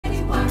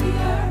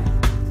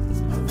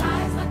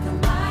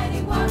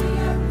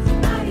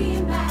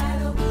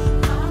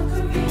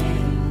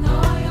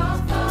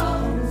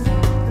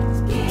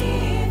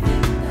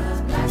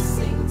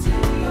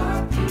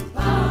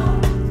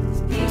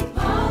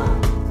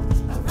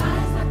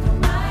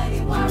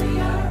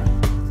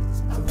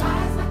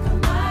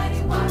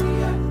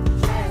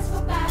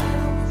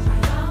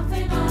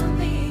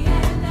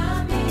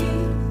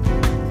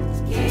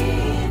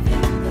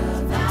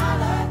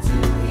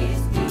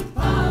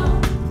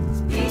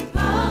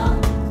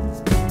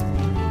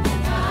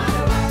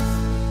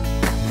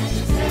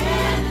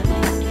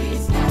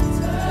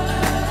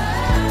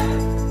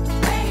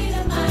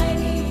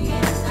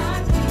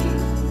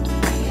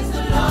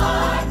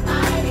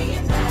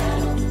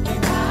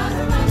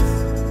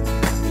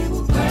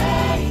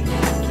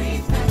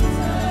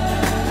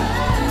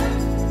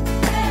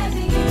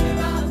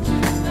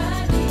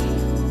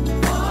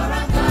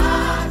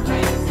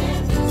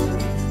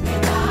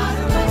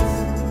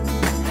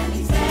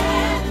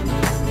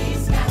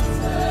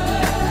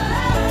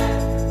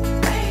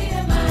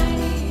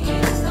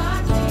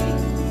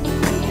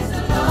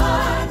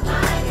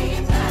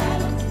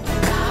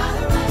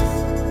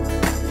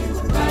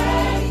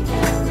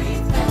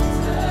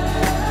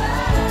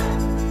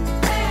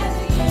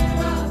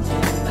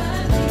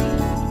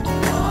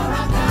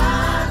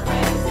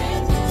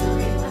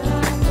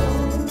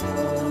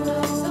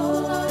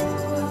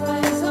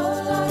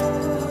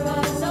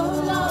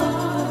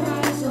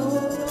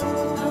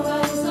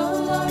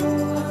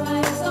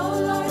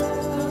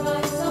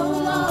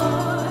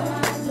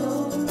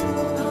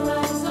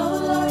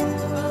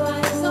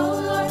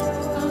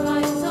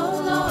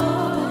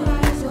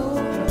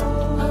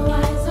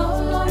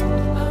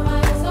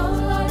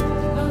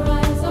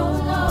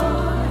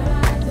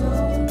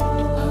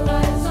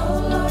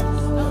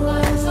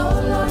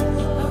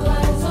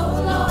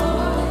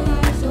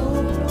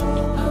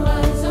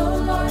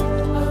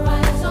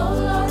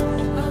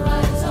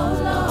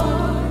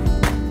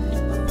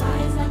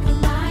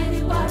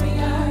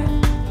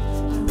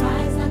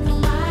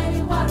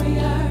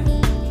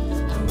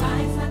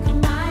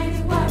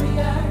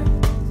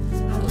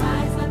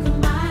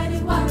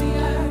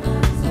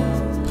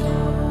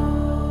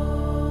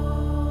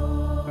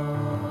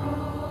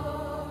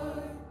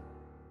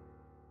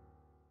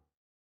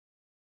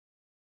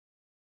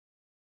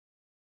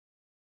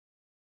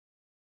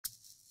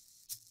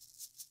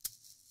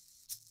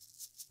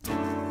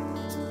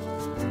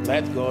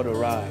Let God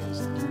arise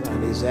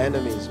and his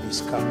enemies be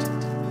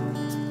scattered.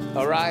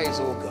 Arise,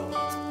 O God,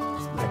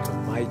 like a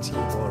mighty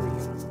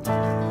warrior.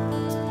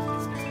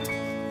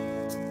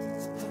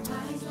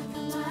 Arise like a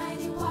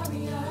mighty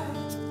warrior.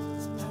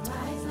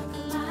 Arise like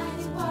a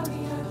mighty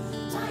warrior.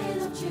 Lion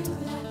of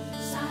Judah,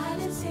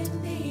 silencing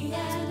the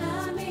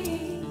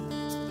enemy,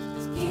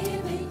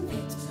 giving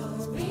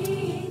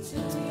victory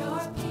to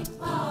your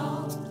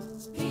people.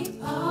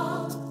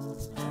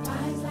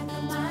 Arise like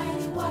a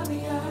mighty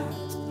warrior.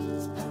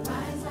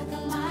 Arise like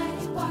a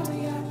mighty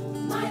warrior.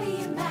 Mighty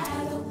in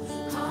battle,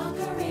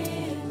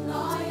 conquering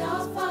all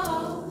your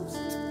foes,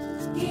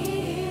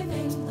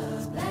 giving the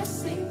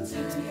blessing to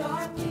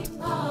your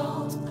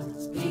people.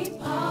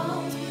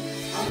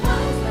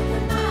 Arise like a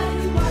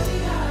mighty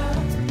warrior.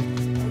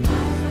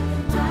 Arise like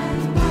a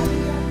mighty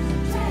warrior.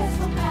 Dressed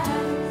for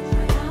battle,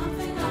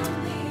 triumphant on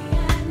the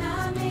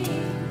enemy,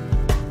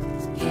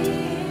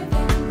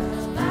 giving the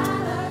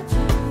valor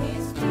to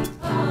his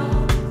people.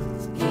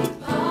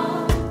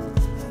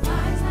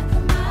 Arise like a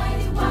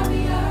mighty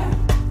warrior.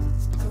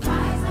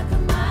 Arise like a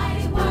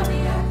mighty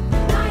warrior.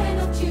 Lion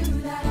of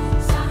Judah,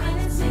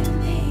 silencing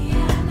the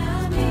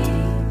enemy,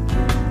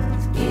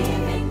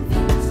 giving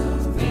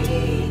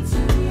victory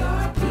to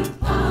your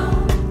people.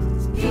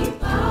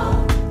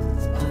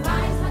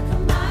 Arise like a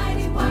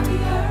mighty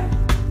warrior.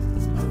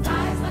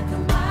 Arise like a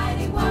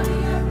mighty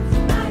warrior.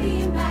 Mighty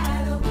in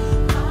battle,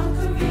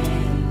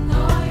 conquering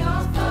all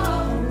your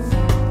foes,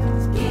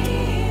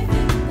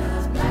 giving the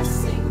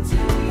blessing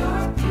to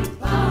your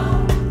people.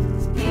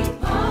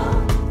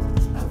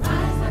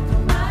 Arise like a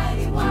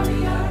mighty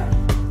warrior.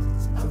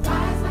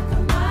 Arise like a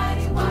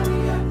mighty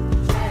warrior.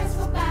 Dressed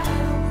for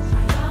battle,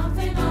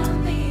 triumphant on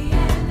the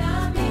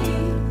enemy,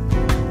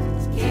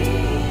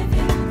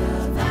 giving the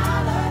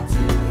valor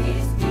to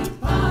his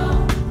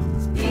people.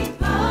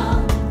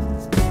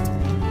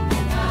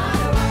 God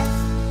arise,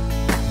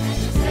 and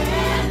his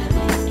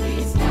enemies be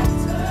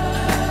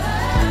scattered.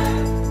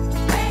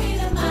 Great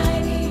and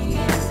mighty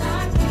is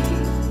our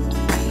King.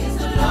 He is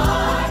the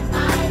Lord,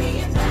 mighty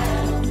in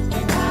battle.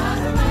 When God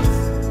arise,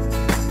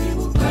 we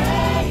will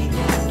break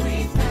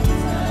every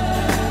fetter.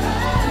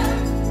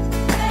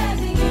 Declare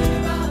the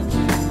year of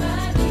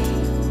Jubilee,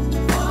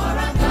 for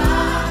our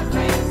God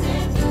reigns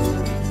in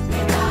victory.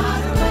 When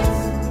God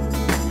arise,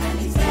 and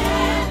his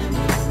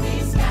enemies be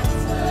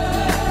scattered.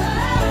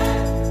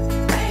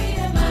 Great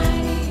and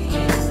mighty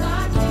is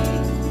our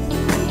King.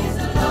 He is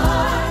the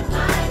Lord,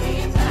 mighty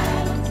in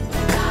battle.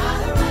 When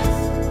God arise,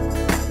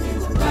 we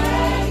will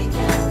break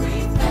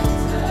every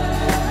fetter.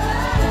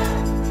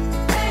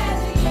 Declare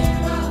the year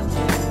of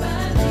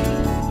Jubilee,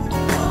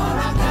 for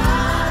our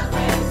God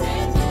reigns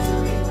in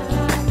victory.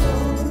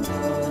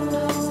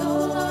 Arise, O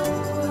Lord,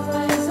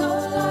 arise, O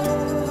Lord,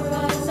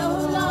 arise, O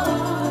Lord,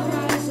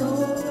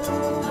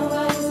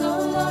 arise, O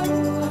Lord,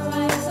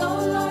 arise, O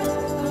Lord,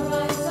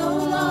 arise, O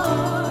Lord,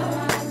 arise,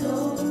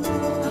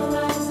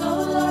 O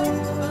Lord,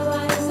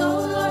 arise, O Lord, arise, O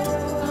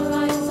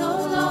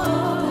Lord, arise, O Lord,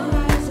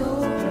 arise,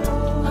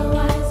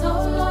 O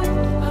Lord,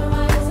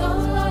 arise, O arise, O Lord, arise, O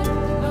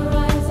Lord,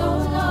 arise, O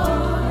Lord,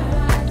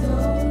 arise,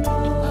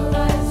 O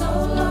arise, O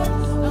Lord,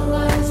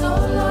 arise, O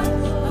Lord,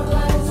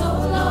 arise,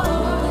 O Lord,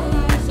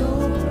 arise, O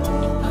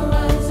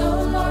arise, O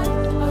Lord,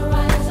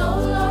 arise, O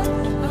Lord,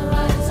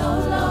 arise, O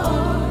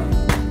Lord.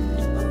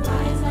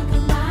 Arise like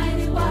a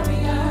mighty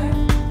warrior.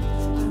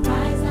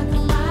 Arise like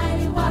a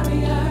mighty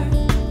warrior.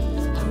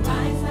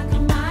 Arise like a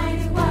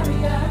mighty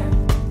warrior.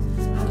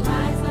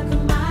 Arise like a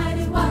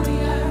mighty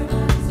warrior.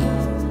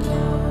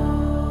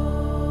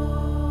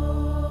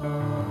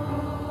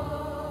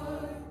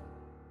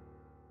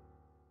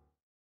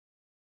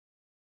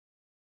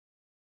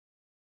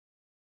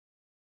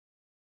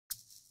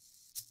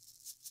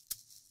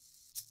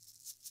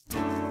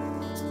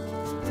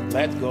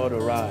 Let God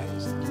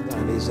arise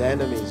and his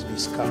enemies be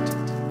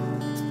scattered.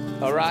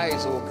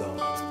 Arise, O God,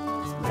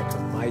 like a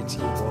mighty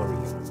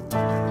warrior.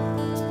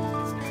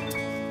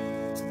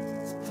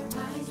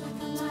 Arise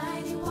like a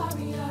mighty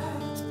warrior.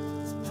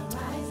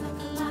 Arise like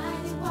a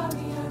mighty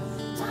warrior.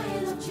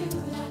 Lion of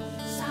Judah,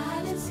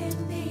 silencing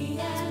the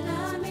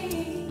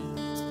enemy,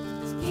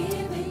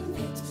 giving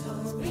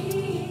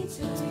victory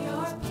to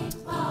your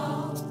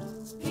people.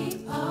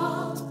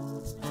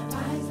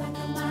 Arise like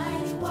a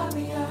mighty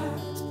warrior.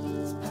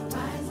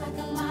 Arise like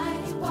a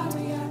mighty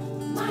warrior.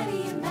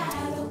 Mighty in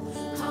battle,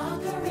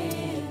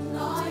 conquering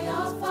all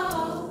your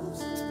foes,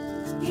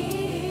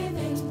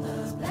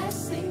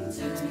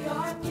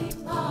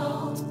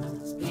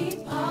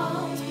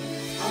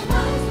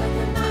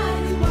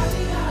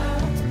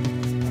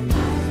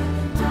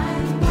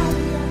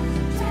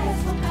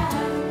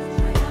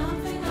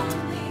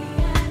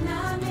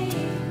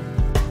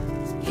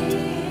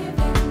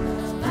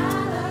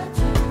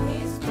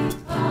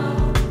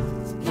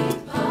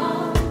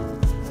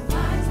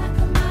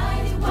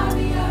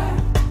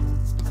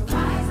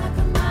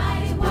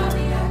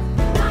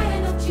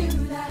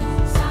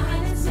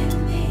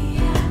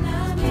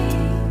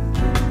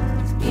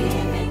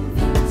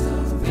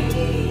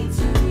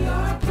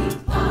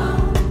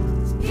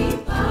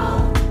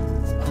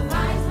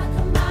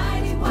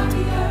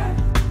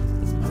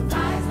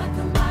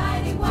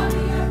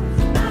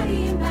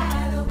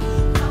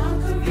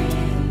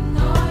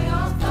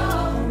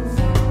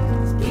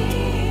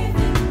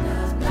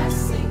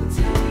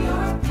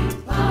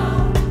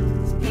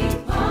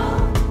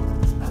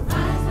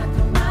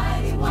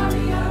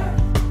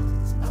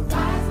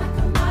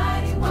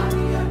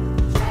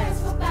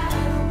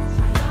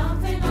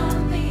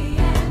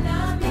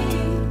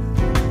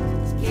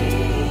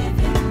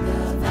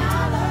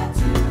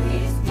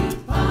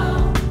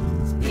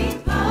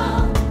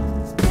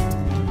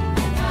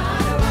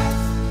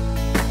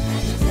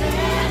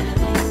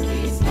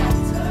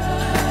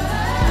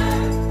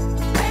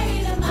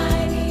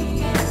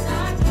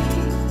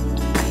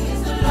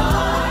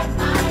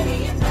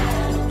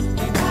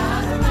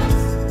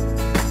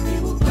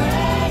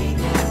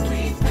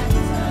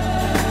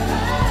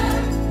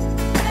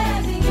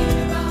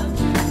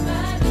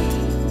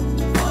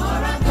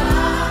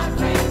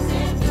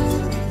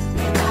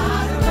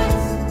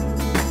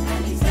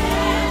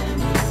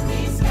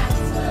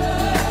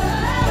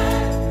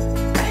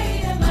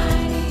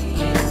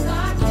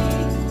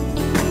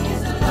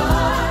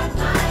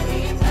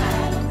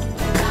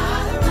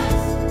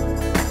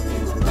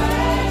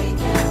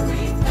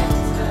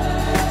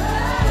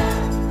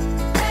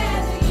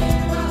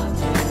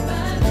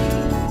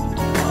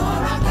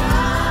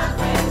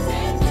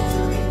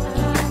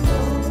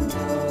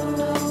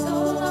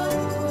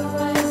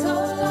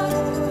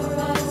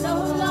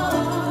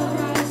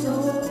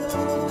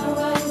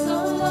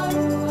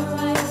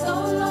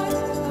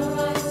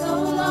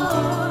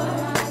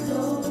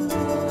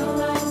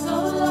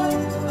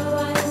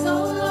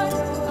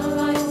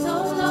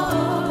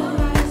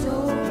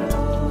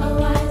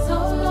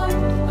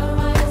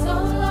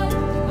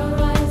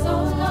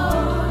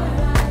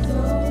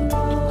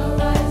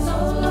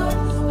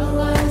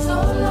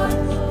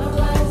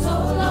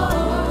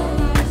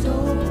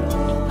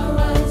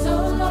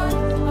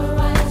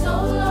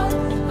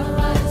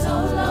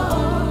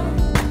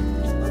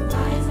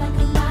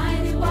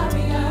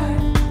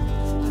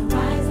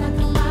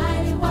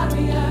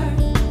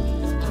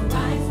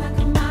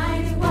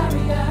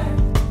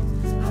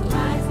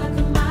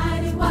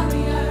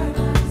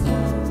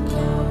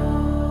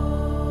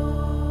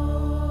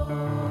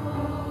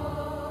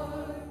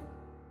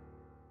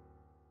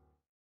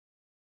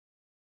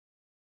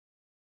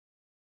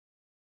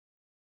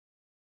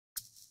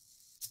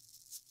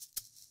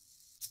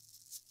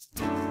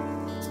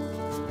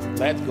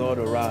 Let God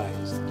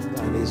arise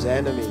and his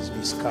enemies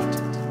be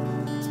scattered.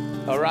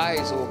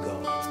 Arise, O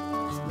God,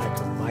 like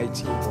a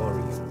mighty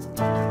warrior.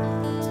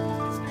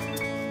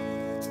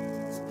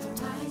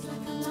 Arise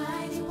like a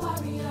mighty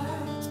warrior.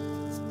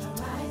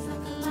 Arise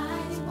like a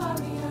mighty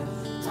warrior.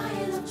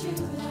 Lion of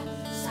Judah,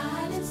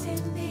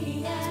 silencing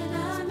the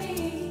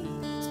enemy,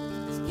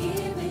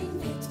 giving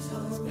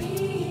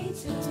victory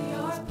to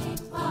your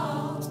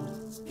people.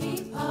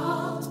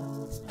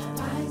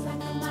 Arise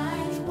like a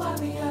mighty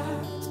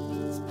warrior.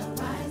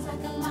 Arise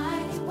like a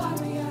mighty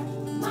warrior.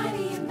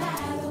 Mighty in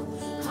battle,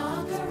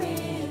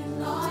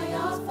 conquering all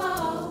your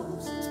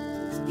foes,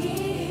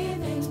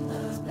 giving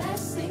the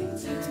blessing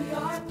to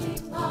your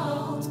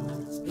people.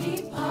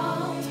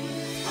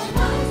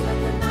 Arise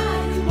like a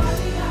mighty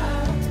warrior.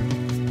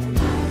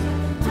 Arise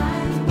like a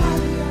mighty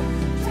warrior.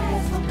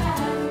 Dress for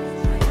battle,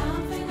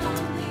 triumphant on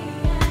the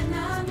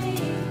enemy,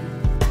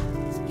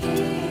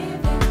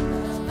 giving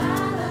the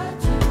valor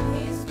to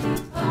his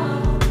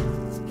people.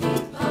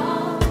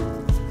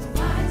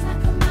 Arise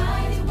like a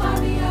mighty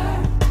warrior.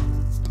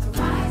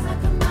 Arise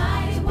like a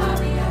mighty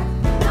warrior.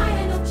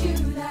 Lion of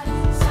Judah,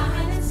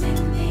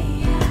 silencing the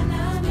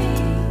enemy,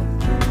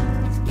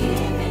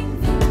 giving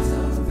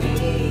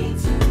victory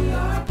to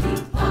your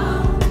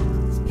people.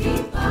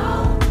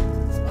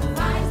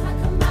 Arise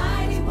like a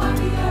mighty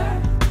warrior.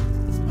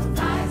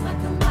 Arise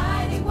like a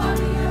mighty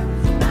warrior.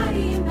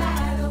 Mighty in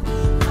battle,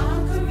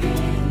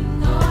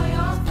 conquering all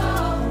your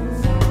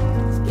foes,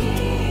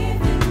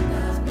 giving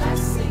the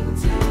blessing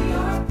to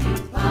your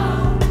people.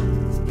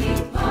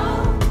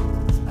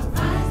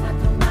 Arise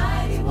like a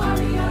mighty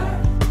warrior.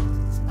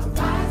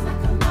 Arise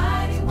like a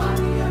mighty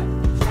warrior.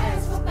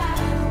 Dress for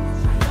battle,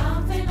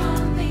 triumphant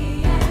on the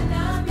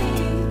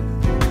enemy,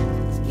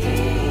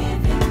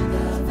 giving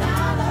the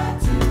valor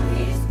to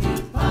his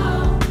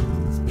people.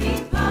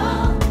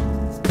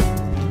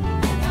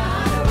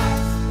 God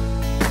arise,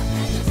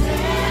 and his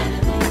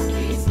enemies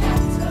be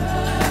scattered.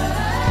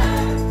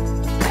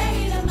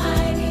 Great and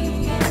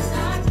mighty is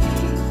our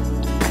King.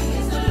 He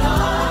is the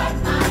Lord,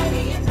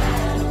 mighty in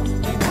battle.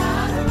 When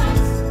God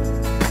arise,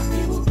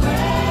 he will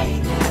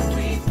break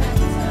every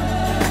fetter.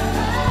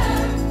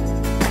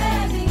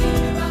 There's a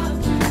year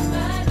of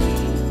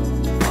Jubilee,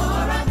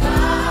 for our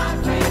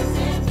God reigns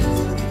in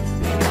victory.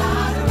 When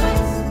God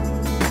arise,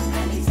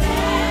 and his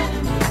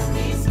enemies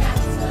be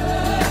scattered.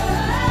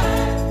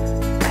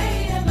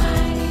 Great and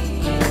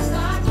mighty is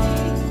our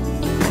King.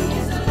 He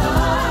is the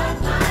Lord,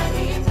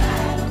 mighty in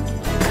battle.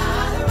 When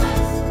God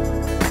arise,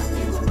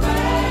 he will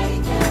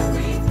break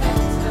every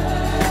fetter.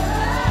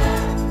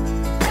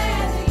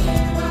 There's a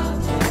year of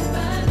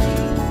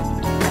Jubilee,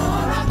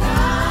 for our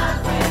God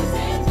reigns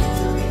in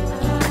victory.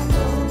 Arise,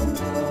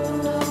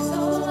 O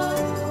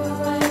Lord,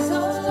 arise, O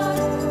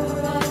Lord,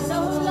 arise, O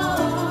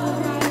Lord,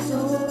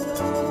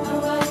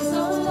 arise, O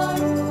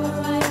Lord,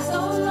 arise, O Lord, arise, O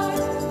Lord,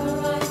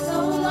 arise, O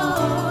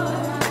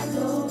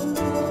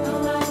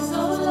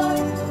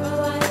Lord,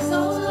 arise, O arise, O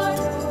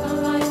Lord,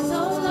 arise, O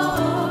Lord, arise,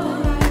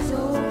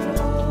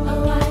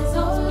 O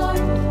Lord, arise, O arise, O Lord,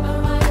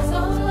 arise, O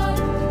Lord,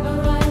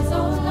 arise,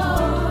 O Lord,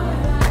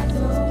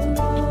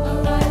 arise, O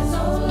arise, O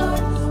Lord,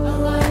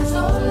 arise, O Lord, arise, O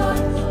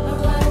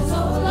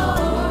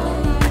Lord,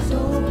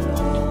 arise, O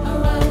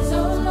arise, O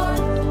Lord,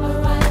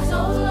 arise, O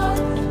Lord,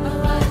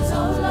 arise, O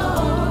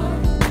Lord.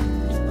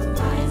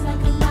 Arise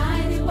like a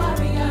mighty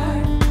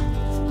warrior.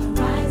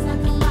 Arise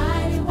like a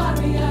mighty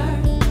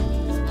warrior.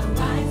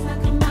 Arise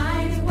like a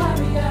mighty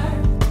warrior.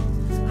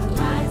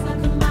 Arise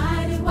like a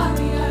mighty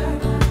warrior.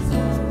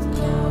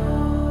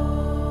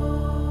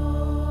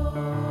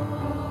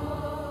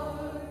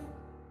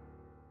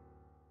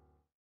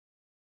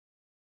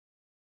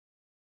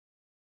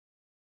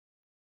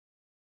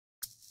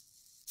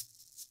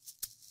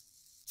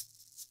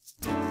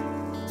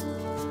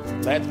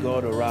 Let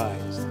God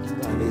arise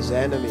and his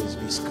enemies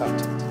be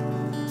scattered.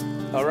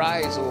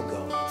 Arise, O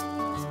God,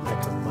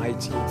 like a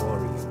mighty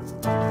warrior.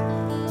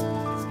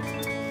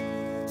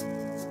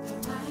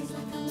 Arise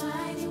like a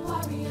mighty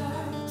warrior.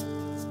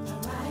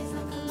 Arise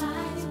like a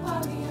mighty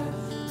warrior.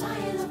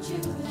 Lion of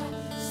Judah,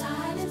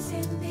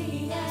 silencing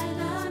the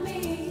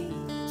enemy,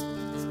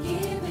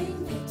 giving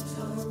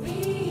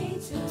victory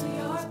to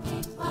your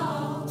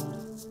people.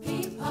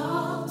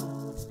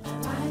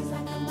 Arise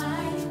like a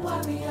mighty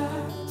warrior.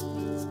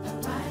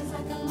 Arise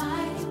like a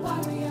mighty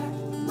warrior.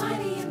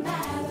 Mighty in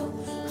battle,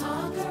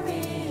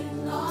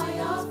 conquering all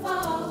your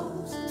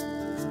foes,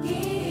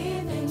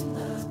 giving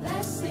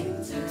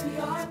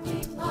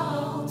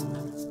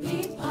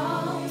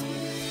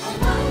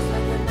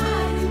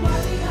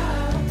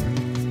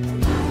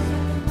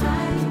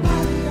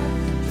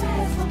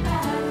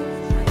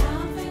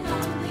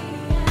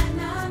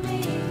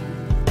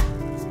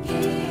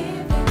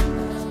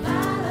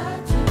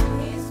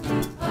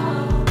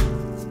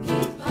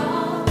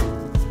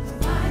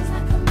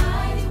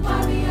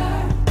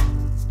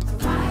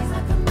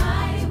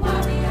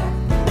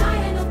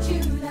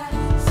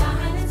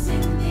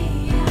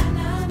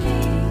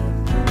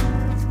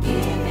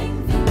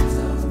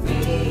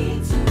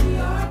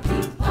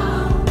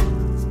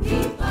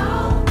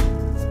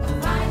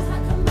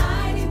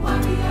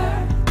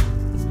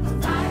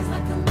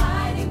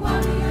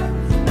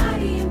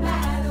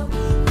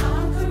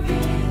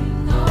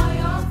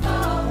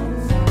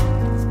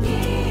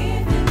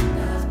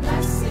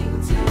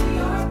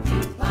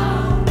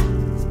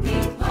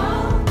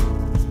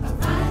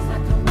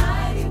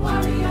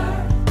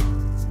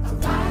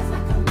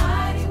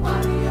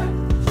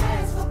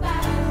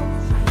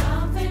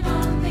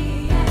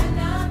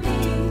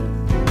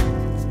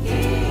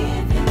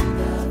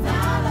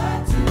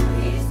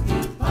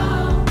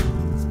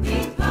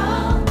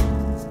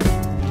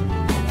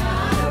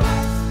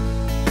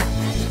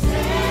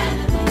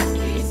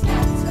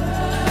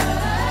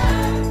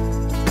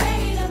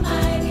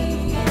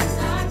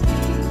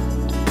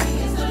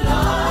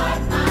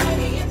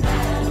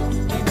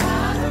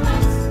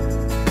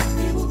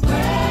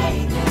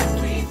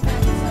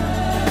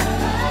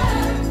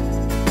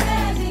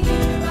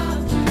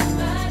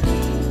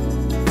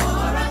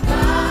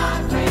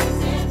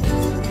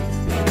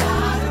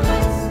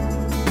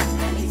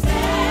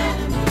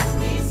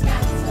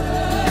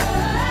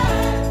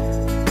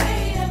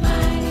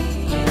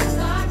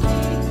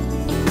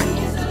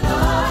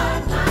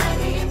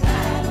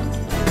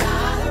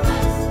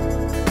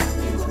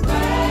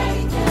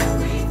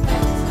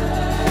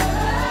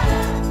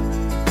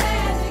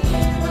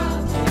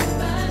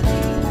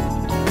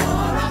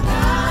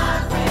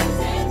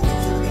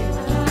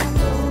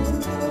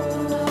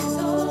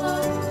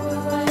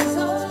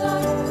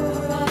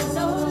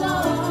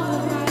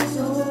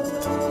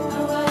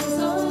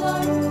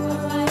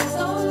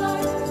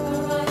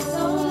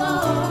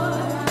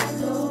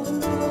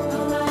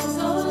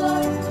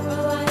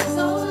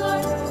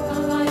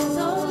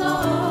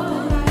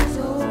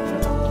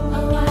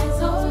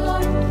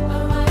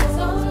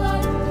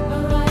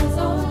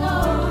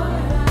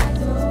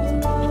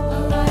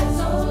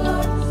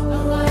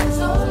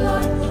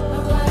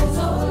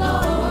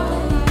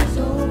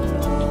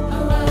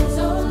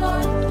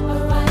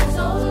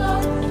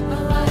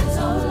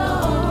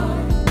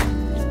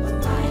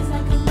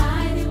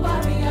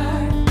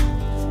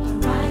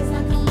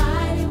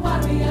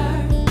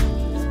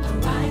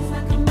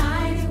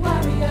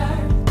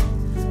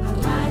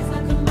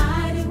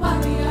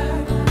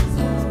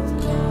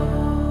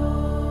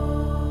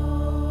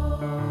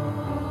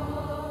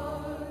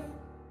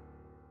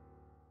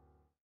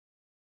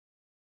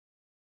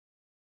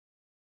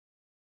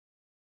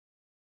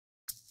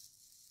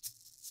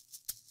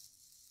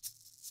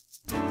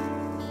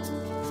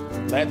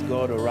Let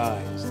God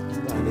arise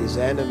and his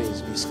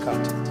enemies be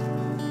scattered.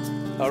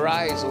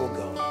 Arise, O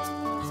God,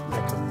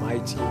 like a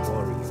mighty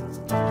warrior.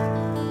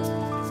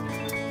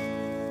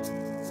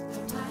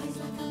 Arise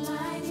like a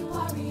mighty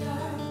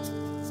warrior.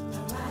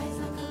 Arise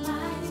like a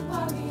mighty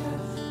warrior.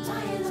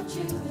 Lion of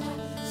Judah,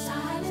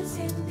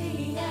 silencing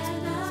the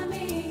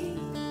enemy,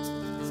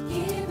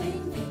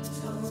 giving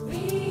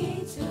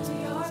victory to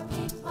your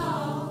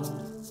people.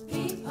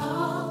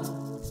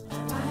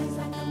 Arise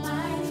like a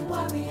mighty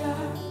warrior.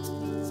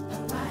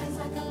 Arise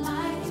like a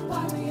mighty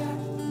warrior.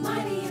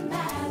 Mighty in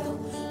battle,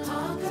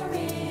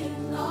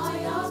 conquering all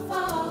your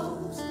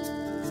foes,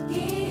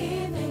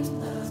 giving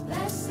the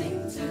blessing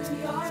to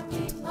your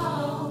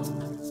people.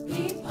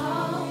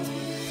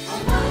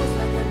 Arise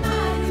like a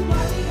mighty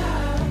warrior.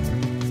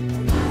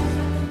 Arise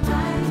like a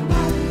mighty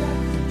warrior.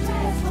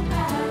 Dressed for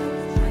battle,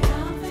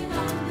 triumphant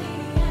on the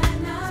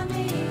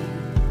enemy,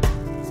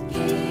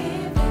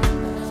 giving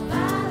the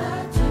valor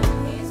to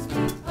his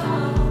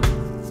people.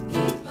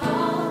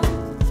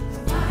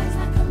 Arise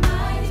like a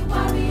mighty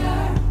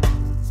warrior.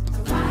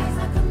 Arise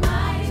like a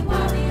mighty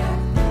warrior.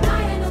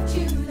 Lion of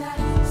Judah,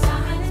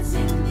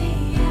 silencing the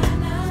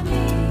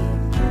enemy,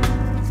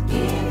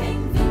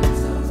 giving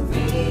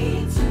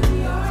victory to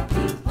your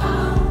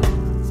people.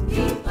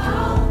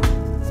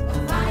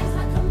 Arise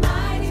like a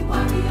mighty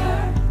warrior.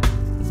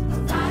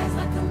 Arise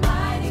like a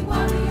mighty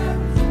warrior.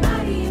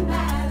 Mighty in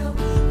battle,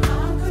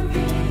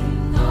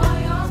 conquering all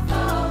your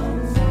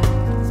foes,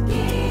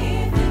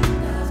 giving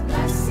the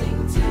blessing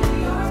to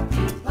your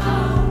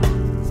people.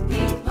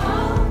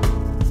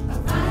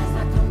 Arise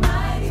like a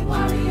mighty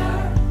warrior.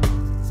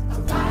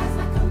 Arise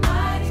like a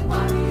mighty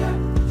warrior.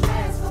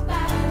 Dressed for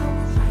battle,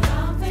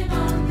 triumphant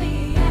on the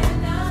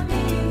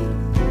enemy,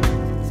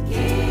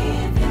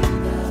 giving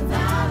the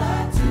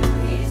valor to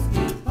his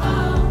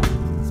people.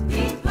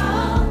 May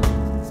God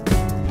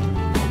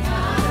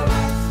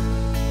arise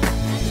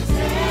and his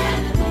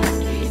enemies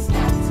be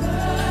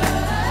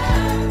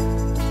scattered.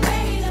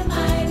 Great and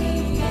mighty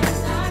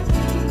is our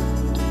King.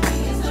 He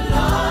is the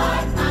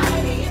Lord,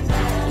 mighty in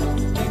battle.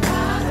 May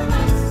God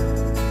arise.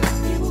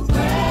 He will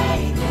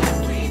break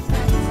every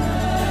fetter.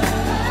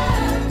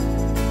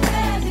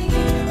 Declare the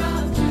year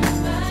of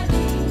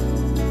Jubilee.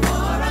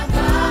 For our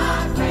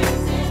God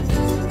reigns in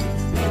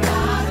victory. May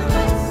God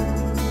arise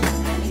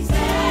and his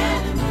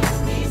enemies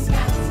be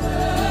scattered.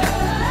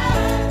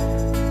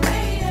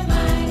 Great and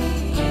mighty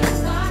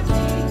is our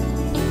King.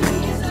 He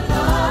is the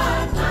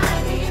Lord,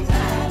 mighty in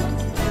battle.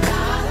 May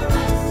God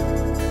arise.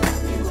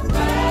 He will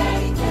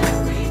break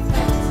every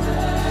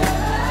fetter.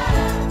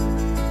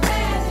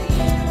 Declare the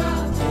year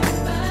of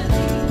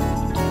Jubilee.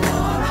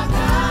 For our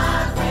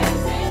God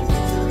reigns in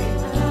victory.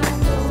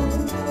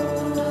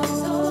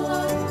 Arise, O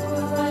Lord.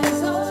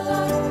 Arise, O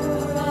Lord.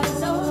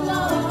 Arise, O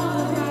Lord.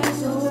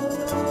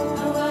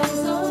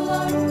 Arise, O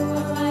Lord.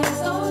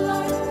 Arise, O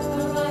Lord.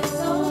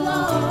 Arise, O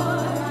Lord.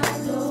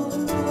 Arise,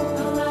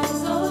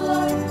 O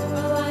Lord.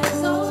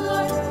 Arise, O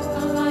Lord.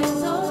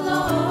 Arise, O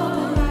Lord.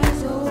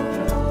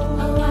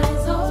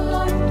 Arise, O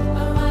Lord.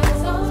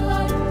 Arise, O Lord. Arise, O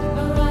Lord.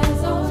 Arise,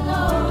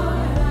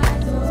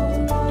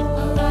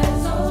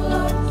 O Lord. Arise, O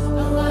Lord.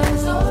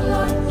 Arise, O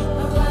Lord.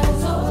 Arise,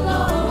 O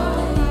Lord.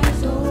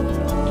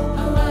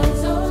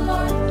 Arise, O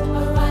Lord.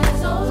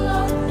 Arise, O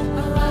Lord.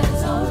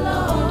 Arise, O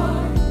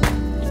Lord.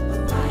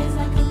 Arise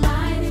like a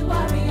mighty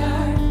warrior.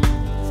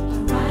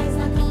 Arise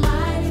like a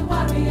mighty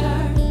warrior.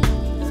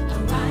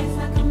 Arise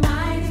like a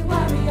mighty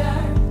warrior.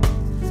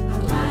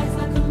 Arise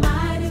like a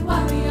mighty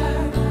warrior.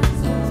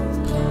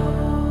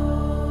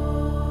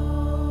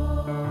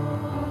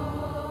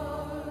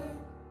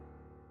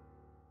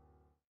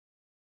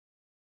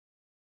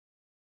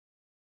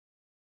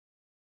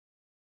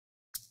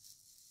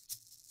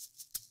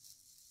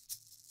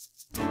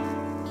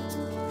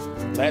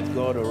 Let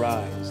God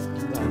arise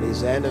and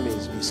his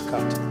enemies be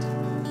scattered.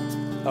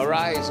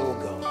 Arise, O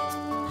God,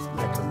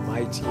 like a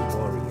mighty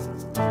warrior.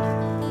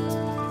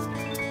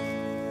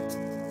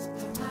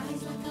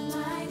 Arise like a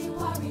mighty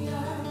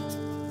warrior.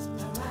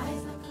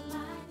 Arise like a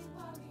mighty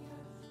warrior.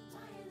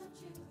 Lion of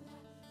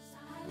Judah,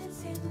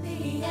 silencing the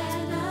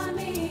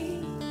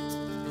enemy,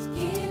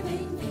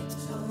 giving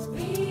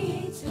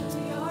victory to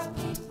your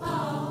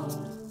people.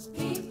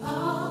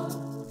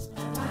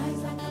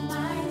 Arise like a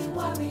mighty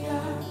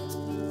warrior.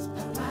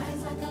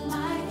 Arise like a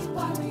mighty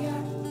warrior.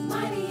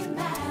 Mighty in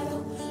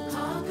battle,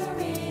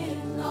 conquering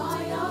all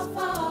your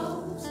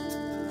foes,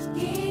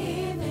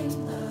 giving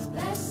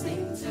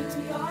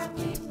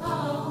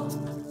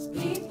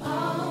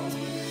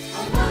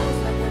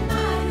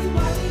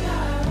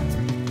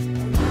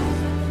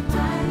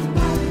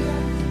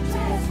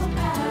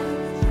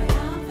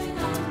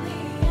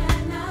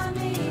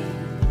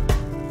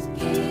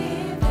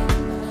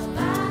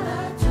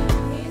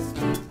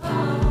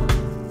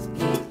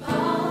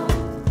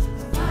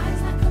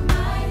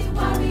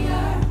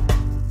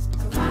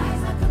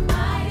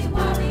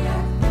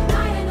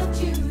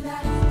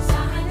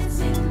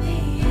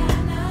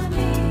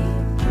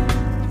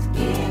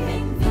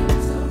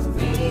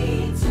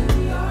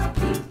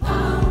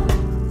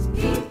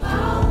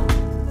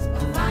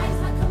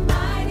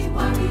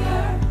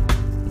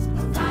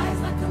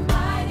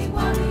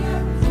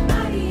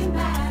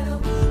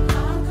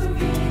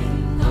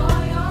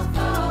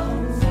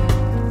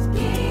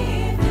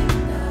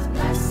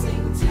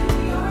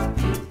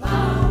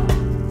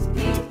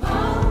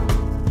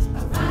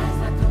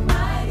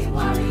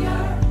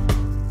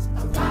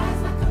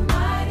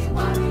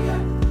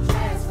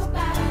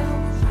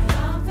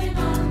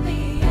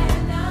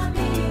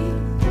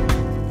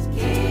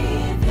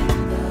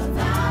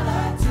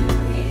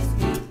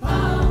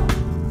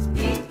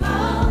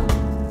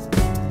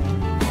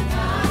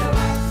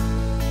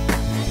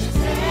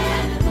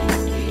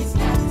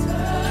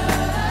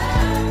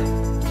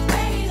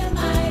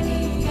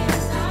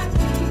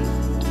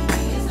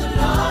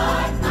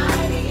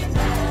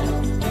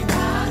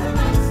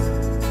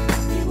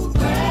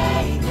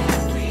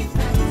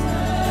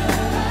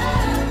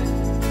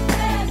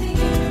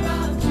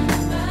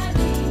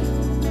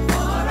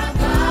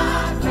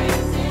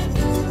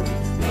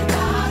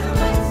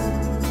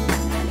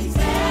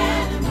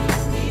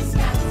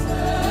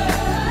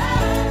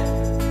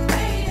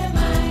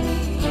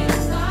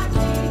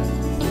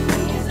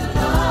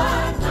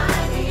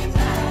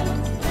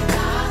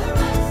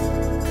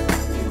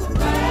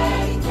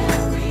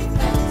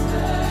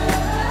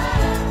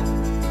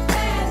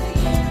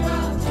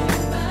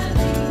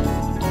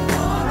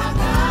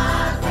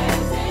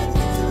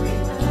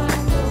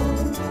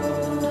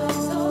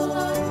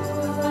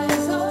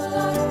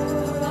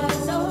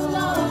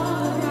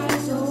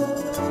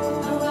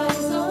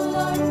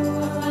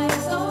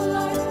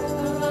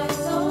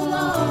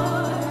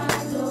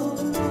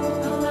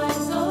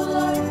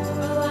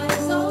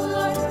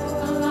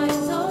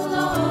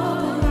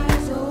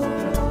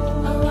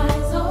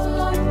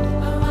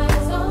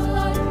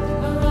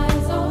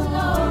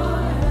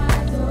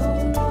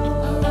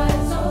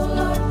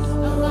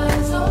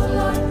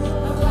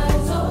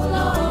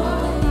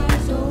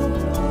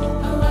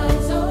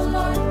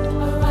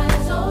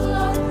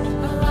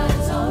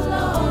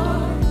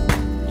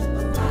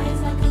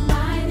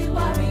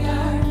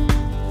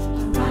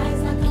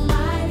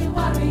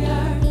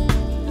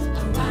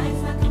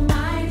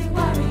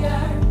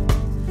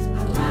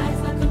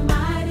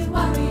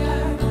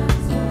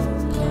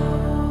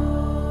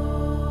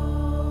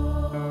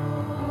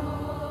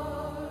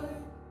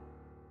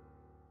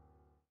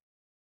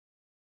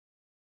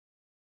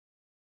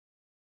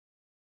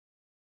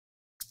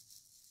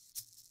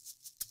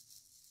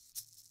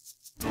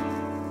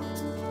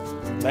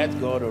Let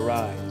God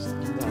arise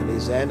and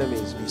his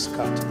enemies be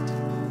scattered.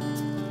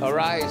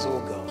 Arise, O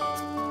God,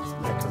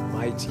 like a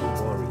mighty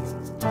warrior.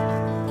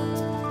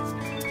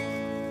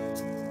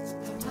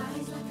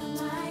 Arise like a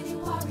mighty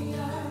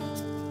warrior.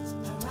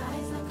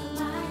 Arise like a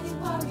mighty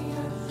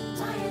warrior.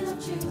 Lion of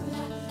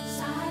Judah,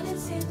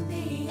 silencing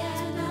the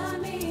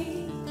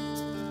enemy.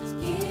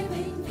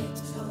 Giving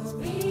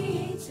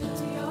victory to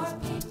your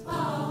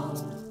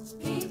people.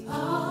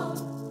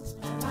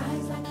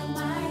 Arise like a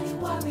mighty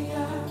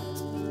warrior.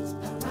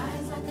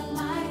 Arise like a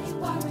mighty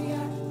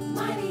warrior.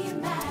 Mighty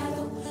in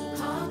battle,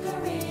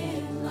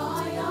 conquering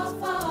all your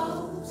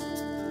foes.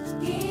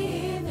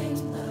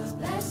 Giving the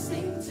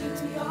blessing to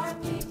your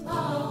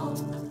people.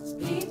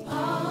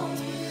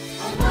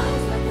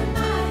 Arise like a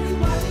mighty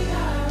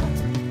warrior.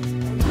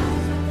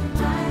 Arise like a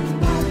mighty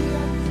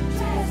warrior.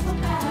 Dressed for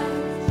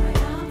battle,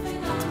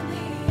 triumphant on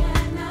the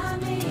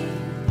enemy.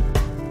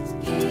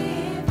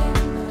 Giving the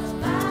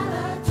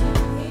valor to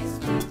his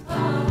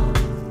people.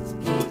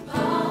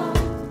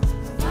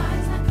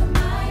 Arise like a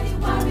mighty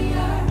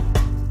warrior.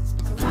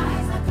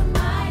 Arise like a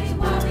mighty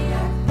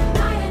warrior.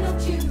 Lion of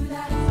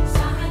Judah,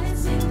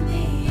 silencing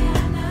the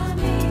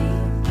enemy.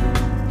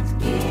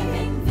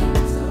 Giving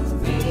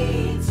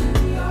victory to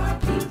your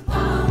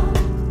people.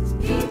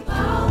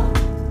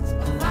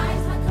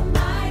 Arise like a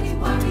mighty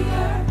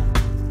warrior.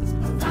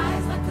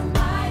 Arise like a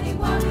mighty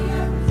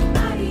warrior.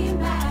 Mighty in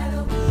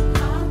battle,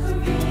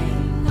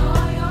 conquering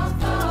all your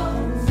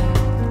foes.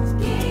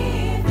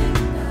 Giving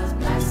the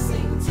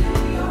blessing to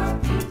your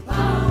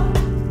people.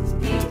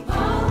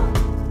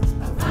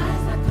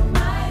 Arise like a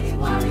mighty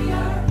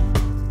warrior.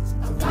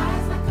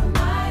 Arise like a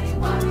mighty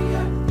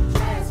warrior.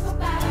 Dressed for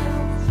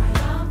battle,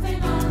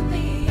 triumphant on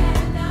the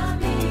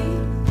enemy.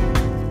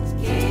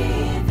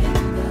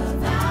 Giving the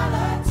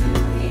valor to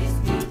his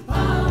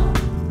people.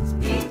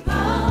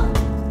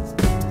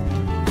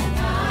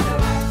 God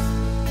arise,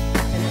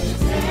 and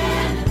his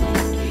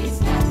enemies be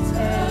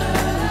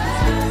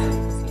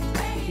scattered.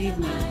 Good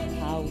evening.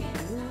 How are you?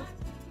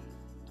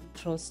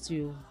 Trust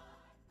you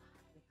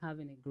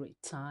having a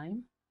great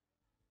time.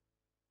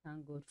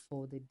 Thank God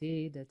for the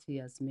day that He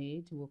has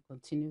made. We'll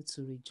continue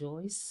to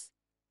rejoice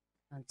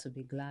and to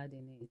be glad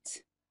in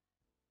it.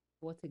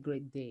 What a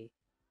great day.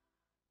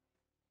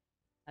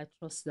 I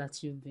trust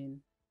that you've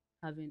been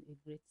having a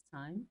great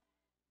time.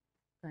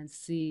 You can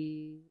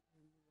see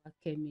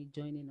Akemi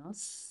joining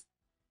us.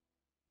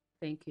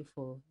 Thank you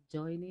for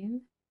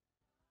joining.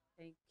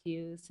 Thank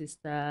you,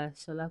 Sister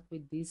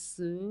Sholakwedisu.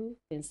 You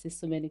can see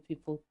so many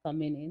people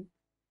coming in.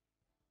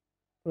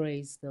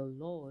 Praise the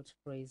Lord.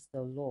 Praise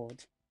the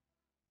Lord.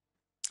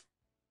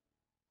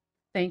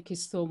 Thank you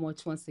so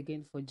much once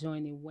again for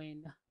joining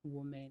When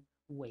Women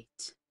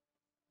Wait.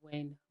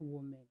 When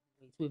Women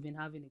Wait. We've been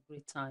having a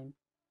great time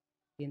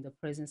in the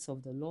presence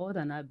of the Lord,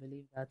 and I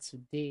believe that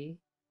today,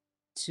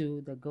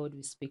 too, the God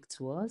will speak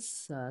to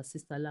us.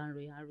 Sister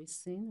Lanre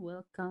Harrison,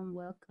 welcome,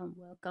 welcome,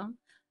 welcome.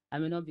 I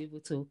may not be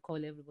able to call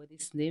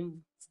everybody's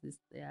name.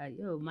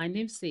 My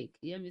namesake,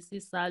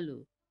 Yemisi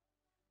Salu.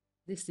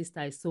 This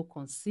sister is so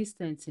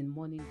consistent in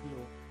morning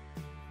glow.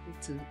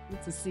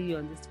 Good to see you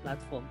on this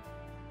platform.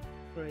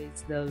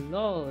 Praise the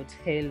Lord.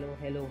 Hello,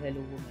 hello,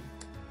 hello, woman.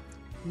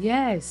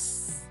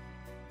 Yes,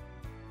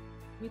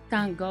 we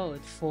thank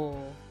God for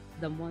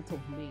the month of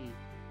May.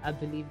 I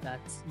believe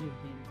that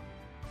you've been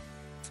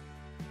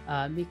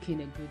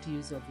making a good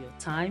use of your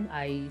time.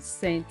 I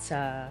sent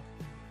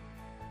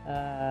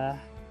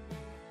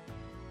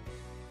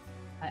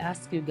I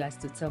asked you guys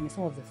to tell me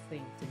some of the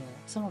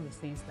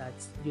things that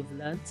you've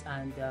learned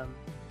and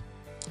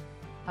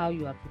how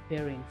you are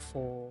preparing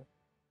for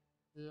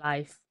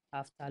life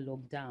after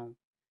lockdown.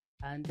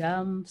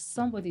 And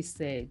somebody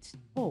said,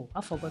 oh, I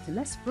forgot it.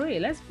 Let's pray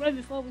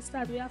before we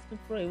start. We have to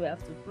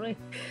pray.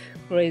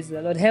 Praise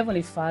the Lord.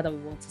 Heavenly Father, we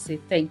want to say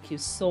thank you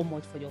so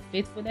much for your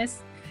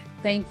faithfulness.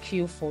 Thank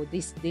you for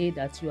this day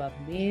that you have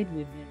made.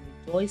 We've been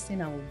rejoicing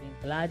and we've been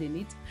glad in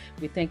it.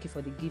 We thank you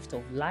for the gift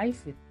of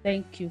life. We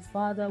thank you,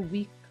 Father.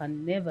 We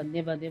can never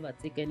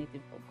take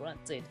anything for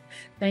granted.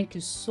 Thank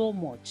you so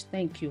much.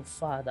 Thank you,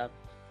 Father,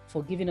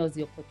 for giving us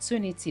the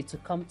opportunity to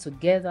come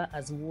together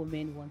as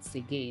women once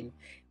again.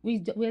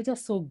 We are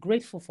just so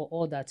grateful for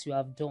all that you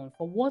have done.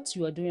 For what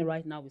you are doing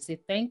right now, we say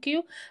thank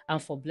you.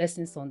 And for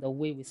blessings on the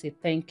way, we say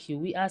thank you.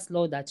 We ask,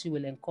 Lord, that you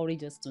will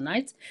encourage us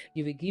tonight.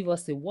 You will give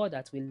us a word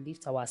that will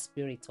lift our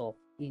spirit up.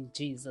 In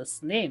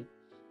Jesus' name.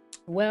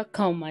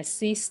 Welcome, my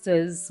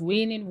sisters,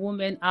 winning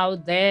women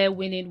out there,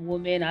 winning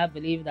women. I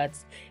believe that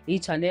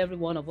each and every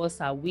one of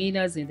us are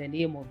winners in the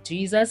name of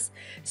Jesus.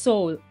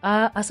 So,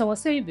 as I was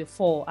saying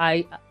before,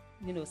 I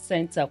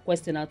sent a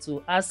question out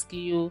to ask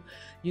you,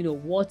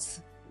 what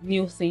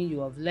new thing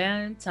you have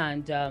learned,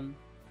 and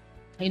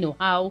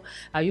how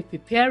are you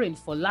preparing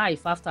for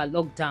life after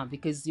lockdown?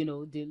 Because the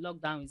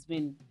lockdown is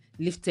being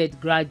lifted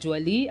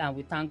gradually, and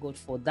we thank God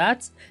for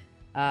that.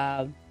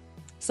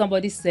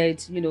 Somebody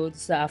said,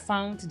 I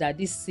found that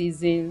this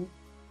season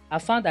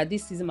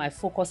my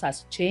focus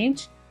has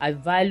changed. I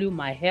value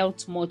my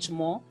health much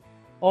more.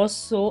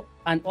 Also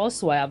I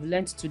have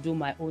learned to do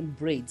my own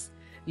braids.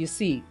 You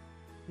see,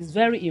 It's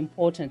very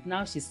important.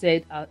 Now she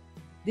said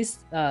this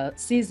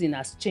season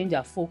has changed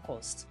her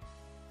focus.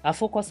 Her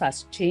focus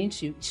has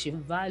changed. She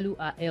value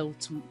her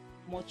health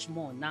much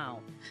more now.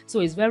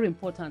 So it's very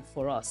important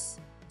for us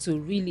to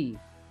really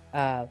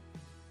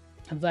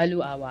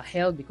value our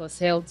health, because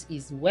health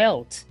is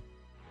wealth.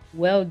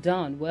 Well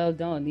done, well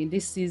done. In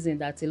this season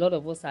that a lot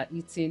of us are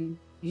eating,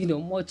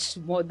 much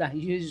more than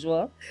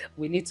usual,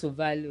 we need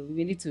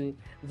to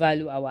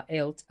value our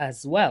health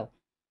as well.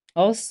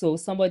 Also,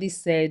 somebody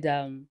said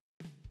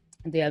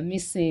they are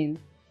missing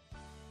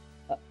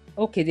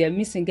okay, they're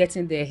missing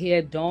getting their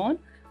hair done.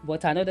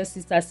 But another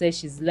sister said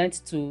she's learned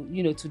to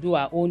do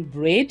her own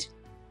braid.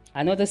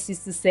 Another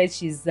sister said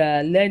she's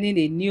learning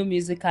a new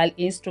musical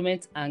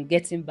instrument and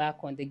getting back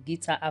on the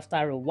guitar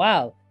after a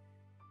while,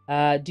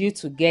 due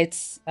to get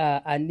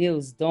her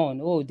nails done.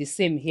 Oh, the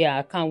same here.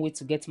 I can't wait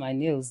to get my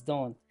nails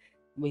done.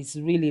 It's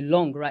really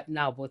long right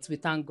now, but we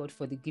thank God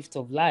for the gift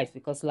of life,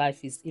 because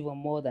life is even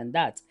more than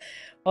that.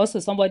 Also,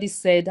 somebody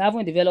said, I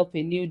haven't developed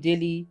a new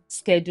daily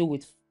schedule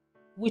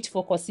which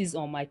focuses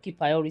on my key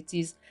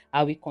priorities.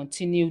 I will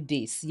continue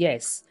this.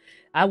 Yes,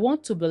 I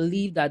want to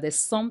believe that there's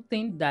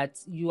something that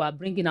you are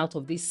bringing out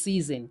of this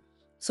season.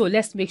 So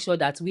let's make sure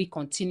that we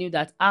continue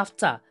that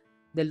after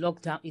the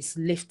lockdown is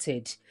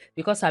lifted,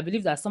 because I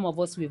believe that some of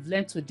us, we've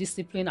learned to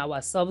discipline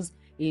ourselves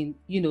in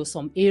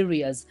some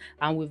areas,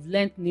 and we've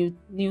learned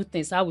new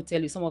things. I will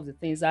tell you some of the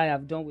things I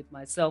have done with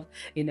myself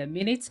in a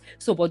minute.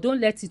 So, but don't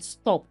let it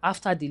stop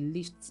after the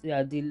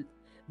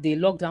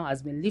lockdown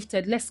has been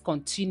lifted. Let's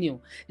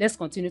continue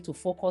to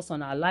focus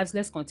on our lives.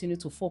 Let's continue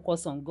to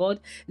focus on God.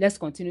 Let's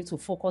continue to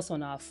focus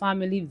on our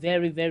family.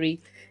 Very,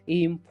 very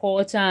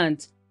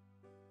important.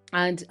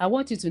 And I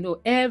want you to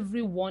know,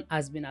 everyone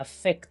has been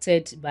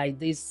affected by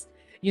this,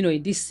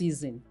 in this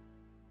season.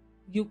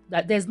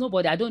 That there's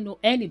nobody, I don't know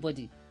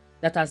anybody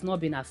that has not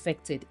been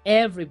affected.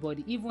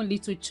 Everybody, even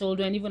little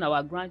children, even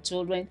our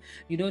grandchildren,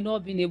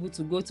 not being able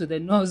to go to the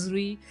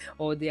nursery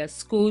or their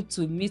school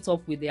to meet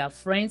up with their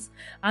friends.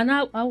 And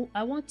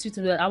I want you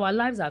to know that our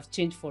lives have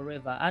changed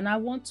forever. And I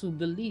want to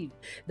believe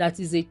that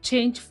is a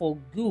change for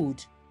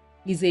good.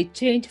 Is a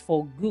change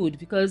for good,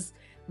 because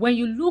when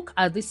you look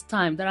at this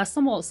time, there are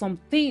some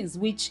things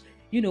which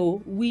we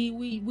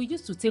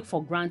used to take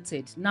for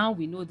granted. Now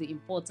we know the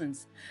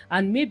importance,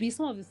 and maybe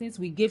some of the things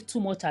we gave too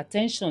much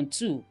attention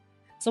to.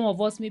 Some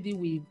of us, maybe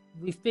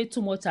we've paid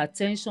too much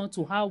attention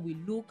to how we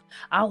look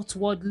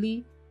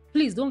outwardly.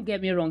 Please don't get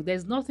me wrong.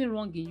 There's nothing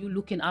wrong in you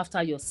looking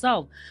after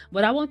yourself,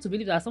 but I want to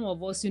believe that some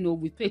of us,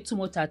 we paid too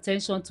much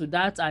attention to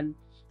that, and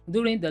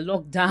during the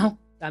lockdown,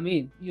 I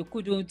mean, you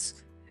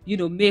couldn't,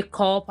 make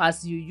up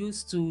as you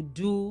used to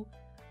do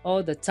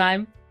all the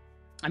time.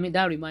 I mean,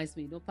 that reminds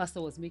me,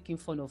 Pastor was making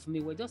fun of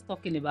me. We're just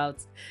talking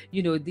about,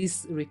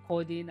 this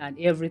recording and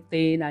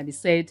everything. And he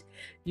said,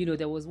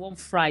 there was one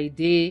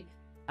Friday,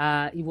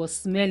 he was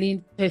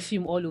smelling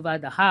perfume all over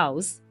the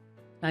house.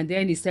 And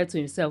then he said to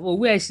himself, oh,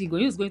 where is she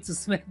going? Who's going to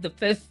smell the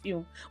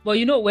perfume? But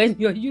when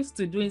you're used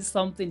to doing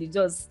something, you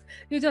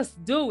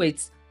just do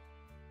it.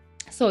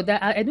 So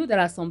that I know there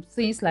are some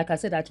things, like I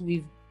said, that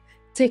we've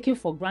taken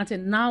for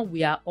granted. Now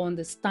we are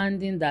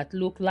understanding that,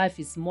 look, life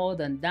is more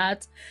than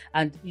that.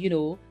 And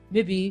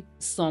maybe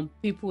some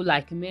people,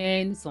 like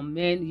some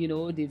men,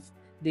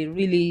 they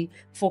really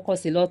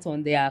focus a lot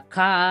on their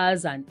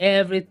cars and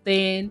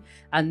everything,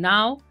 and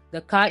now the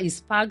car is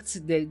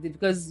parked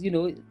because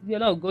you're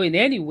not going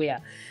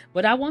anywhere.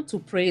 But I want to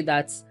pray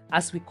that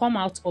as we come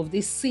out of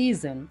this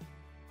season,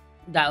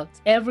 that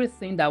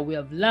everything that we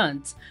have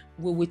learned,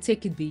 we will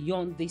take it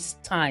beyond this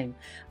time.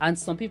 And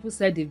some people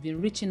said they've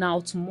been reaching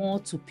out more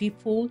to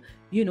people,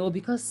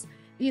 because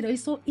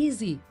it's so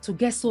easy to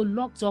get so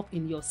locked up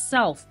in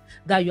yourself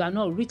that you are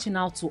not reaching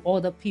out to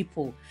other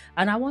people.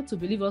 And I want to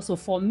believe also,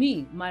 for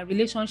me, my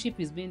relationship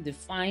is being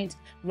defined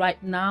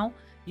right now.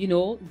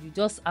 You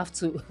just have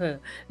to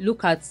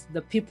look at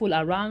the people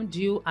around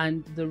you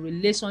and the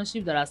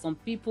relationship. There are some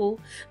people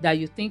that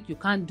you think you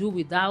can't do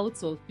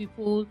without, or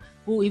people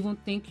who even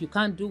think you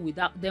can't do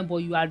without them, but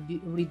you are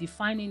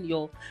redefining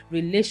your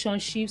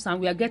relationships,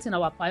 and we are getting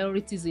our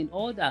priorities in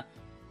order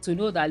to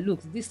know that, look,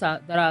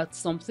 there are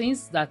some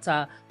things that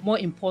are more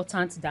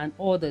important than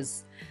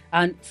others.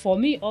 And for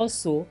me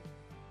also,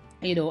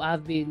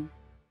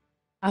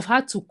 I've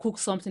had to cook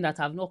something that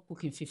I've not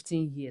cooked in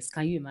 15 years.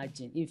 Can you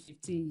imagine? In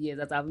 15 years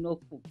that I've not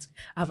cooked,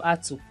 I've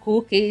had to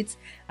cook it.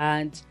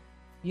 And,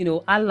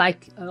 I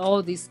like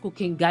all these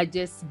cooking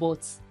gadgets,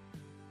 but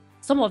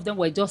some of them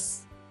were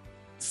just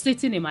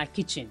sitting in my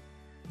kitchen.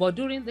 But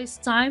during this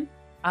time,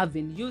 I've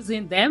been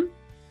using them,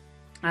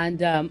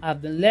 and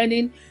I've been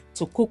learning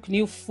to cook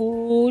new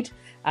food.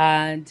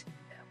 And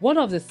one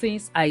of the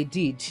things I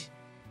did,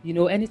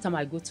 anytime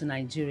I go to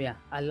Nigeria,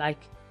 I like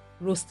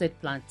roasted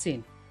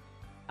plantain.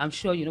 I'm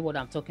sure you know what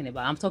I'm talking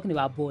about. I'm talking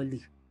about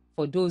boli,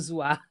 for those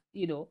who are,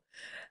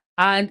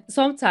 And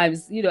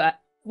sometimes,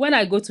 when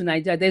I go to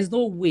Nigeria, there's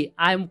no way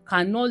I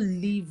cannot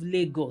leave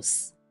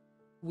Lagos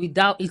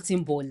without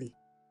eating boli.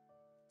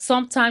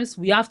 Sometimes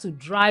we have to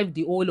drive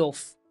the whole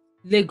of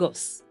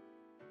Lagos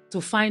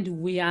to find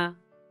where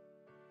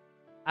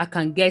I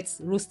can get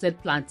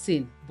roasted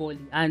plantain, boli.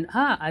 And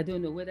I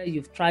don't know whether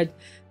you've tried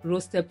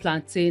roasted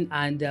plantain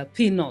and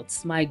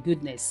peanuts. My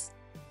goodness.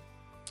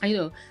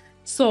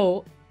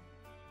 So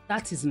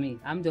that is me.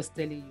 I'm just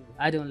telling you.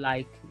 I don't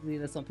like,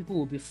 some people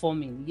will be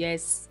forming.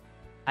 Yes,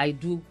 I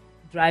do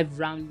drive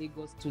around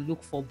Lagos to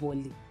look for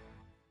boli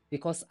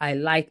because I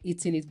like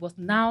eating it. But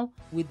now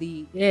with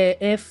the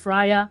air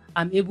fryer,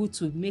 I'm able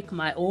to make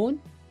my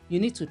own. You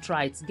need to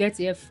try it.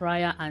 Get air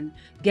fryer and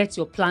get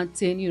your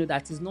plantain,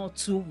 that is not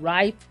too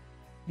ripe.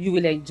 You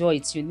will enjoy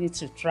it. You need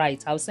to try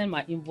it. I'll send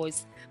my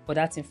invoice for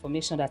that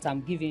information that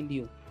I'm giving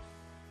you.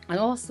 And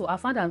also, I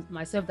found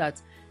myself that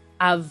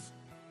I've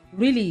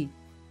really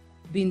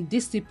been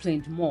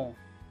disciplined more.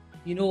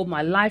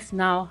 My life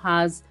now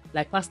has,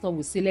 like Pastor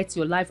will say, let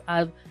your life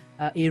have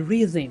a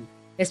rhythm,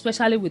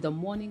 especially with the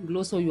morning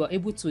glow. So you are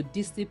able to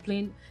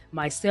discipline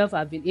myself.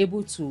 I've been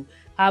able to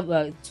have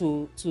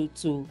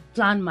to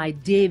plan my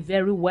day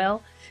very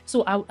well.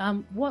 So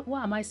what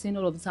am I saying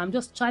all of this? I'm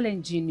just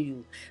challenging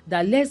you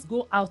that let's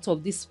go out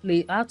of this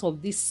place, out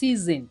of this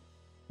season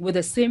with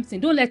the same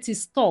thing. Don't let it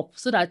stop,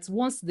 so that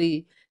once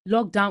the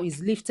lockdown is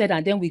lifted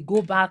and then we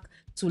go back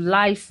to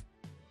life,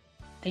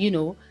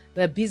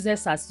 the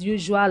business as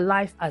usual,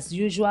 life as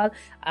usual.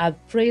 I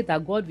pray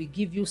that God will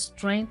give you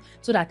strength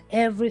so that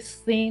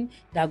everything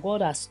that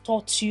God has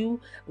taught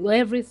you,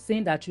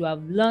 everything that you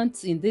have learned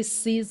in this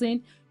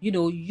season, you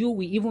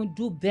will even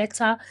do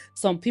better.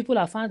 Some people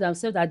have found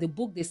themselves that the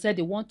book they said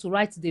they want to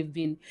write,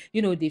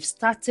 they've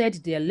started,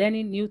 they're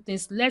learning new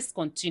things. Let's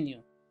continue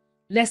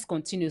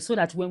so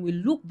that when we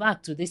look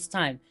back to this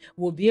time,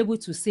 we'll be able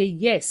to say,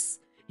 yes,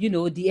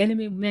 the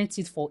enemy meant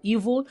it for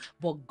evil,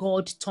 but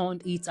God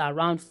turned it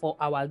around for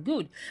our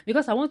good.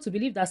 Because I want to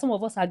believe that some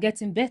of us are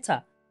getting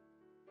better.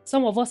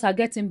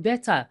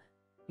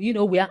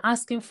 We are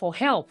asking for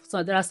help.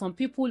 So there are some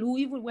people who,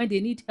 even when they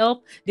need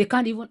help, they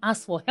can't even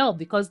ask for help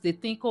because they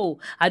think,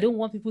 I don't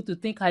want people to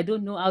think I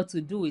don't know how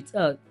to do it.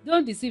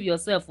 Don't deceive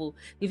yourself.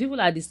 If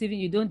people are deceiving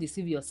you, don't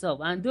deceive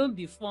yourself. And don't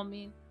be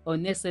forming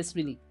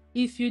unnecessarily.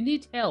 If you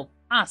need help,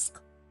 ask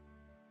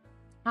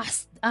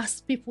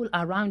people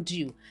around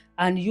you,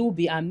 and you'll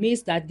be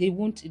amazed that they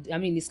won't.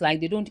 It's like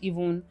they don't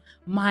even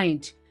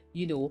mind,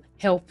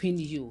 helping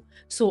you.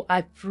 So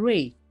I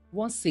pray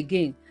once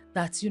again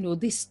that,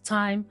 this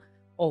time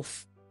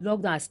of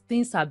lockdown, as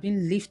things have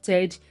been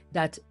lifted,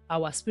 that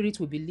our spirit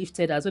will be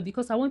lifted as well.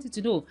 Because I want you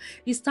to know,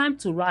 it's time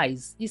to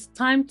rise. It's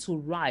time to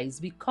rise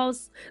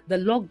because the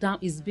lockdown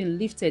is being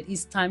lifted.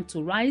 It's time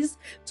to rise.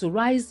 To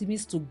rise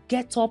means to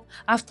get up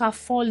after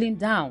falling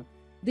down.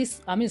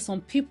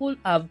 Some people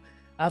have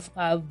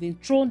been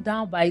thrown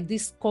down by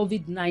this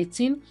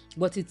COVID-19,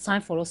 but it's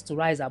time for us to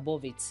rise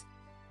above it.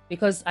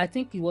 Because I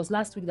think it was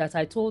last week that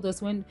I told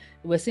us, when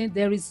we were saying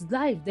there is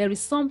life, there is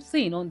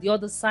something on the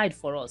other side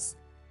for us.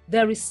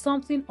 There is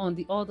something on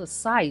the other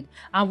side,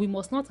 and we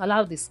must not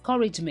allow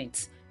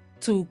discouragement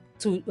to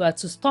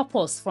stop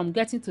us from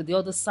getting to the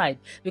other side,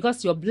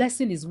 because your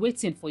blessing is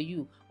waiting for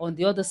you on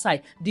the other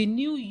side. The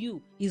new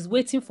you is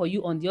waiting for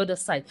you on the other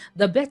side.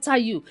 The better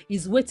you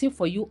is waiting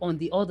for you on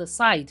the other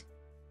side.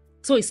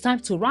 So it's time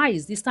to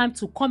rise. It's time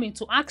to come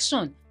into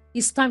action.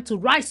 It's time to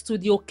rise to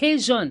the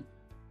occasion.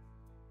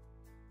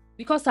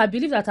 Because I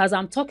believe that as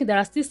I'm talking, there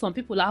are still some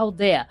people out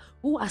there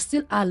who are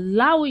still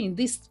allowing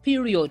this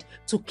period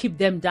to keep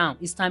them down.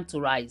 It's time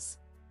to rise.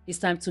 It's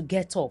time to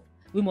get up.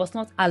 We must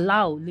not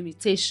allow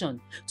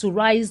limitation. To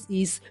rise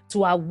is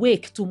to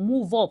awake, to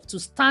move up, to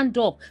stand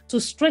up, to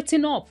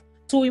straighten up,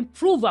 to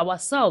improve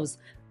ourselves.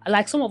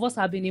 Like some of us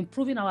have been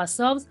improving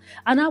ourselves.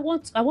 And I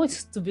want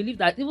to believe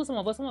that even some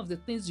of the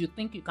things you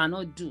think you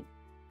cannot do,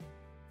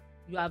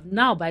 you have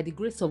now, by the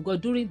grace of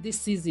God, during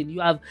this season,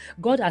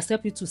 God has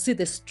helped you to see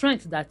the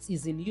strength that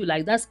is in you.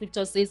 Like that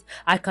scripture says,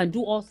 I can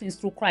do all things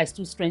through Christ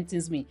who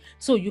strengthens me.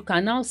 So you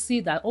can now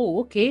see that,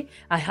 okay,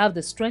 I have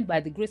the strength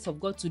by the grace of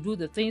God to do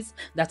the things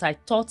that I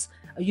thought,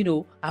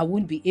 I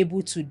wouldn't be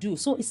able to do.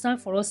 So it's time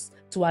for us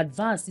to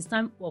advance. It's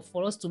time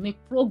for us to make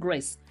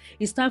progress.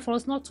 It's time for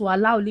us not to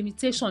allow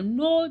limitation.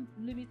 No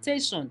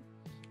limitation,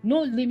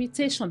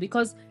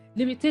 because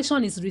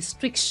limitation is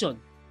restriction.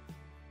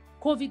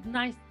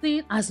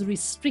 COVID-19 has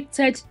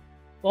restricted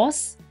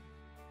us.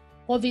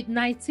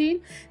 COVID-19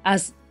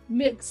 has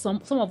made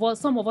some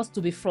of us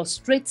to be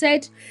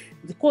frustrated.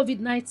 The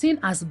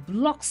COVID-19 has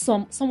blocked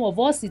some of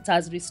us. It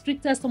has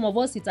restricted some of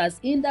us. It has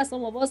hindered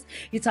some of us.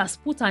 It has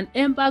put an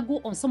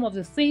embargo on some of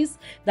the things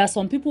that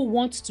some people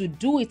want to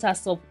do. It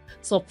has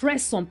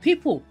suppressed some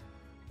people.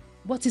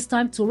 But it's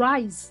time to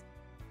rise.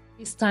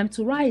 It's time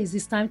to rise.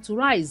 It's time to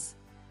rise.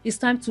 It's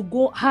time to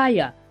go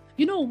higher.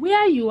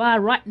 Where you are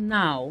right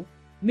now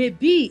may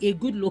be a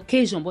good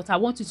location, but I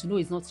want you to know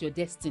it's not your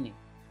destiny.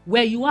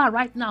 Where you are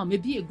right now may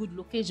be a good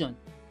location,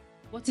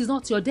 but it's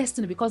not your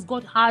destiny, because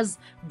God has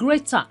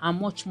greater and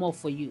much more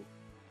for you.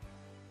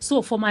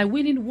 So for my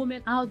winning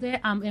women out there,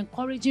 I'm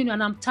encouraging you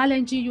and I'm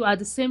challenging you at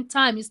the same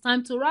time. It's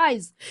time to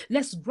rise.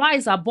 Let's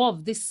rise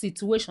above this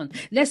situation.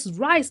 Let's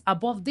rise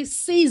above this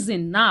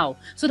season now,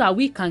 so that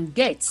we can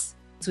get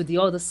to the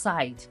other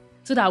side.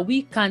 so that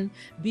we can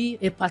be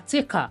a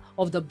partaker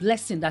of the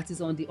blessing that is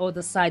on the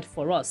other side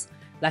for us.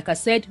 Like I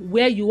said,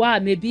 where you are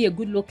may be a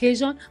good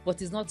location,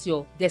 but it's not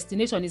your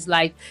destination. It's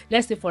like,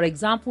 let's say, for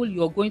example,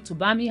 you're going to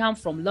Birmingham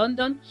from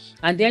London,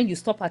 and then you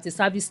stop at a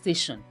service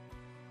station.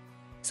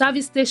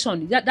 Service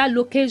station, that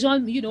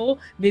location, you know,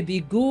 may be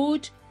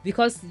good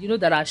because, you know,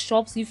 there are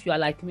shops. If you are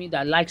like me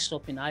that like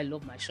shopping, I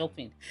love my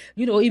shopping.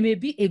 You know, it may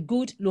be a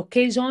good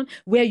location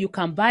where you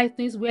can buy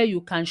things, where you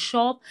can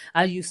shop,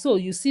 and you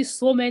see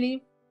so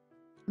many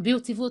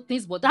beautiful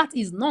things, but that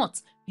is not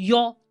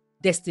your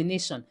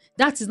destination.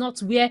 That is not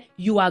where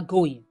you are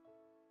going.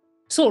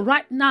 So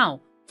right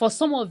now, for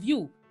some of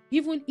you,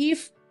 even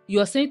if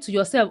you're saying to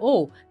yourself,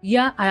 oh,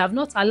 yeah, I have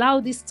not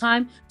allowed this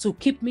time to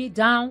keep me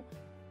down,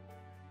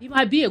 it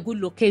might be a good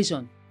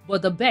location,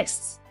 but the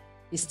best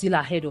is still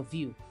ahead of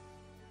you.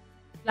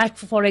 Like,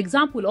 for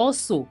example,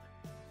 also,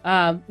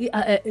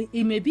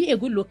 it may be a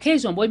good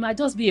location, but it might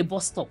just be a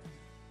bus stop.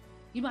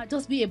 It might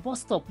just be a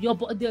bus stop.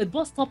 The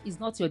bus stop is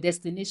not your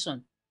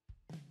destination.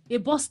 A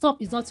bus stop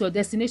is not your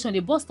destination. A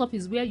bus stop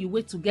is where you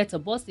wait to get a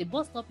bus. A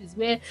bus stop is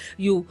where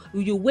you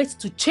wait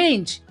to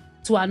change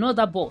to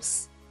another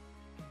bus.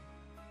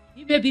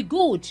 It may be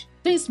good.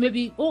 Things may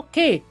be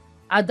okay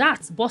at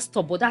that bus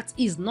stop, but that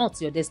is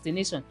not your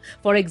destination.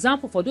 For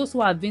example, for those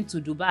who have been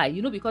to Dubai,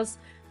 you know, because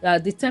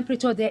the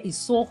temperature there is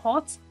so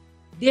hot,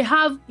 they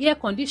have air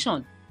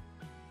condition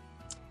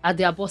at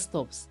their bus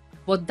stops.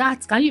 But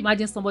that, can you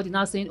imagine somebody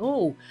now saying,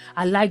 oh,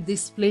 I like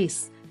this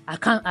place.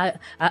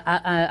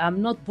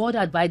 I'm not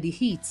bothered by the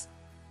heat.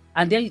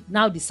 And then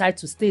now decide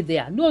to stay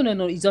there. No,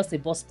 it's just a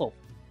bus stop.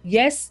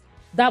 Yes,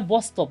 that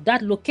bus stop,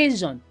 that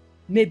location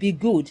may be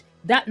good.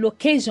 That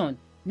location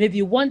may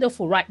be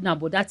wonderful right now,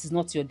 but that is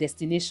not your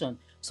destination.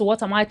 So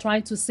what am I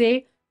trying to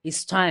say?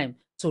 It's time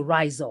to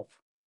rise up.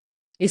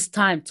 It's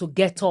time to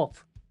get up.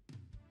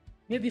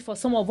 Maybe for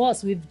some of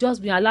us, we've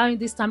just been allowing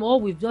this time,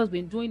 all we've just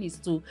been doing is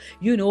to,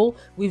 you know,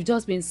 we've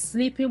just been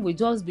sleeping, we've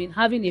just been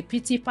having a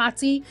pity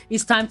party.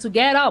 It's time to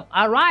get up,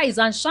 arise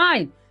and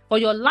shine, for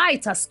your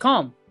light has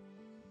come.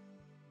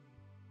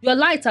 Your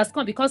light has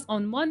come, because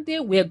on Monday,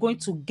 we're going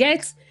to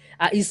get,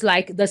 it's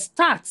like the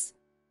start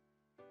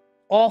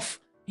of,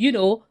 you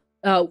know,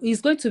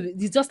 it's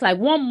just like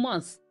 1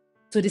 month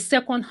to the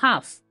second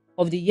half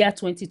of the year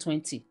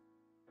 2020.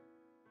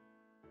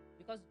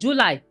 Because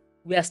July,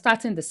 we are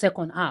starting the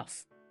second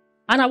half.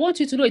 And I want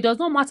you to know, it does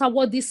not matter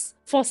what this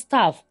first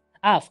half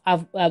have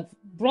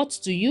brought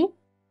to you.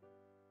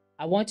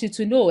 I want you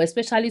to know,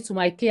 especially to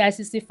my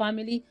KICC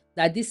family,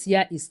 that this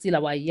year is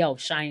still our year of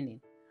shining.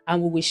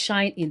 And we will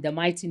shine in the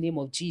mighty name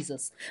of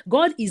Jesus.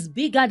 God is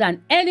bigger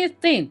than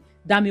anything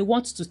that may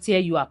want to tear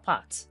you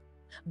apart.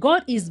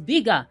 God is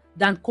bigger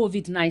than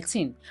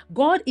COVID-19.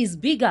 God is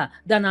bigger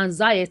than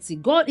anxiety.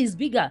 God is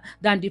bigger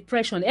than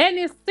depression.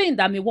 Anything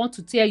that may want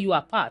to tear you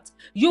apart,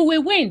 you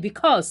will win,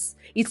 because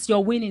it's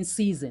your winning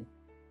season.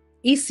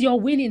 It's your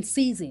winning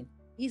season.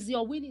 It's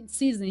your winning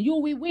season. You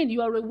will win.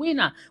 You are a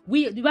winner.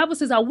 The Bible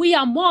says that we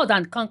are more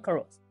than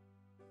conquerors.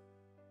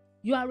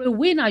 You are a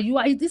winner.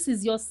 This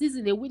is your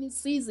season, a winning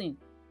season.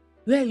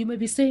 Where you may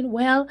be saying,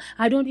 well,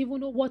 I don't even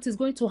know what is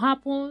going to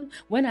happen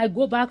when I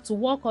go back to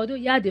work. Although,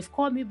 yeah, they've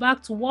called me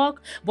back to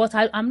work, but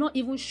I'm not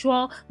even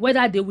sure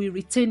whether they will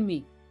retain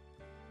me.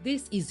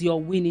 This is your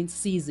winning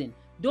season.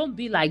 Don't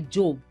be like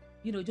Job.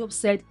 You know, Job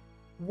said,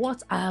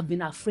 what I have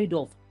been afraid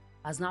of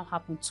has now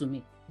happened to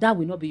me. That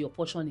will not be your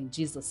portion in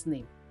Jesus'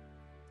 name.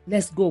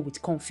 Let's go with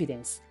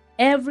confidence.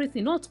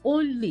 Everything, not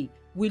only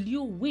will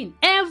you win,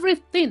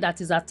 everything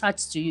that is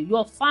attached to you,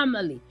 your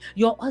family,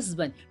 your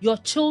husband, your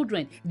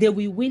children, they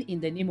will win in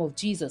the name of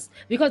Jesus,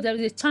 because there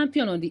is a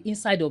champion on the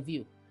inside of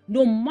you.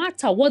 No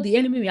matter what the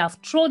enemy may have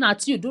thrown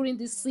at you during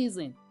this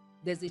season,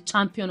 there's a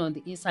champion on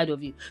the inside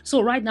of you.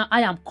 So right now,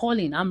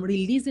 I'm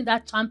releasing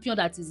that champion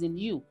that is in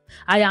you.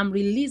 I am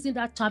releasing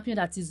that champion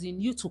that is in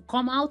you to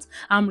come out.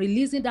 I'm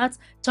releasing that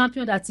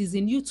champion that is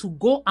in you to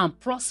go and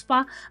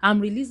prosper.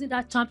 I'm releasing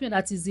that champion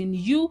that is in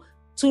you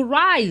to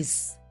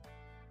rise.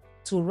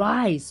 To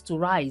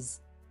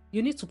rise.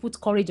 You need to put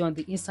courage on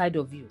the inside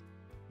of you.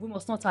 We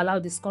must not allow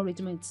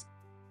discouragement.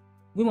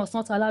 We must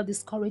not allow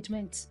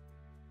discouragement.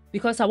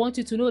 Because I want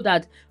you to know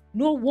that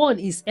no one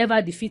is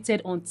ever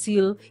defeated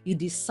until he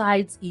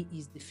decides he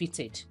is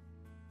defeated.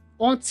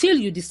 Until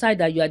you decide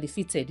that you are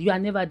defeated, you are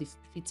never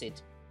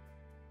defeated.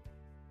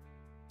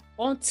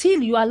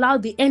 Until you allow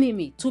the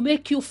enemy to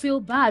make you feel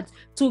bad,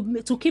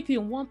 to keep you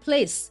in one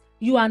place,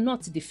 you are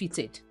not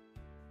defeated.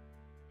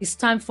 It's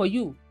time for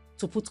you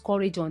to put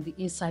courage on the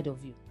inside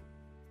of you.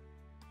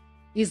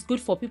 It's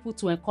good for people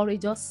to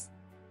encourage us.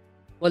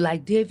 But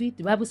like David,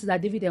 the Bible says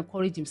that David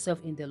encouraged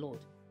himself in the Lord.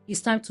 It's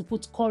time to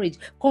put courage.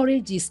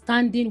 Courage is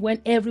standing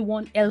when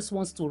everyone else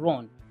wants to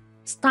run.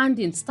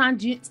 Standing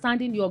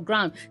your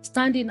ground,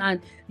 standing on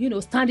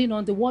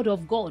the word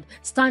of God,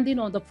 standing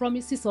on the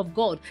promises of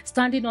God,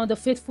 standing on the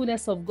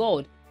faithfulness of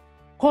God.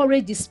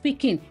 Courage is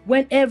speaking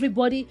when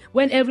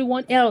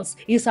everyone else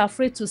is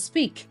afraid to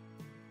speak.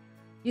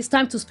 It's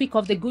time to speak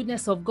of the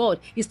goodness of God.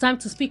 It's time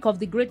to speak of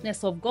the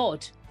greatness of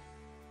God.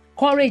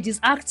 Courage is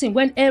acting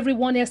when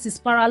everyone else is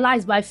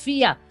paralyzed by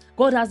fear.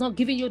 God has not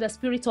given you the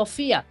spirit of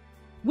fear.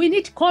 We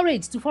need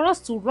courage for us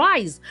to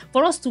rise,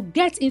 for us to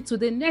get into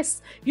the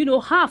next,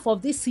 half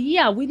of this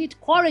year. We need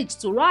courage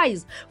to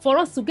rise, for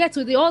us to get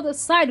to the other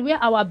side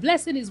where our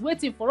blessing is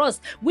waiting for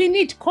us. We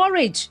need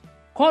courage.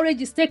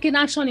 Courage is taking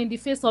action in the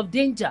face of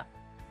danger.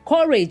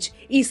 Courage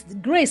is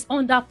grace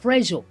under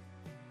pressure.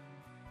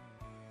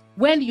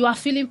 When you are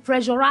feeling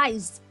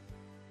pressurized,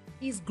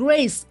 is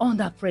grace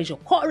under pressure.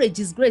 Courage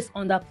is grace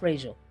under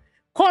pressure.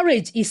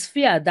 Courage is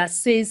fear that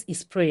says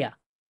it's prayer.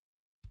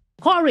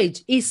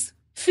 Courage is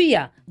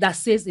fear that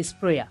says it's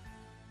prayer.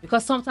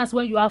 Because sometimes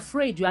when you are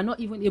afraid, you are not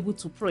even able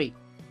to pray.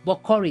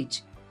 But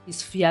courage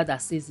is fear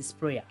that says it's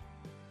prayer.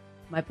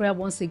 My prayer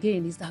once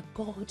again is that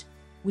God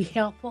will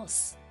help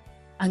us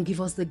and give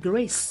us the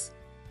grace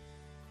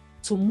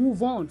to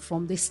move on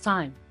from this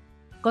time.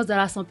 Because there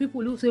are some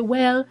people who say,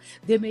 well,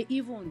 they may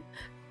even,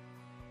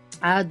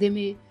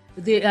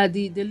 the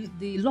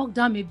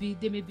lockdown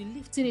they may be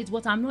lifting it,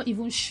 but I'm not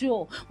even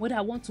sure whether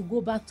I want to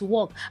go back to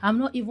work. I'm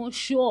not even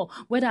sure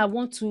whether I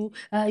want to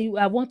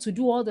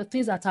do all the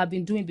things that I've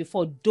been doing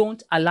before.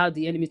 Don't allow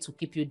the enemy to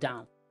keep you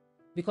down,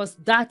 because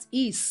that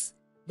is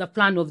the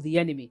plan of the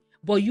enemy.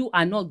 But you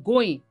are not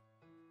going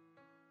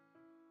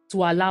to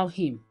allow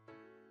him.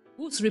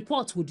 Whose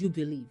report would you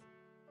believe?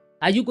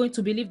 Are you going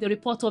to believe the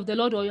report of the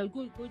Lord, or are you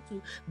going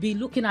to be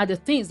looking at the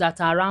things that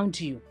are around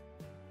you?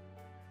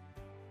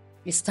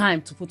 It's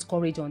time to put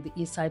courage on the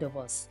inside of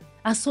us.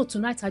 And so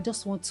tonight, I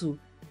just want to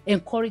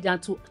encourage and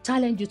to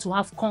challenge you to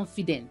have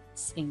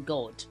confidence in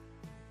God.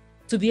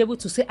 To be able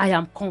to say, I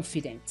am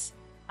confident.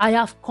 I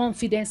have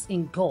confidence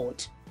in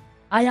God.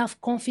 I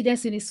have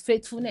confidence in his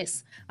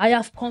faithfulness. I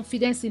have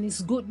confidence in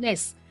his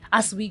goodness.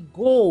 As we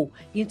go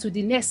into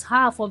the next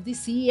half of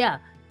this year,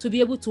 to be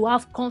able to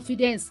have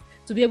confidence,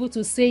 to be able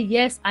to say,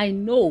 yes, I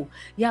know.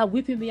 Yeah,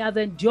 weeping may have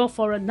endured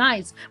for a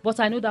night, but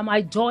I know that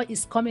my joy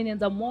is coming in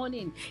the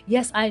morning.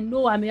 Yes, I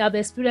know I may have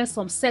experienced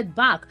some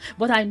setback,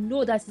 but I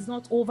know that it's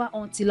not over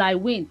until I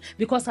win,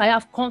 because I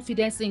have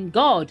confidence in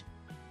God.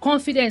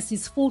 Confidence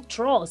is full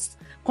trust.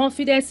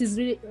 Confidence is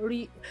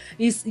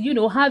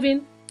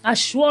having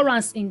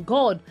assurance in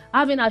God,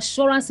 having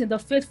assurance in the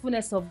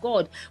faithfulness of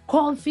God.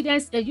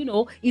 Confidence,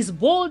 is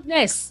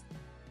boldness.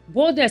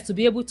 Boldness to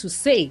be able to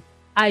say,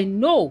 I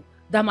know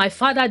that my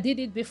Father did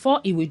it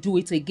before, he will do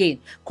it again.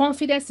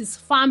 Confidence is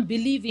firm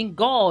belief in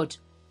God.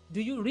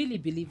 Do you really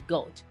believe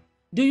God?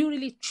 Do you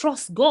really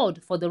trust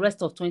God for the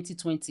rest of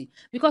 2020?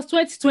 Because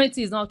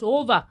 2020 is not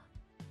over.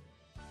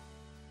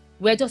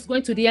 We're just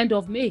going to the end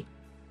of May.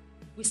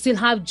 We still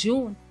have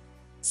June.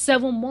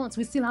 7 months.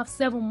 We still have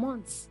 7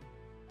 months.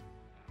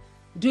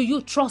 Do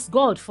you trust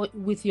God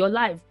with your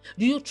life?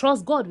 Do you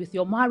trust God with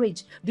your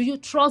marriage? Do you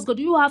trust God?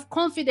 Do you have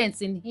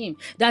confidence in him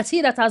that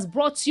he that has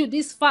brought you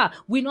this far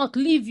will not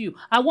leave you?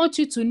 I want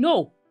you to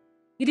know,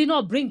 he did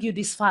not bring you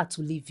this far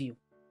to leave you.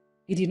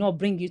 He did not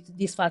bring you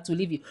this far to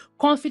leave you.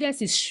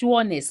 Confidence is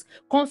sureness.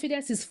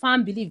 Confidence is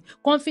firm belief.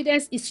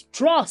 Confidence is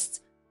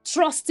trust.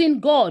 Trusting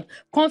God.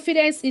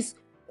 Confidence is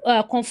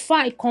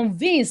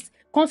convinced.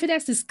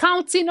 Confidence is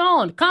counting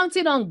on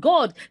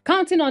God,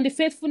 counting on the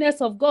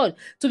faithfulness of God.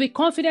 To be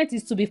confident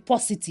is to be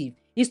positive,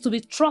 is to be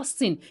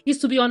trusting, is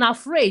to be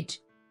unafraid.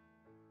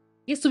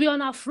 Is to be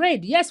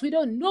unafraid. Yes, we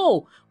don't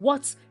know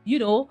what,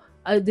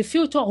 the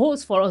future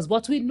holds for us,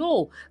 but we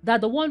know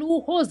that the one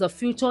who holds the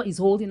future is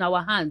holding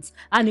our hands,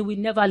 and he will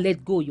never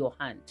let go your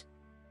hand.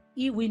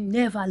 He will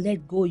never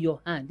let go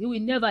your hand. He will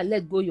never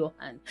let go your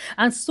hand.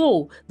 And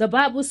so the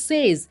Bible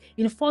says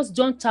in 1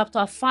 John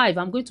chapter 5,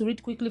 I'm going to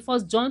read quickly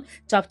 1 John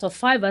chapter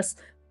 5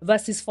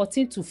 verses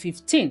 14 to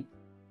 15.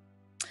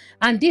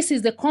 And this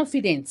is the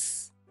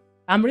confidence.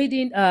 I'm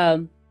reading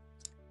 1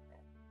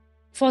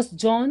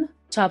 John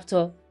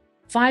chapter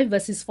 5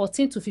 verses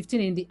 14 to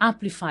 15 in the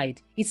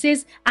Amplified. It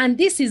says, and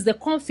this is the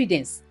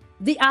confidence,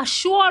 the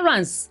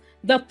assurance,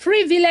 the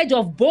privilege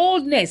of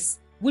boldness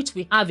which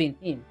we have in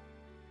him.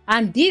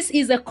 And this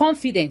is the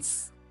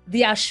confidence,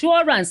 the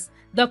assurance,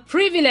 the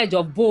privilege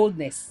of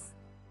boldness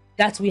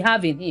that we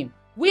have in him.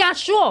 We are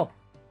sure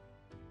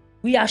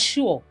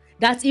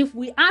that if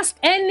we ask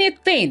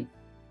anything,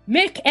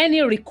 make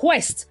any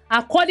request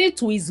according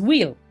to his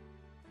will,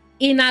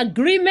 in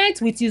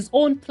agreement with his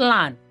own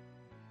plan,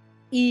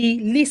 he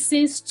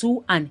listens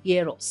to and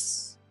hears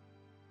us.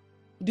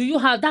 Do you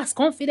have that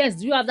confidence?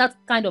 Do you have that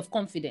kind of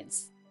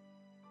confidence?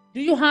 Do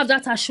you have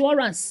that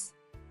assurance?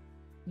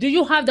 Do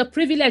you have the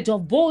privilege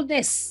of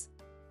boldness?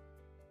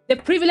 The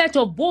privilege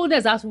of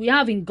boldness that we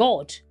have in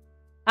God.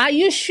 Are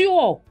you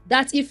sure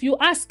that if you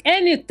ask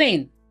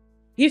anything,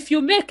 if you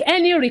make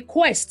any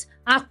request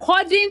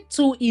according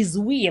to his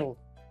will,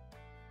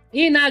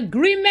 in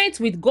agreement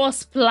with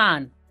God's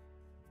plan?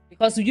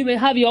 Because you may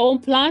have your own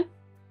plan,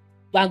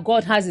 but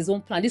God has his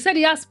own plan. He said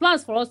he has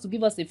plans for us to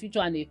give us a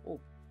future and a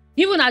hope.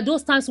 Even at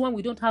those times when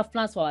we don't have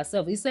plans for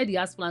ourselves, he said he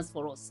has plans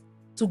for us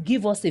to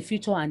give us a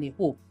future and a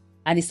hope.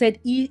 And he said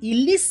he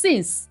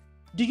listens.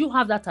 Do you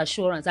have that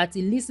assurance that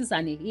he listens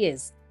and he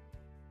hears?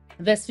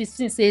 Verse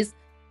 15 says,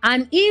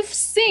 and if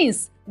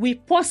since We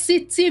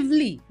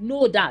positively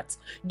know that.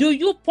 Do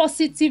you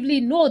positively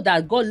know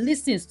that God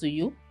listens to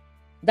you?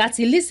 That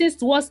He listens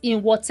to us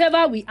in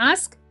whatever we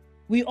ask?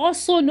 We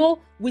also know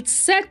with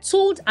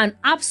settled and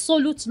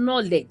absolute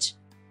knowledge.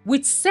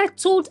 With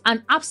settled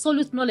and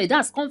absolute knowledge,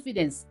 that's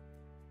confidence.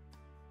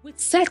 With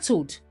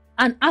settled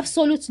and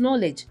absolute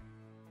knowledge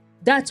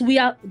that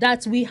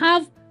we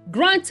have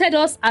granted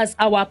us as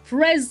our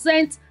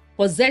present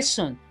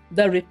possession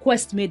the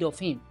request made of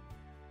Him.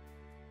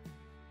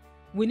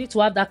 We need to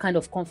have that kind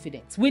of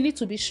confidence. We need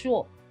to be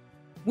sure.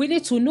 We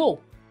need to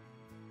know.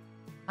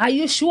 Are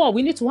you sure?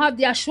 We need to have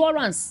the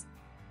assurance.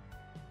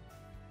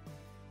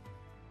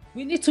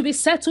 We need to be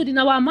settled in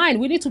our mind.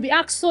 We need to be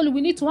absolute.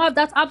 We need to have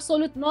that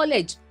absolute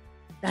knowledge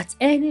that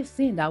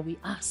anything that we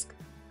ask,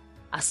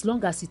 as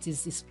long as it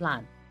is His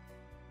plan,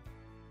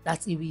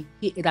 that He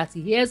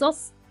hears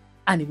us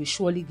and He will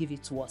surely give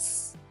it to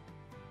us.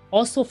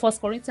 Also, 1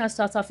 Corinthians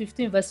chapter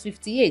 15, verse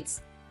 58.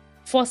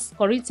 1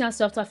 Corinthians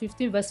chapter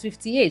 15, verse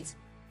 58.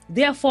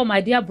 Therefore,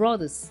 my dear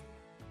brothers,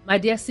 my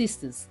dear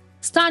sisters,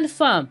 stand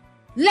firm.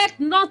 Let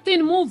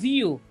nothing move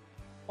you.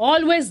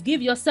 Always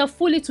give yourself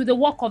fully to the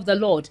work of the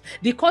Lord,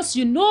 because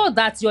you know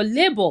that your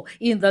labor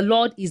in the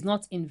Lord is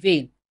not in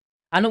vain.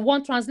 And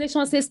one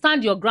translation says,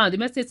 stand your ground. The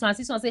Message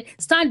translation says,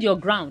 stand your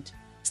ground.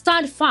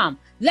 Stand firm.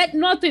 Let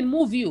nothing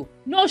move you.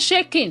 No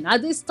shaking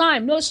at this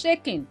time. No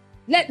shaking.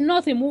 Let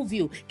nothing move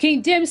you.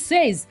 King James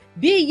says,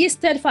 be ye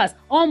steadfast,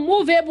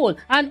 unmovable,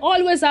 and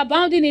always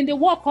abounding in the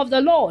work of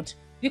the Lord,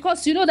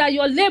 because you know that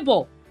your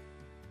labor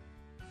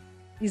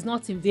is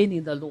not in vain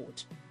in the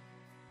Lord.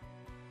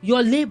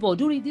 Your labor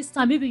during this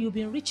time, maybe you've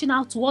been reaching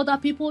out to other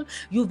people,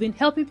 you've been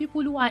helping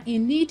people who are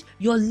in need.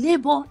 Your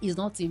labor is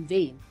not in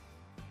vain.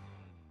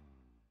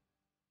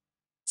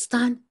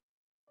 Stand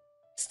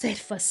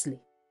steadfastly.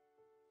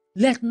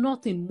 Let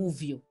nothing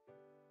move you.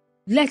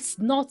 Let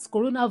not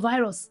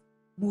coronavirus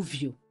move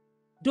you.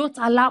 Don't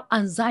allow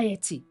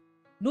anxiety.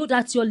 Know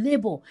that your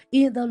labor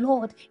in the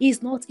Lord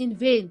is not in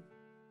vain.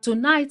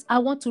 Tonight, I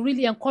want to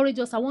really encourage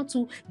us. I want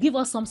to give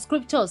us some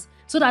scriptures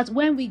so that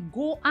when we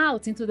go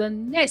out into the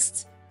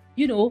next,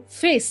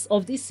 phase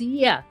of this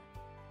year,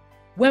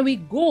 when we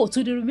go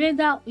to the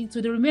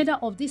remainder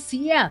of this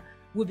year,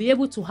 we'll be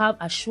able to have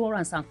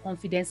assurance and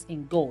confidence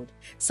in God.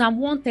 Psalm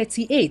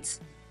 138.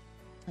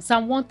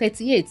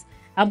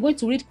 I'm going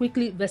to read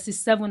quickly verses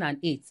 7 and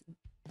 8.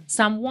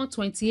 Psalm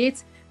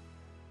 138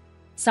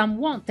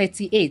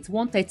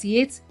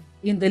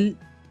 in the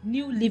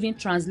New Living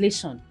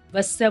Translation,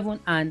 verse 7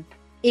 and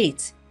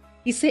 8.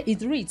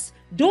 It reads,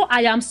 though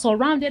I am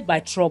surrounded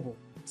by troubles,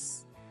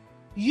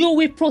 you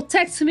will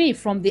protect me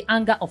from the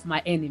anger of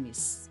my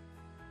enemies.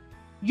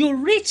 You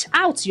reach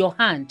out your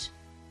hand,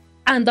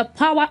 and the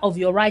power of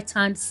your right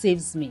hand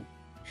saves me.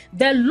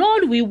 The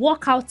Lord will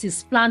work out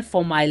His plan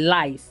for my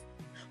life.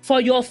 For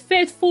your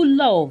faithful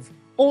love,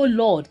 O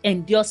Lord,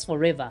 endures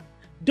forever.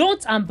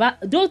 Don't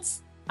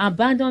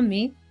abandon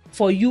me,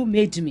 for you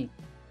made me.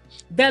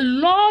 The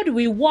Lord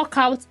will work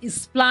out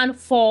His plan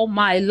for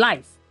my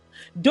life.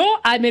 Though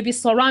I may be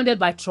surrounded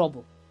by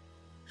trouble,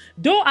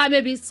 though I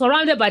may be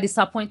surrounded by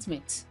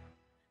disappointment,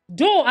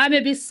 though I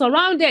may be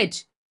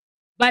surrounded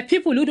by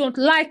people who don't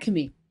like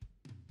me,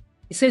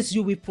 He says,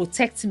 you will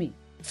protect me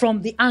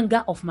from the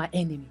anger of my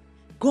enemy.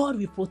 God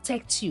will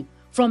protect you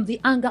from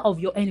the anger of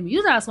your enemy. You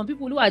know, there are some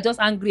people who are just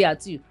angry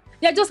at you.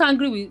 They're just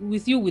angry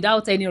with you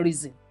without any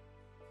reason.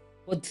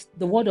 But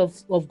the word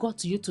of God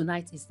to you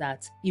tonight is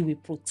that He will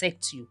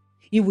protect you.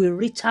 He will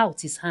reach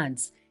out His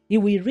hands. He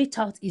will reach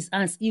out His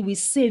hands. He will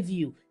save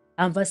you.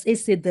 And verse 8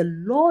 said, the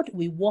Lord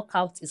will work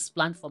out His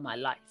plan for my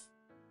life.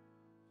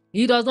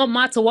 It does not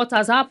matter what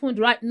has happened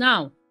right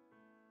now.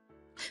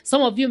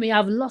 Some of you may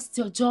have lost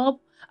your job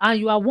and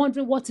you are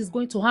wondering what is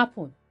going to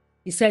happen.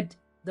 He said,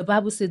 the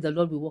Bible says the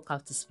Lord will work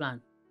out His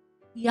plan.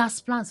 He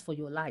has plans for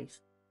your life.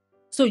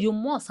 So you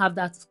must have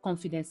that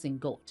confidence in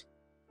God.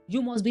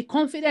 You must be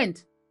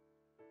confident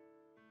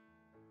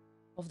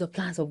of the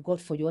plans of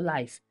God for your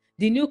life.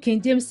 The New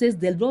King James says,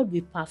 the Lord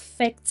will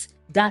perfect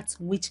that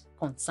which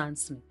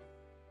concerns me.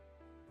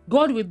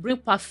 God will bring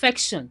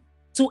perfection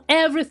to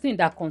everything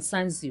that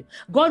concerns you.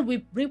 God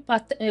will bring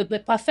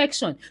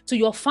perfection to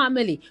your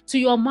family, to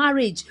your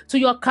marriage, to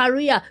your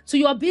career, to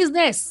your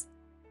business.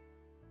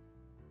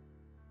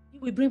 He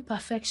will bring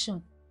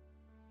perfection.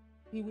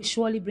 He will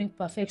surely bring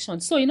perfection.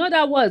 So in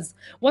other words,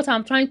 what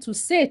I'm trying to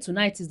say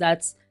tonight is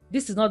that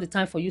this is not the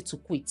time for you to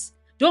quit.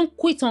 Don't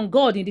quit on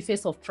God in the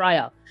face of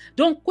trial.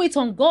 Don't quit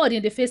on God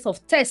in the face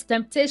of test,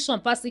 temptation,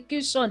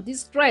 persecution,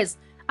 distress,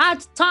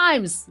 hard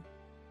times.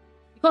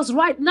 Because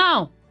right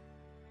now,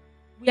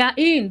 we are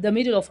in the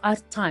middle of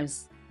hard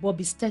times, but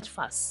be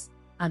steadfast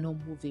and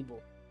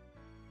unmovable.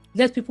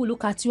 Let people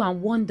look at you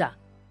and wonder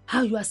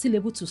how you are still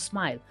able to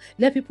smile.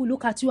 Let people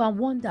look at you and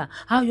wonder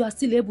how you are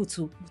still able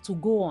to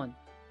go on.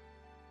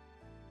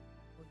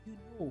 But you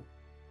know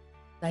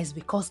that it's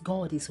because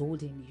God is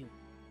holding you.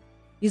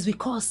 It's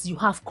because you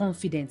have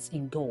confidence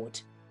in God.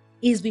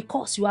 It's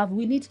because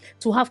we need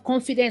to have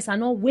confidence and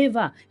not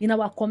waver in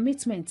our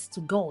commitment to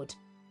God.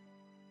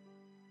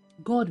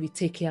 God will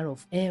take care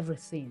of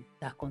everything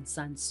that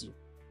concerns you.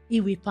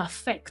 He will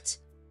perfect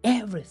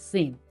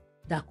everything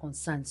that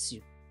concerns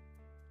you.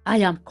 I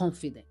am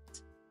confident.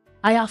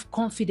 I have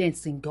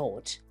confidence in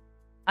God.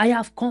 I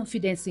have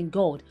confidence in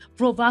God.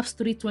 Proverbs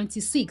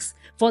 3:26.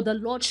 For the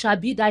Lord shall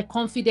be thy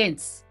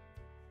confidence,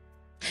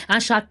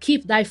 and shall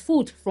keep thy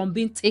foot from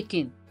being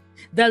taken.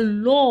 The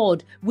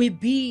Lord will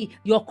be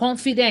your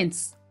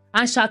confidence,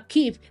 and shall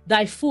keep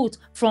thy foot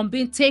from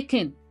being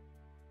taken.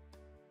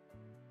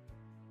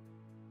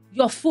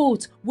 Your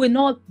foot will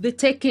not be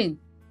taken.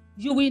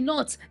 You will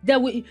not.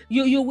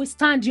 You will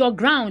stand your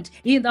ground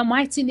in the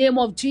mighty name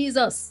of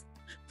Jesus.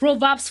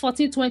 Proverbs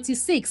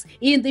 14:26.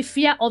 In the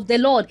fear of the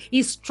Lord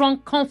is strong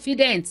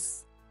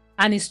confidence,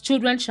 and his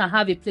children shall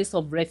have a place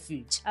of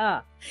refuge.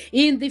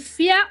 In the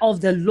fear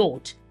of the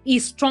Lord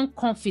is strong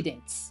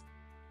confidence.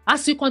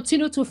 As you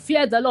continue to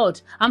fear the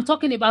Lord, I'm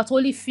talking about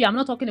holy fear. I'm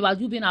not talking about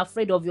you being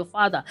afraid of your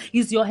Father.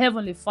 He's your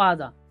heavenly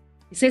Father.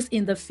 He says,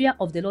 in the fear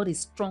of the Lord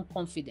is strong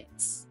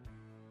confidence.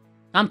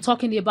 I'm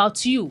talking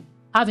about you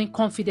having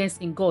confidence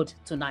in God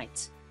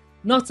tonight.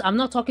 I'm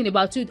not talking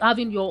about you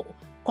having your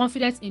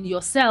confidence in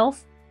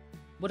yourself,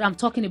 but I'm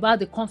talking about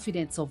the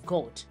confidence of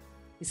God.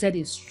 He said,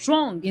 "Is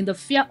strong in the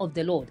fear of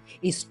the Lord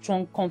is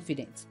strong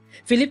confidence."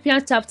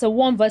 Philippians chapter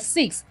 1 verse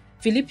 6.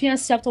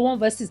 Philippians chapter 1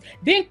 verse 6.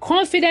 Being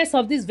confident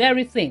of this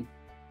very thing,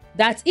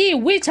 that he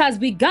which has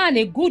begun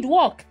a good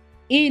work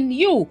in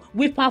you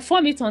will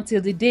perform it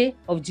until the day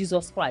of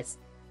Jesus Christ.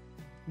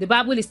 The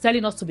Bible is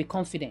telling us to be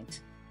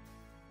confident.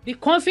 Be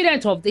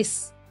confident of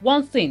this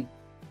one thing,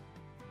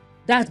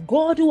 that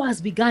God who has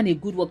begun a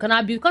good work,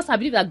 and because I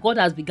believe that God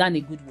has begun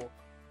a good work,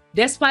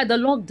 despite the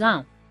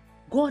lockdown,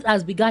 God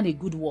has begun a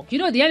good work. You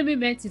know, the enemy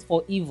meant it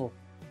for evil,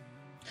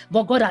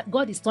 but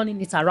God is turning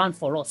it around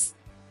for us,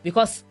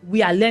 because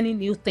we are learning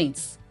new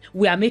things.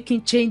 We are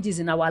making changes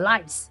in our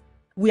lives.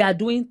 We are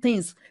doing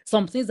things,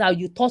 some things that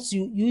you thought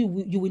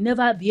you will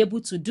never be able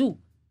to do.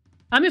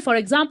 I mean, for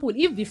example,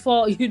 if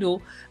before,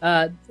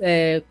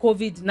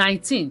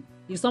 COVID-19,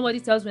 if somebody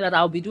tells me that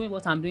I'll be doing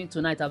what I'm doing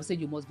tonight, I'll say,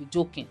 you must be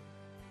joking.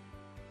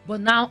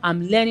 But now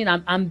I'm learning,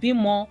 I'm being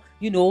more,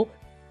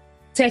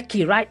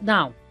 techie right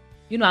now.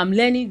 I'm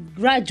learning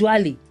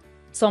gradually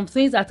some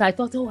things that I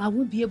thought, I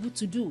won't be able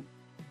to do.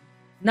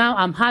 Now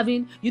I'm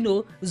having,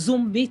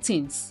 Zoom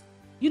meetings.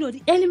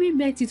 The enemy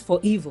meant it for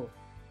evil,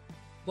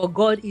 but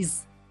God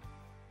is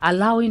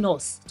allowing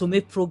us to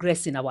make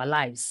progress in our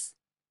lives.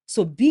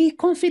 So be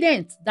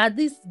confident that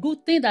this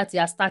good thing that he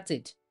has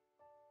started,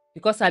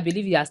 because I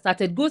believe he has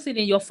started good thing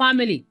in your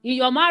family, in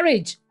your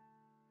marriage.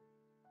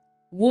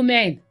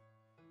 Women,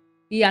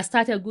 he has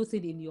started good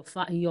thing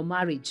in your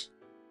marriage.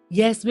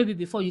 Yes, maybe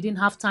before you didn't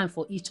have time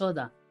for each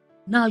other.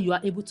 Now you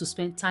are able to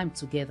spend time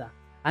together.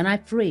 And I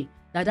pray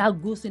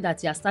that good thing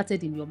that he has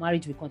started in your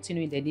marriage will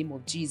continue in the name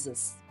of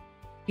Jesus.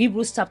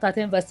 Hebrews chapter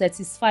 10 verse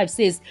 35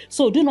 says,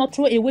 so do not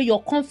throw away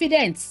your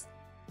confidence.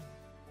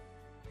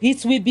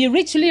 It will be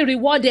richly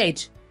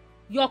rewarded.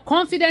 Your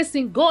confidence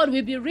in God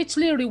will be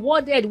richly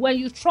rewarded when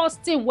you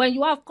trust him, when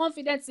you have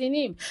confidence in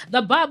him.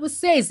 The Bible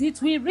says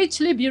it will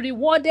richly be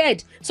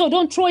rewarded. So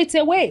don't throw it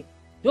away.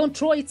 Don't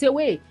throw it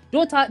away.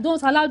 Don't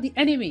allow the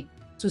enemy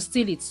to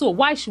steal it. So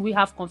why should we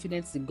have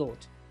confidence in God?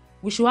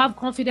 We should have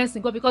confidence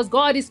in God because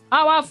God is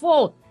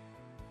powerful.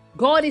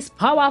 God is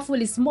powerful.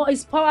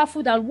 It's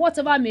powerful than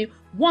whatever may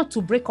want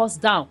to break us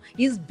down.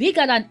 He's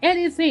bigger than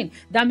anything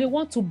that may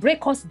want to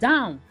break us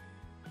down.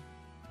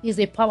 He's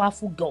a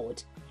powerful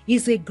God.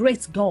 He's a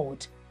great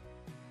God.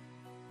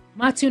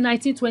 Matthew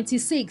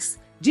 19:26.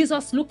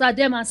 Jesus looked at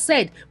them and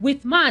said,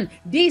 with man,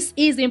 this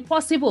is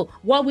impossible.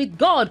 Well, with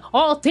God,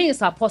 all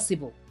things are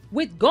possible.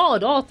 With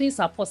God, all things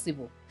are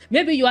possible.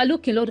 Maybe you are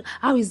looking, Lord,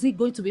 how is it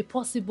going to be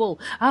possible?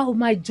 How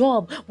my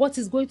job? What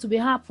is going to be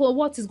happen?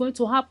 What is going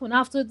to happen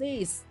after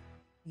this?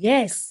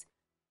 Yes.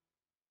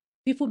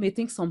 People may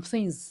think some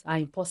things are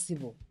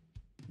impossible,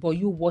 but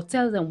you will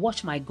tell them,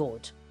 watch my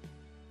God.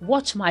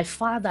 Watch my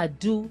Father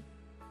do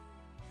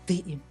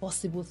the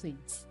impossible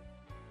things.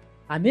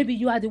 And maybe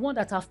you are the one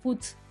that have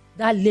put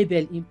that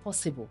label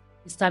impossible.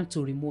 It's time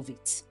to remove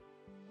it.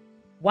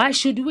 Why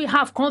should we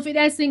have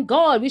confidence in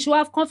God? We should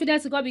have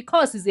confidence in God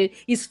because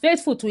He's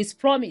faithful to His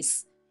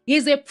promise.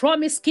 He's a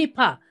promise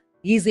keeper.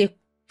 He's a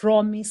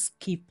promise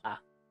keeper.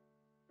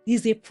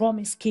 He's a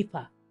promise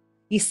keeper.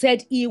 He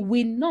said He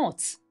will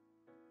not.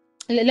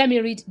 Let me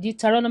read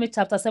Deuteronomy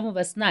chapter 7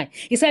 verse 9.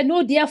 He said,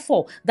 know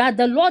therefore that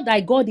the Lord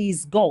thy God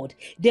is God,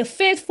 the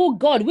faithful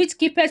God, which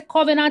keepeth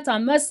covenant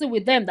and mercy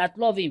with them that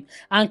love him,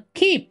 and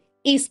keep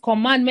his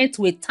commandment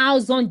to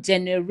 1,000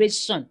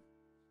 generations.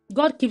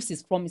 God keeps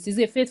his promise. He's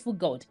a faithful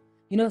God.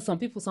 You know, some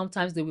people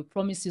sometimes they will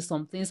promise you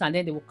some things and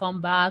then they will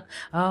come back.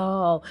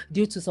 Oh,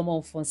 due to some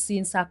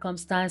unforeseen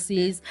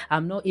circumstances,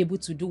 I'm not able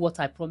to do what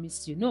I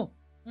promised you. No,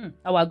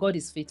 our God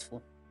is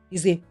faithful.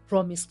 He's a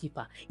promise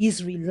keeper.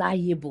 He's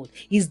reliable.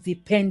 He's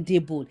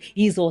dependable.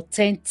 He's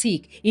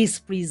authentic. He's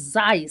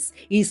precise.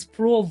 He's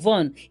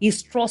proven.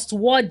 He's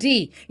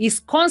trustworthy. He's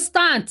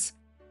constant.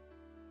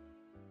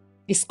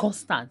 He's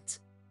constant.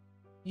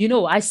 You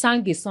know, I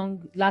sang a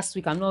song last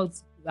week. I'm not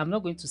I'm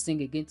not going to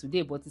sing again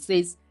today, but it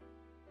says,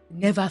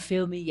 never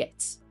fail me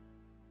yet.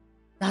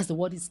 That's the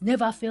word, it's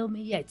never fail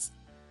me yet.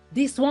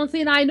 This one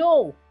thing I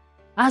know,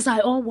 as I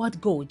onward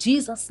go,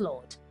 Jesus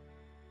Lord,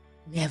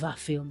 never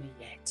fail me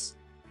yet.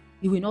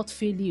 He will not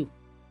fail you.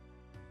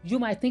 You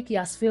might think he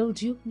has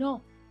failed you.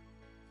 No.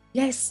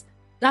 Yes,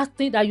 that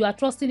thing that you are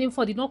trusting him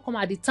for did not come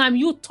at the time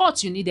you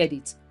thought you needed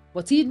it.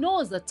 But he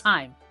knows the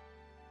time.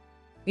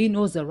 He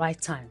knows the right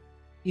time.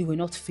 He will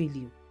not fail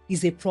you.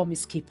 He's a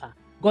promise keeper.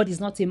 God is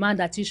not a man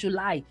that he should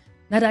lie,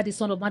 neither the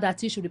son of man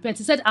that he should repent.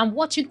 He said, I'm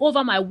watching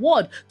over my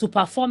word to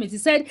perform it. He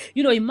said,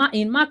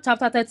 in Mark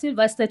chapter 13,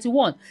 verse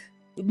 31,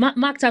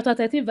 Mark chapter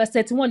 13, verse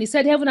 31, he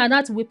said, heaven and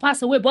earth will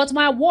pass away, but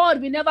my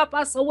word will never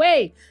pass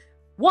away.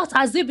 What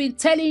has he been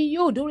telling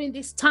you during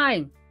this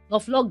time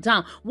of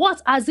lockdown?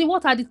 What are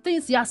the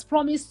things he has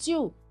promised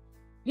you?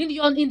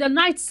 In the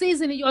night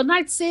season, in your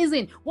night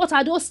season, what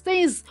are those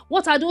things?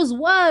 What are those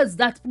words,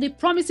 that the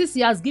promises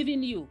he has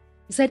given you?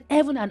 He said,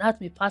 heaven and earth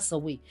may pass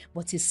away,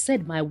 but he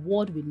said, my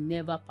word will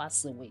never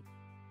pass away.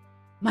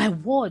 My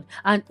word,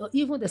 and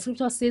even the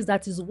scripture says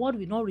that his word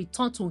will not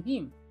return to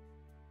him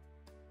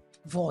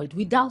void,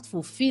 without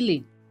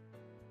fulfilling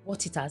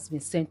what it has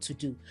been sent to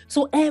do.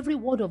 So every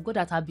word of God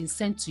that has been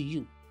sent to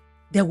you,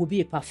 there will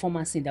be a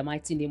performance in the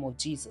mighty name of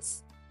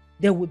Jesus.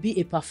 There will be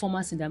a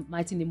performance in the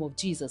mighty name of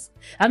Jesus.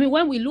 I mean,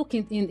 when we look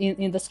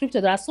in the scripture,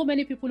 there are so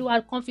many people who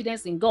have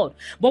confidence in God.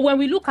 But when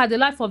we look at the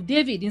life of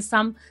David in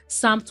Psalm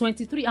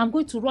 23, I'm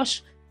going to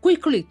rush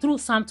quickly through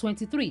Psalm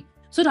 23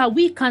 so that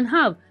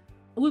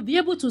we'll be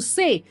able to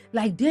say,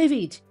 like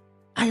David,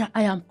 I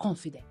am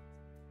confident.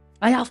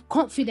 I have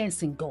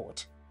confidence in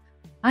God.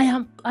 I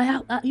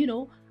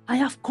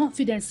have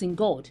confidence in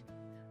God.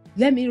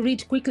 Let me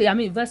read quickly.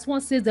 Verse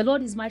 1 says, the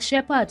Lord is my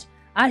shepherd,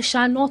 I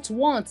shall not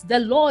want. The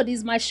Lord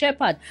is my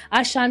shepherd,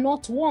 I shall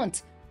not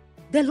want.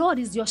 The Lord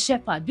is your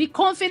shepherd. Be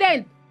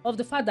confident of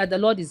the fact that the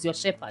Lord is your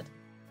shepherd.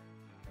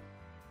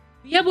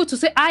 Be able to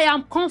say, I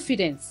am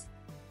confident.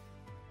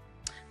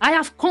 I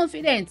have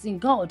confidence in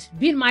God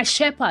being my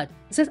shepherd.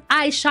 He says,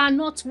 I shall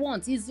not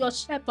want. He's your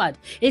shepherd.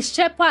 A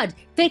shepherd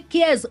takes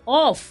care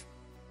of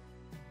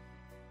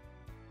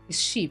his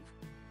sheep.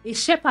 A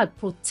shepherd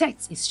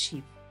protects his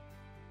sheep.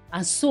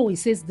 And so he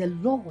says, the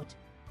Lord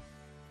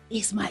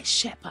is my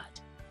shepherd.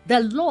 The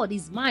Lord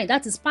is mine.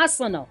 That is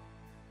personal.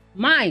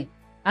 Mine.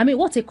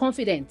 What a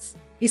confidence.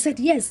 He said,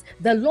 yes,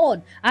 the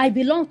Lord, I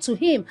belong to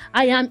him.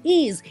 I am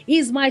his. He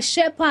is my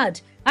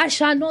shepherd. I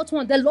shall not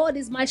want. The Lord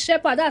is my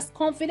shepherd. That's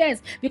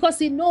confidence, because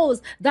he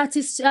knows that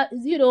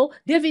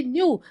David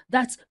knew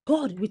that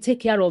God will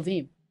take care of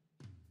him.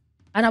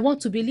 And I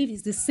want to believe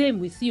it's the same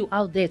with you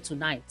out there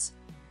tonight.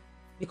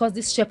 Because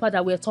this shepherd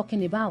that we're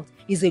talking about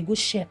is a good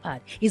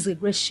shepherd. He's a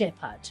great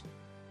shepherd.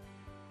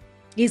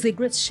 He's a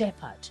great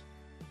shepherd.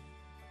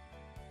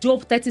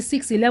 Job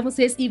 36:11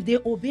 says, if they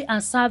obey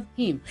and serve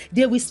him,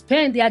 they will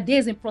spend their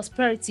days in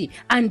prosperity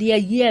and their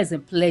years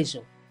in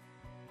pleasure.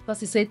 Because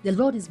he said, the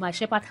Lord is my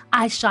shepherd,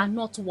 I shall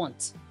not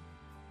want.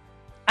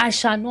 I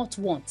shall not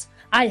want.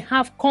 I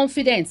have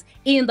confidence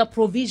in the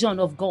provision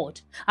of God.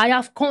 I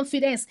have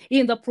confidence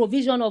in the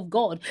provision of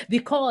God,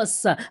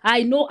 because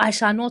I know I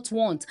shall not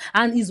want.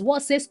 And his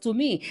word says to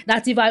me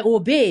that if I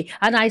obey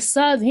and I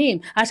serve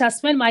him, I shall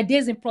spend my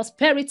days in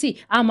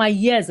prosperity and my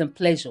years in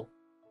pleasure.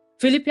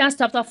 Philippians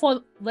chapter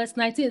 4 verse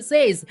 19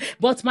 says,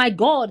 but my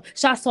God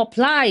shall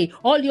supply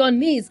all your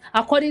needs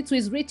according to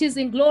his riches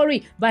in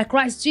glory by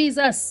Christ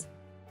Jesus.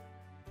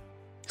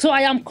 So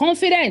I am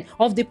confident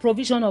of the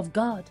provision of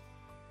God.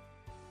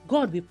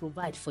 God will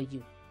provide for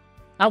you.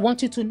 I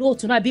want you to know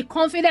tonight, be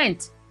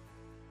confident.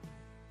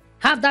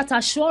 Have that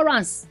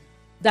assurance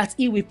that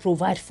he will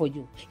provide for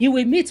you. He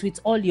will meet with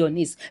all your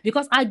needs.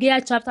 Because Haggai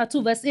chapter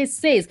 2 verse 8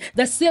 says,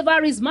 the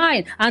silver is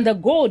mine and the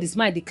gold is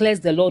mine, declares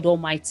the Lord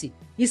Almighty.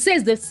 He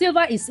says the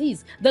silver is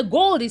his, the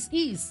gold is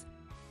his.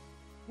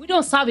 We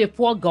don't serve a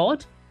poor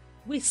God.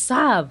 We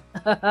serve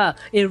a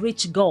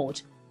rich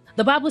God.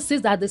 The Bible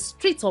says that the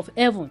streets of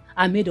heaven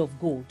are made of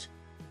gold.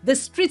 The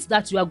streets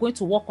that you are going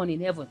to walk on in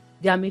heaven,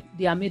 they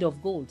are made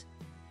of gold.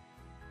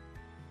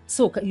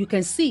 So you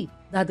can see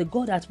that the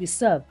God that we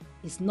serve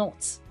is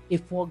not a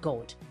poor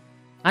God.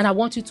 And I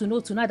want you to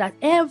know tonight that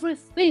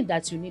everything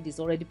that you need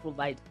is already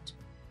provided.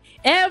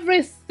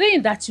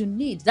 Everything that you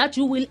need, that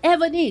you will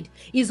ever need,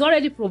 is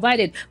already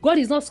provided. God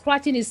is not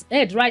scratching his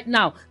head right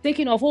now,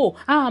 thinking of,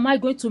 how am I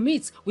going to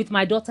meet with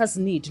my daughter's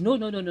need?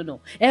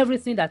 No.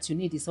 Everything that you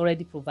need is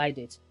already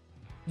provided.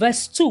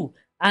 Verse 2,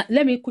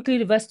 let me quickly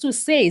read. Verse 2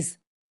 says,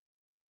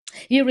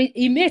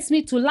 He makes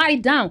me to lie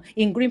down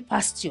in green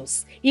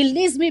pastures. He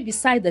leads me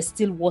beside the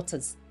still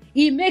waters.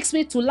 He makes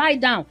me to lie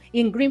down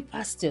in green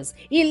pastures.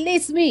 He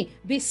leads me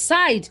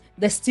beside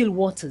the still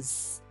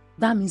waters.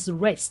 That means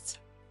rest.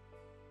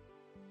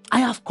 I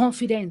have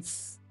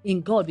confidence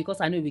in God because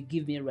I know he will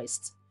give me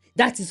rest.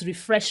 That is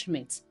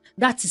refreshment.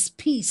 That is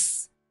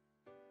peace.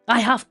 I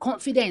have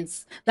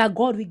confidence that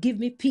God will give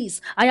me peace.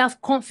 I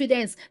have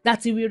confidence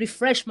that he will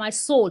refresh my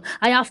soul.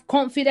 I have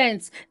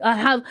confidence. I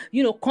have,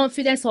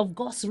 confidence of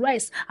God's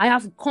rest. I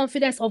have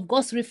confidence of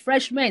God's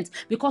refreshment,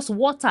 because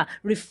water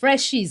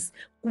refreshes.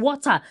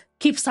 Water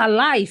keeps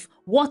alive.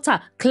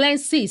 Water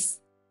cleanses.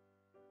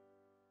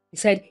 He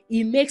said,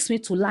 he makes me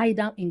to lie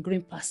down in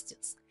green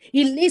pastures.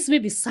 He leads me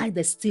beside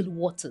the still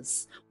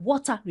waters.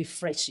 Water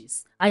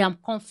refreshes. I am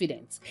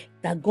confident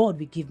that God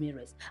will give me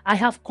rest. I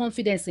have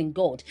confidence in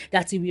God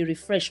that he will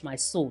refresh my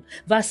soul.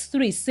 Verse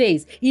 3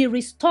 says, he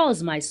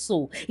restores my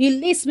soul. He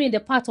leads me in the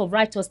path of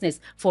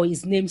righteousness for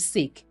his name's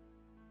sake.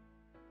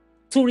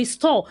 To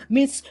restore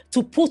means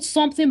to put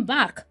something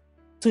back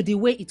to the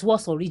way it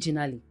was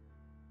originally.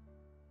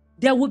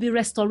 There will be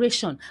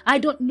restoration. I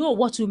don't know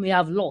what you may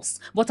have lost,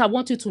 but I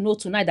want you to know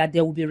tonight that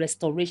there will be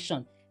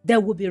restoration. There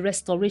will be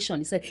restoration.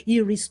 He said,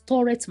 he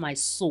restored my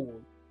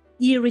soul.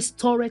 He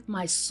restored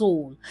my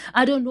soul.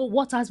 I don't know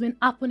what has been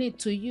happening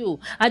to you.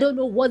 I don't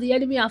know what the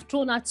enemy have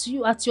thrown at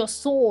you, at your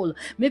soul.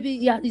 Maybe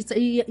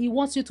he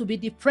wants you to be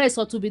depressed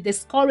or to be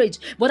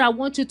discouraged. But I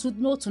want you to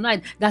know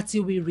tonight that he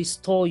will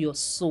restore your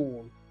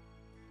soul.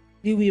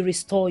 He will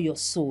restore your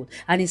soul.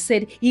 And he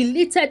said, he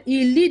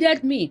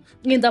leaded me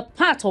in the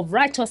path of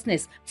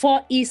righteousness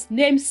for his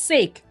name's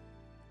sake.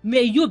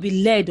 May you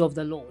be led of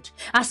the Lord.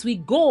 As we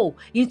go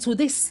into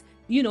this,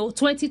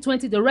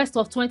 2020, the rest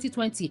of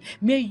 2020,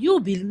 may you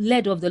be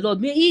led of the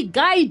Lord. May he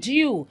guide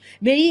you.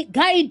 May he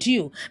guide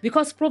you.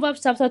 Because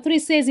Proverbs chapter 3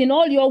 says, in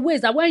all your ways,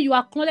 that when you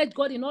acknowledge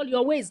God in all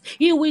your ways,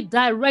 he will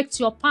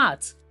direct your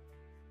path.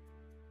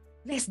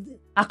 Let's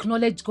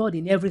acknowledge God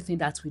in everything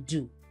that we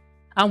do.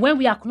 And when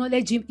we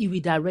acknowledge him, he will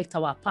direct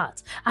our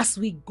path. As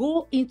we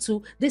go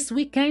into this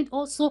weekend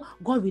also,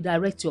 God will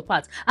direct your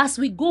path. As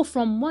we go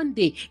from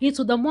Monday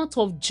into the month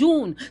of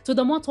June, to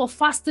the month of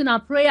fasting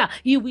and prayer,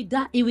 he will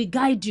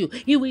guide you.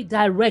 He will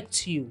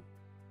direct you.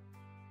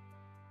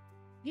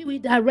 He will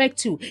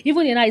direct you.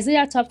 Even in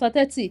Isaiah chapter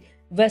 30,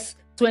 verse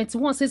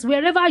 21 says,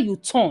 wherever you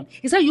turn,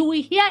 he said, you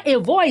will hear a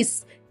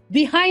voice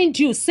behind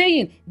you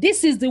saying,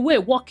 this is the way,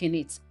 walk in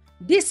it.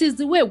 This is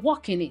the way,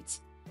 walk in it.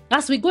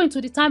 As we go into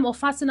the time of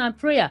fasting and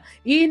prayer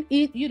in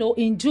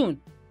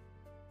June,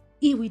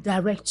 he will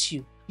direct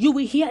you. You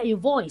will hear a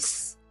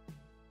voice.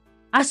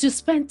 As you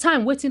spend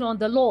time waiting on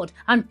the Lord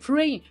and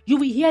praying, you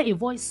will hear a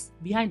voice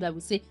behind that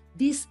will say,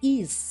 this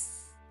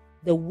is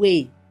the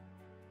way,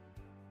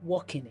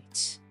 walk in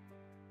it.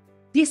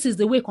 This is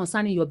the way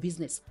concerning your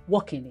business,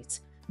 walk in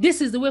it.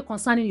 This is the way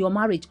concerning your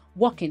marriage,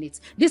 walk in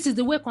it. This is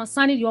the way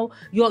concerning your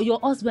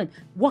husband,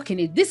 walk in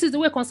it. This is the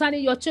way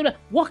concerning your children,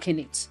 walk in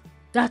it.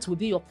 That will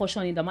be your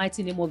portion in the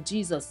mighty name of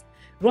Jesus.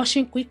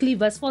 Rushing quickly,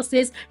 verse 4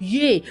 says,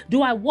 yea,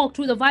 do I walk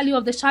through the valley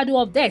of the shadow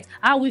of death,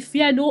 I will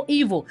fear no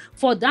evil,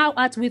 for thou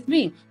art with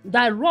me.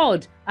 Thy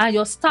rod and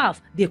your staff,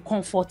 they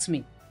comfort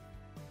me.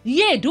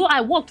 Yea, do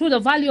I walk through the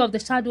valley of the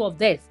shadow of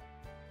death.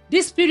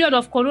 This period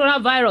of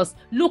coronavirus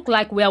look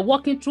like we are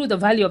walking through the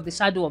valley of the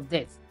shadow of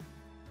death.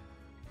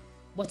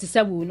 But he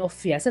said we will not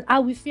fear. I said, I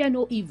will fear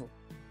no evil.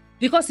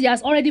 Because he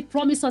has already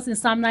promised us in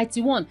Psalm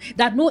 91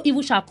 that no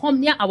evil shall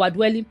come near our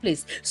dwelling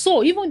place.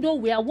 So even though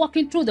we are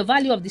walking through the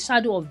valley of the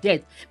shadow of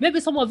death, maybe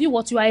some of you,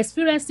 what you are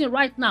experiencing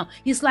right now,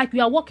 is like we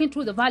are walking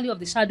through the valley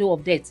of the shadow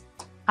of death.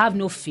 Have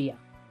no fear.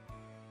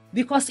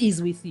 Because he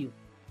is with you.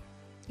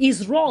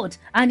 His rod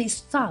and his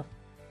staff,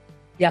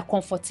 they are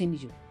comforting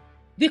you.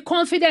 Be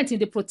confident in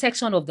the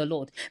protection of the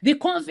Lord. Be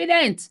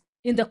confident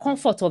in the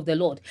comfort of the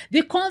Lord.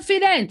 Be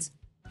confident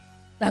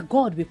that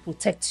God will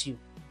protect you.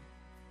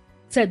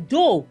 Said,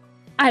 though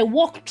I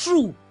walk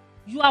through,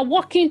 you are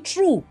walking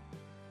through.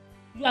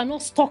 You are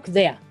not stuck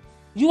there.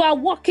 You are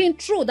walking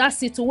through that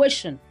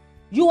situation.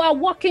 You are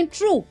walking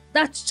through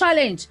that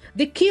challenge.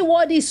 The key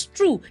word is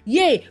true.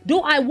 Yea,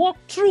 though I walk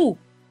through,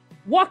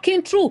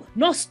 walking through,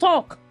 not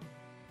stuck.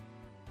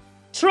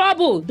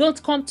 Trouble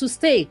don't come to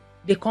stay,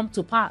 they come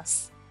to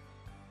pass.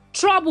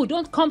 Trouble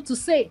don't come to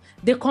stay,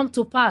 they come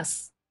to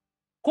pass.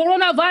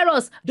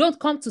 Coronavirus don't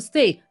come to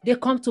stay, they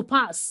come to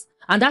pass.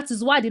 And that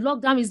is why the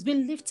lockdown is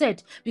being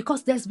lifted,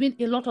 because there's been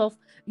a lot of,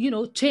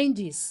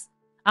 changes.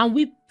 And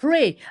we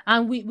pray,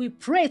 and we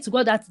pray to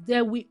God that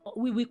we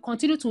will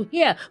continue to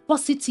hear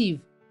positive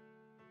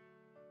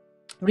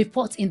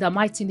reports in the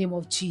mighty name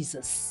of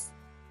Jesus.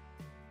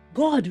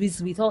 God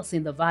is with us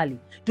in the valley.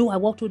 Though I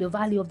walk through the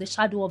valley of the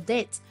shadow of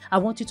death, I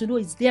want you to know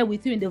it's there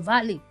with you in the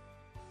valley.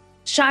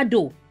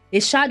 Shadow. A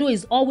shadow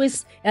is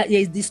always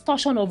a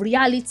distortion of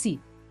reality.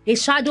 A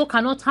shadow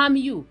cannot harm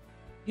you.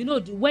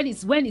 When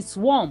it's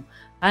warm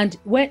and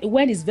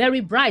when it's very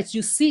bright,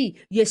 you see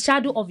a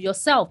shadow of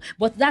yourself,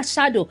 but that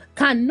shadow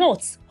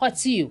cannot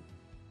hurt you.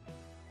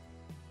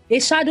 A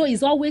shadow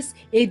is always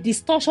a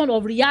distortion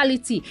of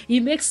reality. It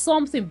makes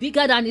something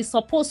bigger than it's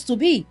supposed to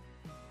be.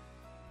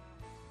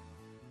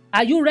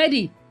 Are you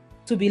ready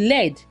to be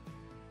led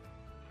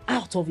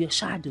out of your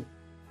shadow?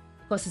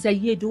 Because he said,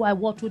 yea, do I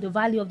walk through the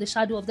valley of the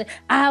shadow of death,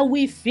 I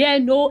will fear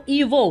no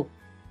evil.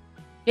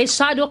 A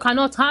shadow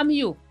cannot harm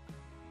you.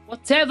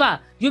 Whatever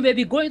you may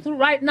be going through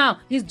right now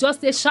is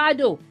just a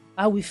shadow.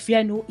 I will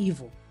fear no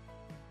evil.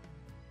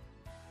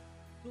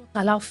 Don't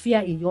allow fear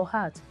in your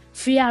heart.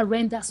 Fear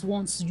renders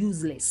one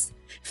useless.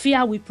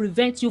 Fear will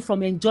prevent you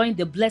from enjoying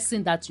the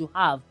blessing that you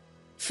have.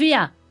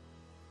 Fear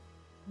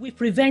will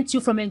prevent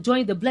you from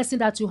enjoying the blessing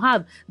that you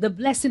have, the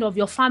blessing of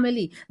your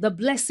family, the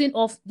blessing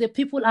of the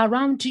people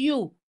around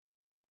you.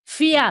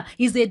 Fear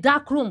is a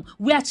dark room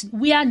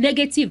where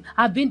negative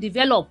have been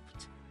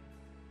developed.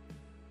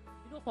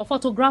 You know, for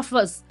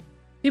photographers,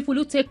 people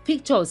who take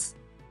pictures,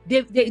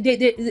 they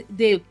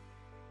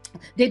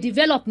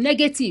develop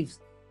negatives,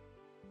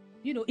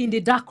 you know, in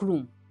the dark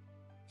room.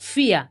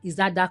 Fear is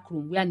that dark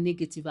room where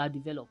negative are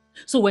developed.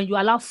 So when you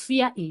allow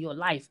fear in your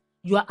life,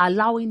 you are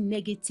allowing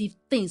negative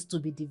things to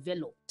be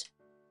developed.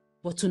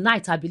 But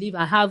tonight, I believe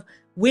I have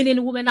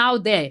willing women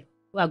out there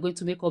who are going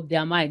to make up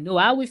their mind. No,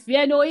 I will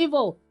fear no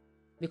evil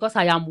because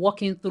I am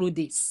walking through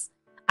this.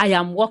 I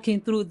am walking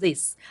through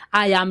this.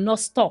 I am not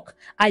stuck.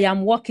 I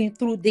am walking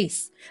through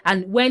this.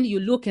 And when you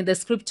look in the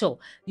scripture,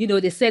 you know,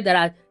 they say there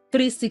are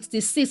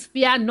 366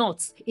 fear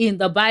not in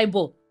the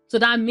Bible. So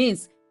that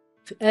means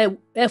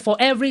for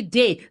every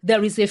day,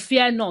 there is a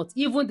fear not.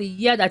 Even the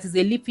year that is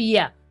a leap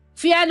year.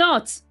 Fear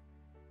not.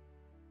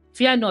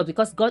 Fear not,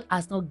 because God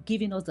has not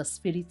given us the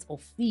spirit of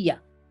fear.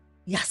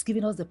 He has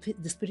given us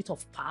the spirit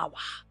of power,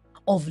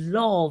 of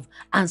love,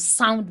 and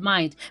sound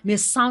mind. May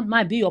sound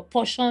mind be your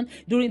portion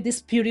during this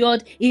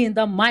period in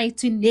the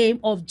mighty name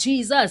of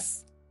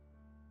Jesus.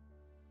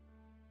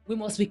 We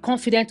must be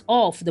confident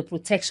of the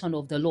protection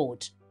of the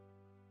Lord.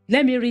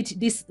 Let me read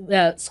this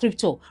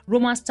scripture.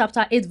 Romans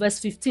chapter 8 verse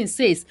 15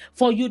 says,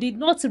 "For you did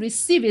not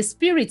receive a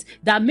spirit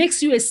that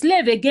makes you a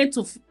slave again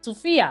to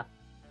fear,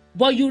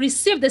 but you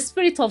received the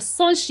spirit of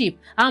sonship,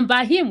 and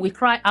by him we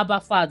cry,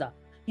 Abba, Father."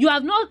 You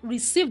have not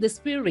received the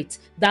spirit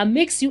that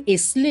makes you a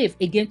slave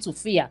again to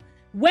fear.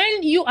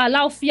 When you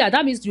allow fear,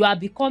 that means you have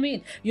become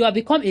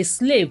a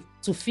slave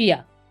to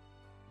fear.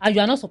 And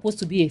you are not supposed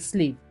to be a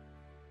slave.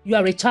 You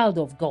are a child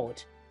of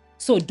God.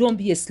 So don't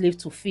be a slave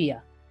to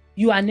fear.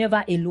 You are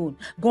never alone.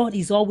 God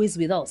is always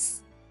with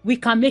us. We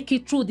can make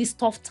it through these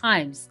tough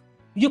times.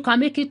 You can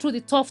make it through the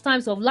tough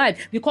times of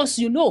life because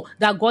you know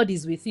that God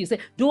is with you. Say,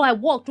 though I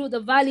walk through the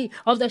valley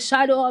of the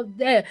shadow of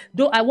death,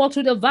 though I walk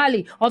through the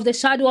valley of the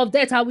shadow of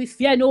death, I will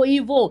fear no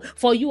evil,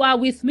 for you are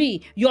with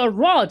me. Your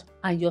rod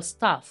and your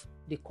staff,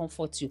 they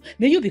comfort you.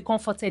 May you be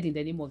comforted in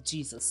the name of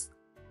Jesus.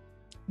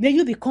 May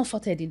you be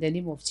comforted in the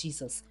name of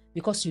Jesus,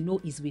 because you know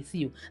he's with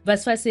you.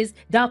 Verse 5 says,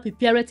 "Thou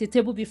preparest a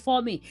table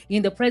before me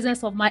in the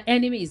presence of my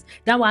enemies.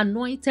 Thou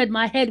anointed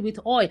my head with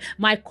oil.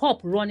 My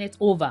cup runneth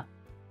over."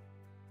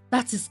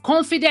 That is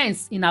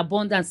confidence in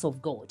abundance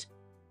of God.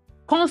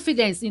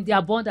 Confidence in the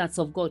abundance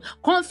of God.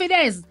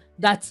 Confidence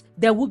that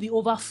there will be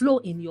overflow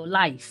in your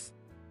life.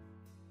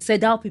 He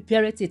said, "Thou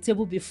preparest a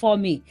table before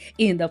me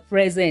in the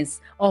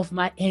presence of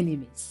my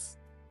enemies."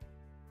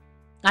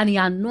 And he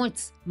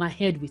anoints my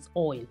head with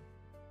oil.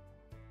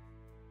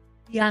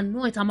 He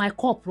anoints and my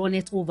cup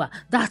runneth over.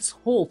 That's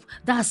hope.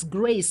 That's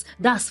grace.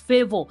 That's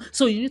favor.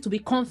 So you need to be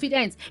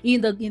confident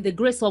in the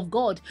grace of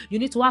God. You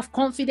need to have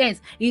confidence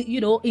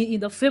in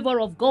the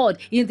favor of God,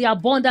 in the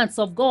abundance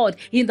of God,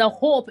 in the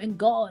hope in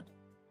God.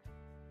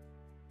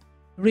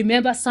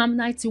 Remember Psalm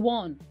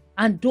 91.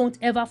 And don't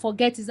ever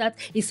forget is that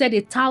he said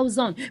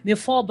 1,000 may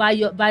fall by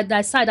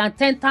thy side and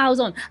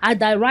 10,000 at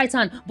thy right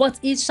hand, but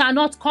it shall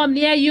not come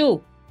near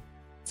you.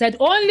 He said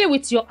only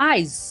with your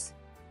eyes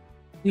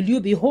will you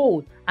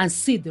behold and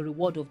see the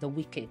reward of the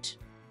wicked.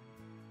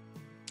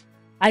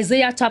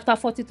 Isaiah chapter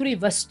 43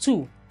 verse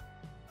 2.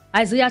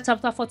 Isaiah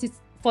chapter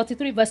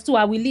 43 verse 2,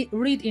 I will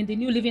read in the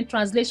New Living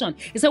Translation.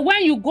 It said,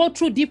 "When you go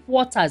through deep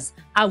waters,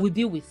 I will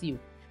be with you."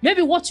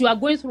 Maybe what you are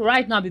going through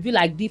right now will be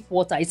like deep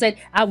water. He said,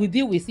 "I will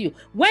be with you."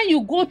 When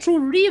you go through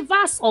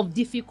rivers of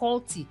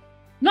difficulty,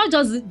 not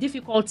just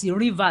difficulty,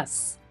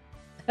 rivers.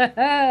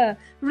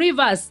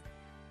 Rivers.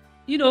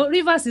 You know,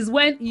 rivers is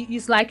when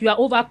it's like you are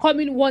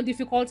overcoming one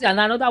difficulty and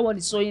another one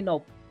is showing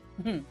up.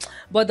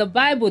 But the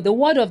Bible, the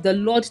word of the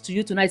Lord to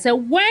you tonight said,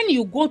 when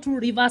you go through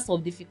rivers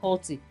of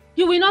difficulty,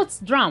 you will not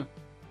drown.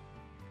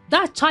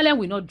 That challenge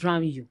will not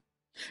drown you.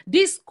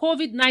 This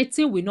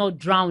COVID-19 will not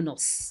drown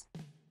us.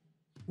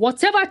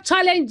 Whatever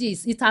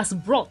challenges it has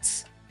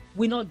brought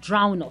will not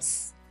drown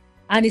us.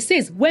 And it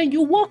says, when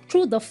you walk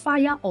through the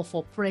fire of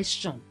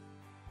oppression,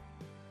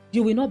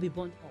 you will not be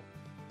burned up.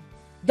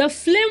 The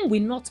flame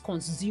will not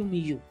consume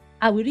you.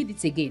 I will read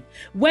it again.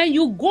 When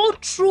you go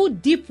through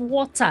deep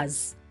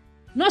waters,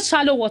 not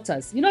shallow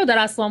waters. You know, there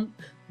are some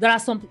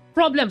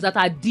problems that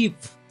are deep.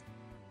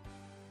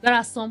 There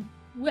are some,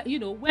 you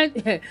know,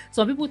 when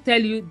some people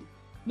tell you,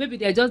 maybe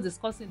they're just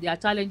discussing their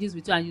challenges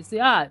with you and you say,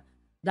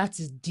 that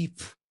is deep.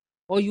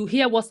 Or you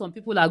hear what some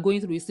people are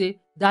going through, you say,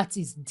 that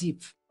is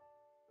deep.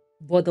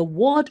 But the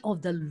word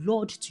of the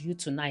Lord to you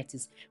tonight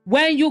is,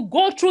 when you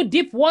go through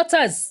deep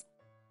waters,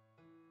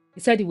 he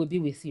said he will be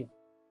with you.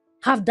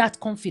 Have that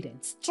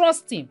confidence.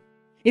 Trust him.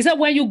 He said,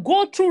 when you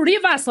go through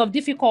rivers of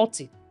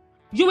difficulty,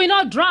 you will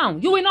not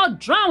drown. You will not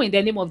drown in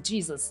the name of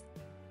Jesus.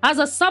 As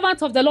a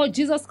servant of the Lord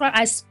Jesus Christ,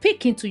 I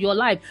speak into your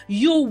life.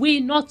 You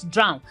will not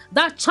drown.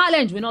 That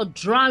challenge will not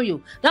drown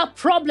you. That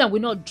problem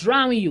will not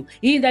drown you.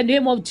 In the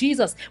name of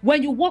Jesus.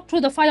 When you walk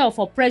through the fire of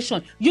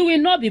oppression, you will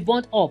not be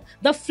burnt up.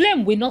 The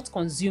flame will not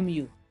consume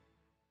you.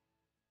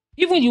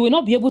 Even you will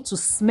not be able to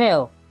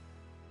smell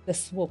the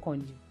smoke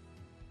on you.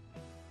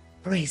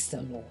 Praise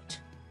the Lord.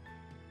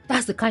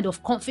 That's the kind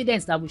of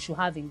confidence that we should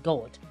have in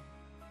God.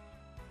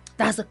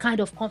 That's the kind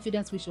of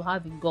confidence we should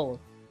have in God.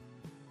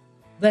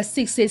 Verse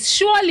 6 says,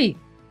 surely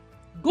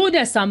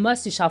goodness and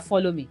mercy shall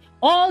follow me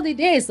all the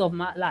days of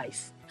my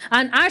life,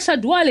 and I shall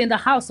dwell in the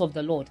house of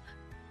the Lord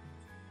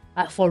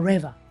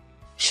forever.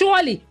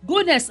 Surely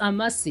goodness and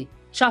mercy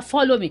shall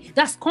follow me.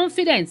 That's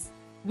confidence.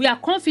 We are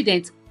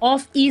confident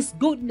of his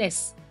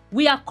goodness.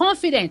 We are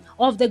confident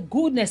of the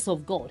goodness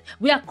of God.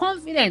 We are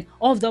confident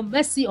of the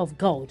mercy of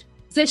God.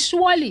 Say,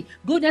 surely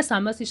goodness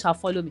and mercy shall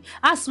follow me.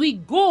 As we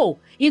go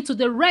into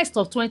the rest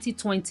of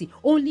 2020,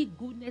 only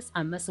goodness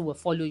and mercy will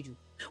follow you.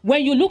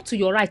 When you look to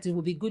your right, it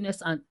will be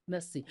goodness and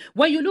mercy.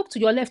 When you look to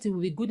your left, it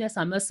will be goodness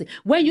and mercy.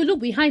 When you look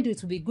behind you,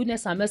 it will be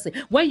goodness and mercy.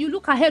 When you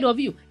look ahead of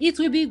you, it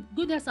will be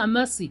goodness and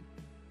mercy.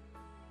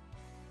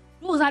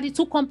 Those are the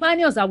two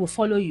companions that will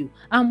follow you,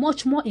 and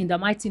much more in the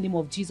mighty name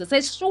of Jesus. Say,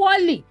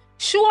 surely,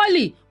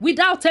 surely,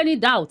 without any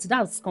doubt.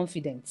 That's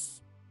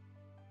confidence.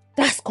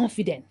 That's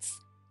confidence.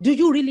 Do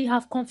you really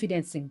have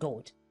confidence in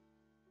God?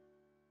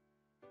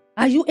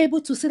 Are you able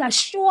to say that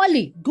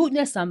surely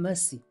goodness and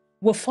mercy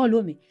will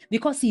follow me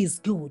because he is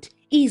good,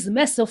 he is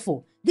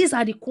merciful? These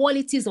are the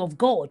qualities of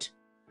God.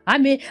 I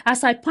mean,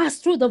 as I pass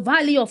through the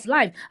valley of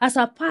life, as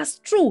I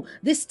pass through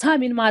this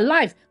time in my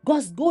life,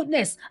 God's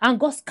goodness and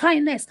God's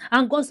kindness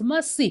and God's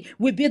mercy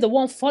will be the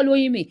one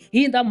following me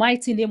in the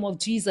mighty name of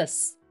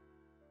Jesus.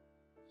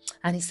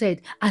 And he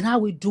said, and I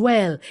will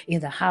dwell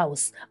in the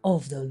house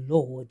of the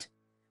Lord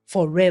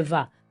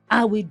forever.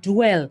 I will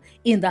dwell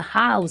in the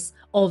house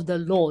of the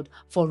Lord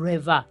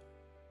forever.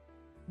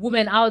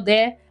 Women out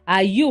there,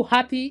 are you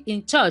happy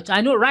in church?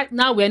 I know right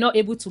now we're not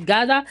able to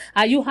gather.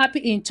 Are you happy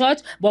in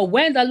church? But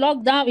when the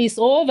lockdown is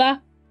over,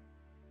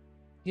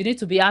 you need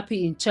to be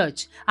happy in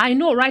church. I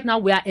know right now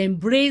we are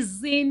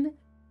embracing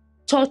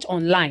church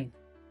online.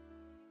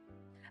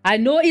 I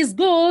know it's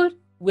good.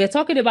 We're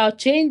talking about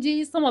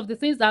changes, some of the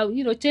things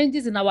that,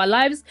 changes in our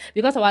lives,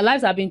 because our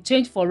lives have been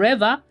changed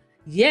forever.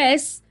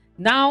 Yes,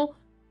 now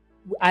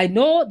I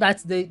know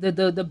that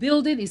the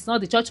building is not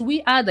the church.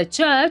 We are the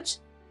church.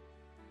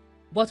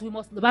 But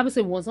the Bible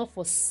says we must not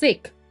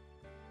forsake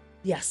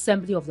the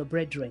assembly of the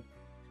brethren.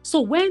 So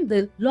when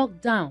the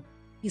lockdown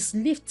is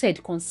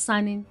lifted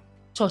concerning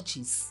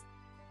churches,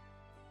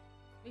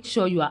 make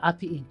sure you are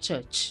happy in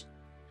church.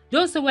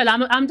 Don't say, well,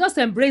 I'm just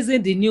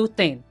embracing the new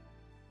thing.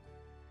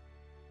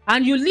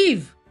 And you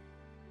live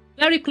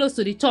very close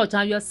to the church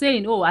and you're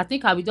saying, oh, I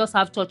think I will just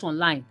have church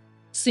online.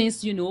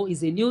 Since,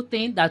 it's a new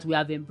thing that we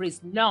have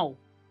embraced. No,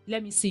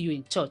 let me see you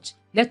in church.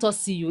 Let us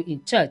see you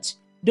in church.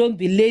 Don't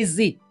be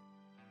lazy.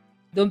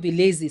 Don't be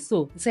lazy.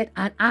 So he said,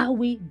 and I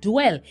will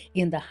dwell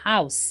in the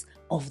house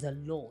of the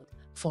Lord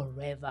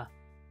forever.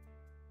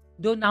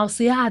 Don't now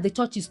say, the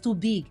church is too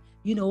big.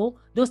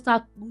 Don't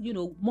start,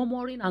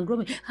 murmuring and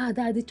grumbling.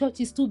 The church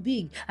is too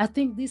big. I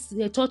think this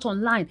church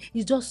online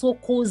is just so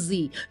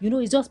cozy.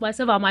 It's just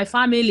myself and my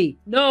family.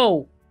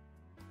 No.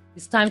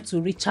 It's time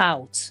to reach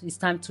out. It's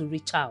time to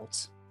reach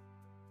out.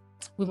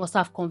 We must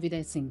have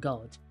confidence in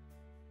God.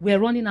 We're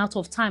running out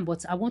of time,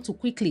 but I want to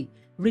quickly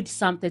read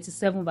Psalm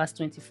 37 verse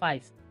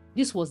 25.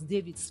 This was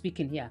David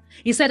speaking here.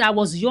 He said, I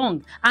was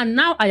young and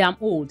now I am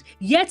old,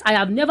 yet I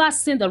have never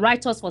seen the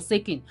righteous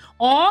forsaken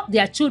or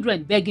their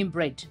children begging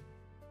bread.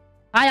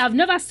 I have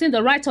never seen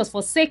the righteous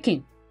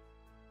forsaken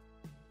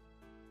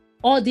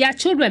or their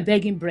children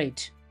begging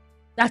bread.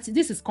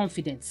 This is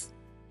confidence.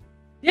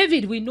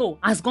 David, we know,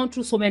 has gone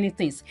through so many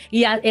things.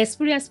 He has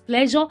experienced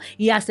pleasure.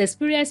 He has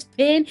experienced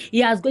pain. He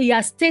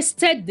has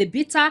tasted the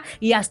bitter.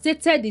 He has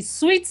tasted the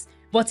sweet.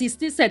 But he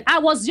still said, I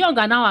was young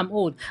and now I'm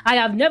old. I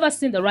have never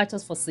seen the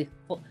righteous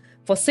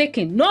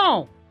forsaken.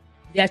 No,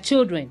 their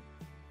children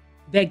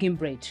begging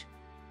bread.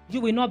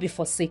 You will not be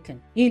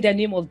forsaken. In the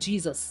name of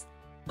Jesus,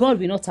 God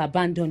will not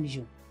abandon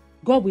you.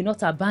 God will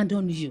not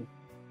abandon you.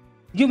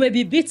 You may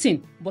be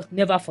beaten, but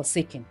never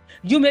forsaken.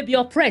 You may be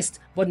oppressed,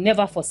 but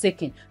never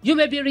forsaken. You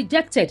may be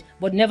rejected,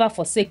 but never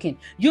forsaken.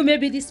 You may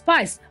be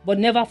despised, but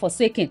never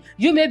forsaken.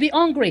 You may be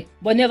hungry,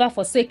 but never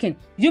forsaken.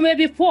 You may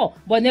be poor,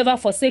 but never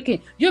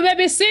forsaken. You may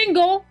be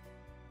single,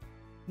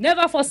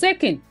 never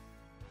forsaken.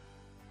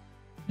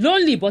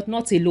 Lonely, but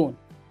not alone.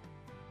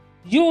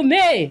 You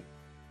may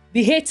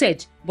be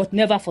hated, but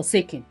never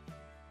forsaken.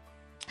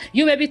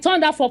 You may be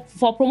turned out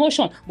for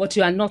promotion, but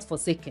you are not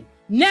forsaken.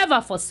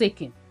 Never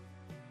forsaken.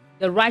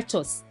 The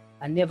righteous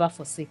are never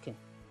forsaken.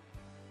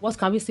 What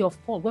can we say of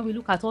Paul? When we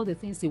look at all the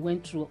things he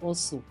went through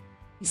also,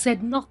 he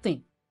said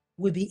nothing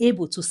will be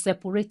able to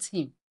separate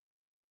him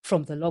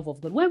from the love of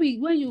God. When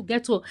you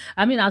get to,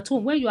 at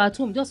home, when you are at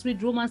home, just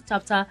read Romans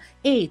chapter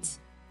 8.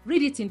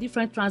 Read it in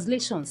different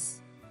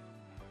translations.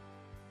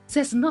 It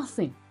says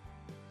nothing.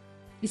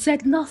 He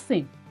said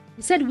nothing.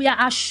 He said, we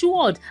are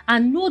assured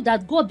and know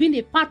that God being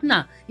a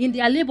partner in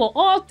their labor,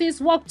 all things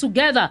work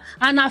together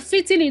and are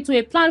fitting into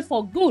a plan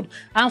for good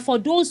and for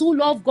those who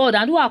love God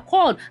and who are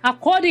called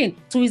according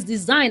to his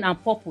design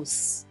and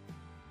purpose.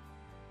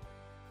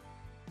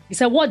 He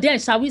said, what then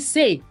shall we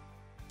say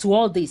to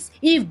all this?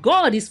 If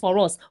God is for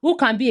us, who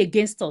can be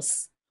against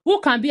us? Who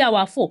can be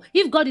our foe?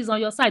 If God is on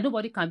your side,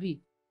 nobody can be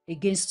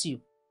against you.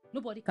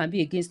 Nobody can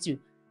be against you.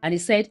 And he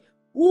said,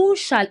 who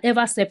shall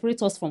ever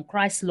separate us from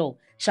Christ's love?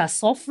 Shall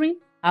suffering,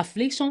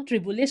 affliction,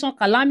 tribulation,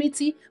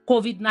 calamity,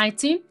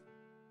 COVID-19?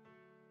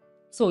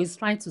 So he's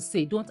trying to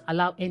say, don't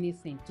allow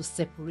anything to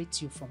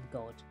separate you from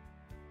God.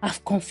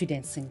 Have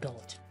confidence in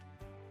God.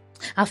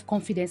 Have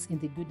confidence in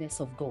the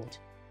goodness of God.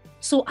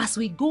 So as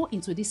we go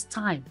into this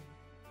time,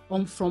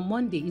 from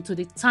Monday into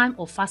the time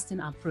of fasting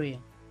and prayer,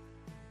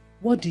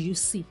 what do you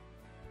see?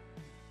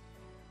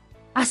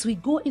 As we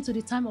go into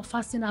the time of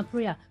fasting and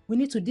prayer, we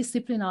need to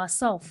discipline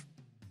ourselves.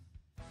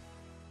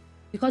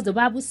 Because the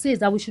Bible says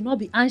that we should not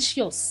be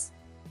anxious.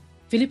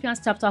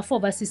 Philippians chapter 4,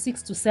 verses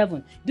 6 to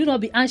 7. Do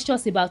not be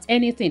anxious about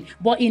anything,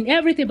 but in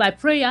everything by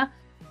prayer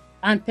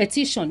and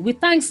petition, with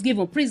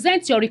thanksgiving,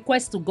 present your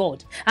requests to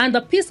God. And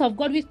the peace of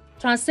God, which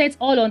transcends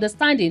all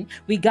understanding,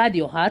 will guard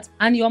your heart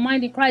and your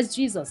mind in Christ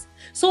Jesus.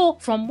 So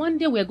from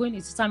Monday, we're going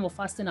into time of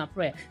fasting and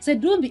prayer. So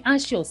don't be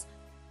anxious,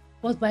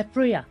 but by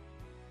prayer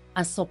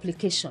and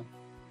supplication.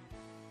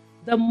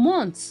 The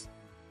month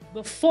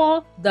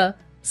before the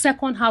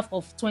second half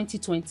of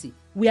 2020,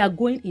 we are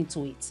going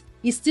into it.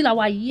 It's still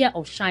our year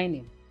of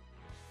shining.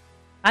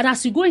 And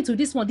as you go into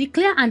this one,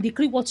 declare and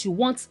decree what you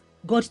want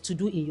God to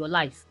do in your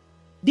life.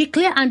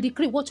 Declare and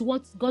decree what you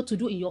want God to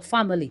do in your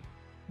family.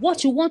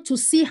 What you want to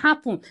see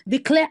happen,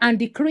 declare and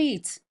decree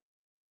it.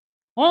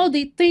 All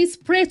the things,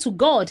 pray to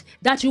God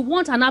that you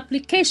want an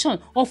application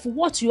of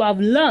what you have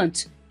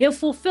learned, a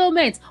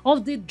fulfillment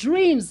of the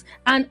dreams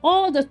and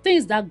all the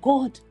things that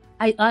God,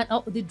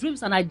 the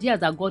dreams and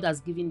ideas that God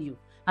has given you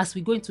as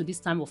we go into this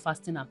time of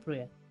fasting and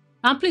prayer.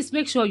 And please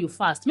make sure you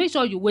fast. Make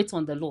sure you wait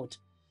on the Lord.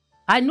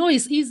 I know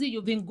it's easy.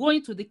 You've been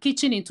going to the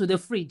kitchen, into the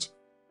fridge.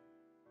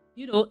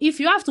 You know, if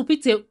you have to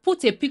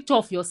put a picture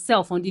of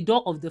yourself on the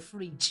door of the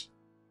fridge,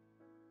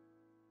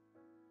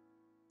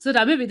 so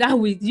that maybe that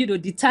will,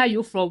 deter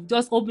you from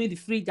just opening the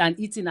fridge and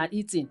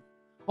eating.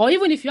 Or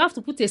even if you have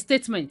to put a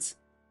statement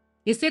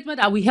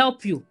that will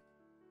help you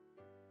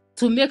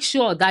to make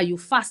sure that you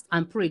fast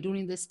and pray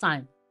during this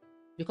time.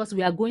 Because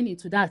we are going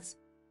into that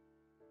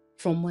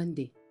from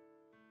Monday.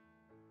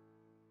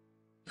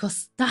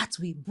 Because that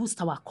will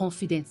boost our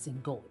confidence in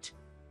God.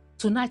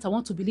 Tonight, I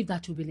want to believe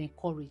that you've been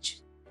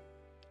encouraged.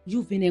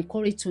 You've been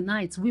encouraged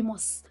tonight. We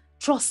must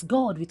trust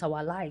God with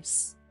our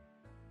lives.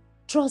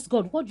 Trust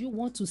God. What do you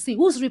want to see?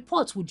 Whose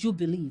report would you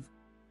believe?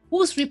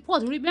 Whose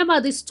report?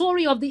 Remember the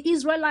story of the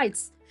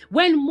Israelites.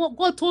 When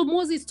God told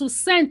Moses to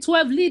send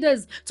 12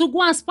 leaders to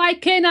go and spy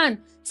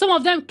Canaan, some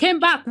of them came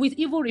back with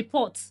evil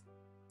reports.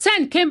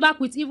 10 came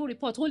back with evil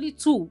reports, only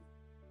 2.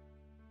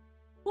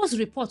 Whose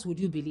report would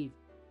you believe?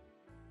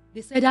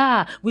 They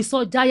said, we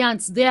saw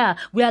giants there.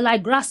 We are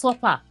like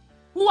grasshopper.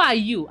 Who are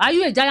you? Are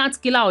you a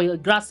giant killer or a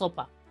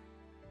grasshopper?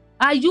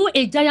 Are you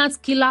a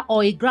giant killer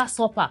or a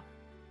grasshopper?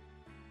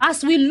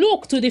 As we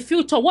look to the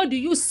future, what do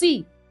you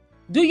see?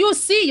 Do you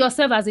see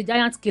yourself as a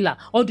giant killer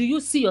or do you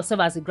see yourself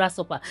as a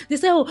grasshopper? They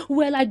say,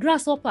 we're like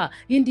grasshopper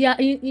in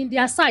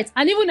their sight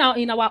and even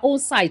in our own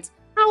sight.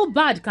 How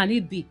bad can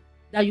it be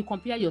that you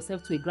compare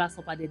yourself to a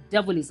grasshopper? The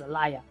devil is a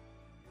liar.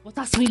 But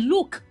as we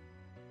look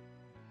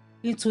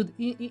into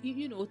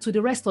to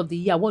the rest of the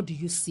year, what do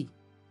you see?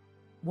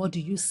 What do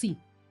you see?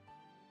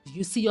 Do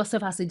you see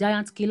yourself as a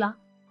giant killer?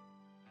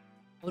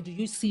 Or do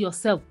you see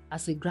yourself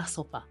as a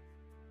grasshopper?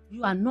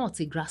 You are not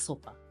a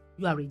grasshopper.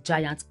 You are a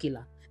giant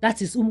killer.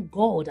 That is whom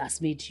God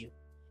has made you.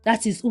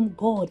 That is whom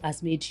God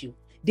has made you.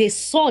 They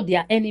saw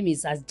their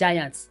enemies as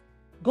giants.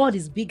 God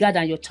is bigger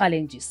than your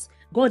challenges.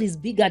 God is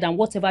bigger than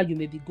whatever you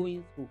may be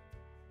going through.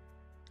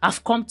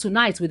 I've come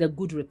tonight with a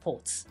good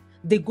report.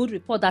 The good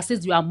report that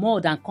says you are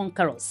more than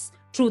conquerors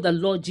through the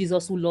Lord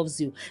Jesus who loves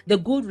you. The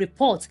good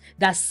report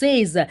that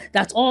says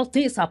that all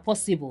things are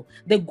possible.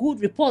 The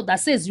good report that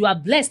says you are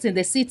blessed in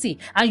the city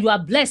and you are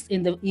blessed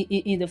in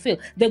the field.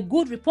 The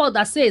good report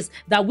that says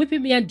that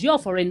weeping may endure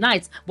for a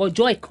night, but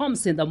joy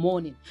comes in the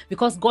morning.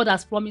 Because God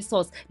has promised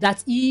us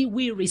that He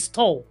will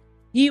restore.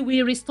 He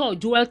will restore.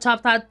 Joel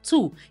chapter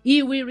 2.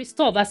 He will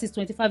restore verses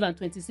 25 and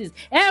 26.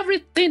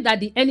 Everything that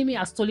the enemy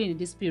has stolen in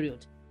this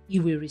period, He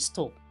will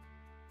restore.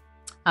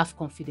 Have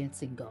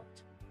confidence in God.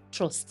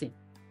 Trust Him.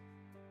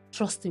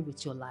 Trust Him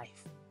with your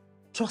life.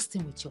 Trust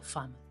Him with your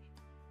family.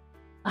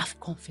 Have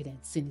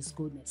confidence in His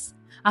goodness.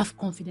 Have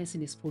confidence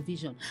in His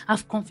provision.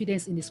 Have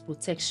confidence in His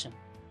protection.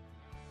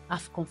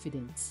 Have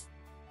confidence.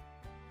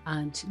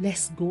 And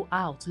let's go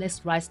out.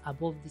 Let's rise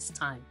above this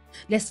time.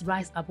 Let's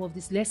rise above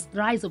this. Let's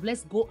rise up.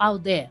 Let's go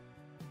out there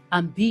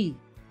and be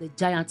the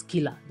giant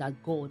killer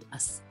that God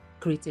has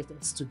created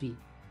us to be.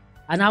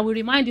 And I will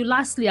remind you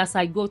lastly as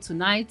I go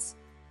tonight,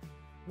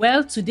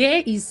 well,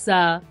 today is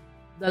the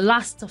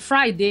last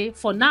Friday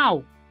for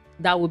now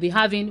that we'll be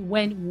having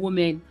When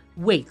Women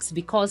Wait,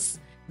 because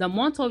the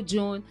month of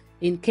June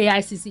in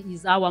KICC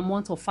is our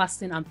month of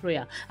fasting and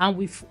prayer. And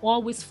we've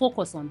always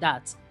focused on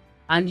that.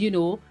 And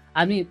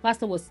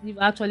Pastor was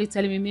actually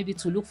telling me maybe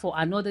to look for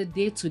another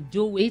day to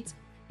do it,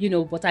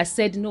 but I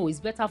said, no, it's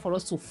better for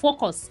us to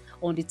focus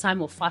on the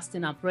time of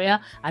fasting and prayer.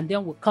 And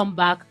then we'll come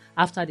back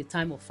after the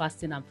time of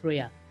fasting and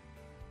prayer.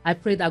 I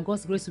pray that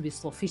God's grace will be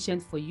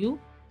sufficient for you.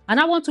 And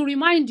I want to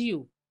remind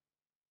you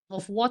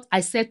of what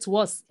I said to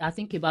us, I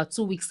think about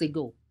 2 weeks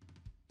ago,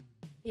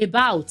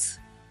 about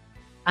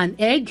an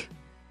egg,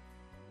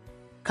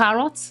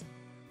 carrot,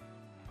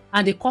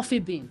 and a coffee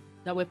bean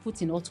that were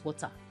put in hot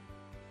water.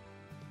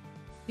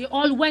 They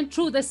all went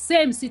through the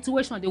same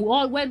situation. They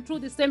all went through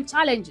the same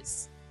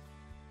challenges.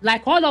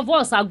 Like all of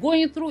us are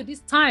going through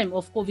this time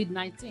of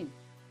COVID-19.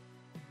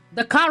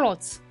 The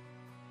carrot,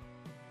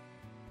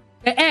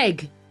 the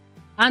egg,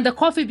 and the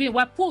coffee bean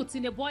were put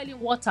in a boiling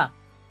water.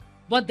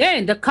 But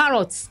then the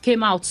carrots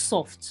came out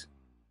soft.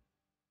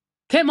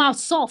 Came out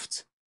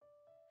soft.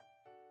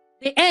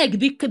 The egg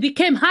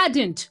became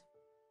hardened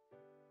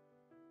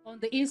on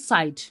the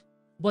inside,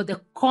 but the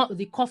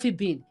coffee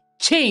bean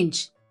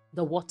changed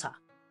the water.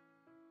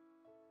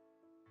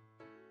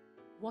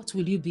 What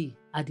will you be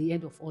at the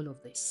end of all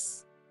of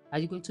this? Are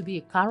you going to be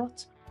a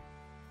carrot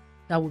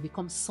that will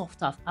become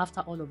soft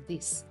after all of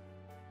this?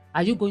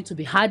 Are you going to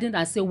be hardened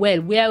and say,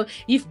 well,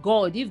 if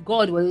God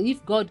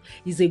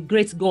is a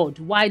great God,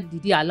 why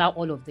did he allow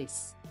all of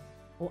this?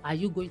 Or are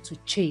you going to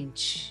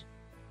change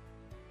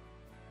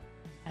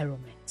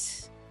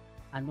environment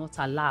and not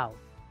allow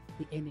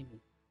the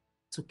enemy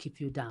to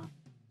keep you down?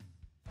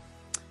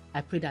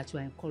 I pray that you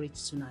are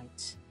encouraged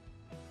tonight.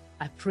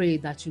 I pray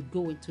that you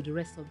go into the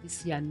rest of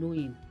this year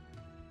knowing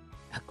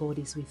that God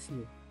is with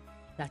you,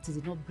 that he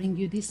did not bring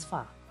you this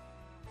far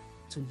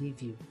to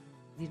leave you.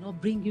 He did not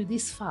bring you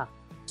this far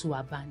to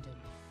abandon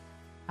you.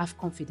 Have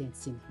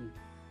confidence in him.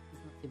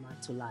 He's not a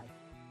man to lie.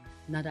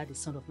 Neither the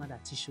Son of Man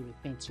that he should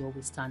repent. You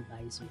always stand by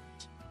his word.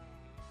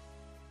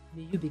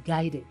 May you be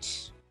guided.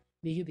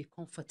 May you be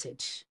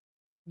comforted.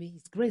 May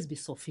his grace be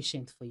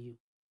sufficient for you.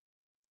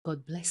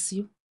 God bless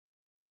you.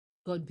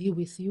 God be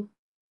with you.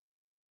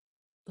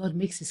 God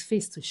makes his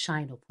face to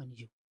shine upon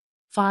you.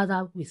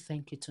 Father, we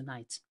thank you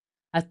tonight.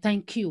 I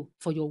thank you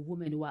for your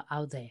women who are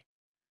out there.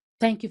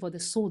 Thank you for the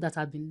soul that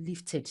have been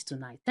lifted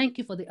tonight. Thank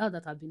you for the earth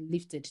that have been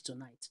lifted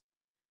tonight.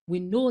 We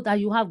know that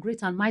you have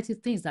great and mighty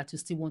things that you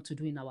still want to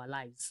do in our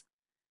lives.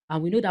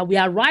 And we know that we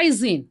are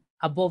rising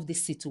above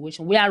this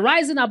situation. We are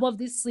rising above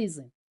this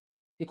season.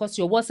 Because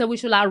your word said we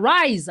shall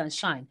arise and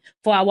shine.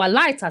 For our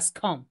light has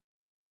come.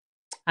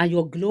 And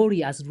your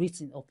glory has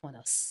written upon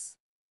us.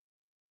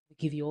 We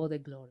give you all the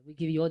glory. We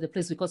give you all the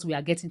praise because we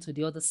are getting to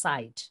the other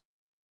side,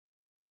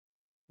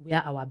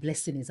 where our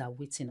blessings are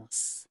waiting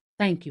us.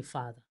 Thank you,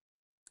 Father.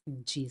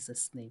 In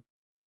Jesus' name.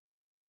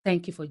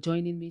 Thank you for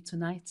joining me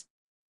tonight.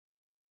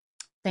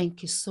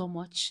 Thank you so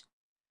much.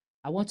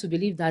 I want to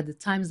believe that the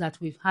times that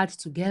we've had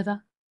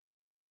together,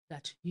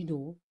 that,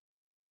 you've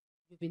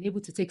been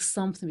able to take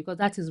something, because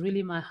that is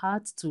really my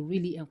heart, to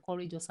really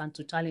encourage us and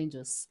to challenge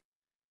us.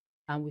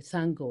 And we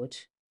thank God.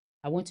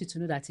 I want you to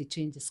know that a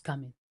change is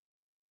coming.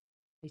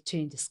 A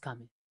change is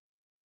coming.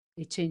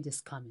 A change is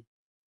coming.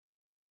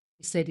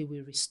 He said he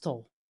will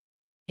restore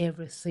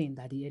everything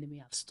that the enemy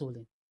have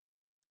stolen.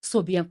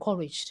 So be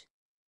encouraged.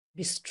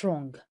 Be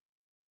strong.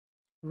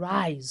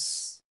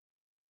 Rise.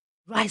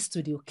 Rise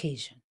to the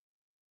occasion.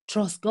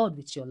 Trust God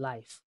with your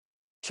life.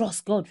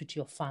 Trust God with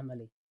your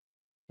family,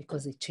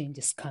 because a change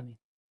is coming.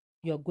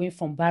 You are going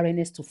from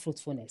barrenness to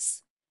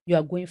fruitfulness. You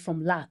are going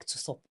from lack to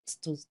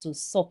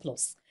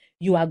surplus.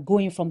 You are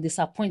going from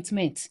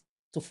disappointment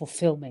to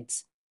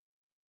fulfillment.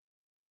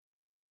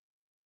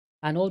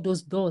 And all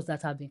those doors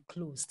that have been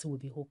closed will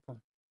be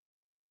open.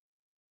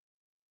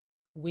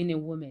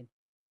 Winning women,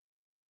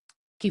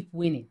 keep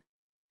winning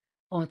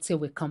until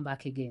we come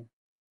back again.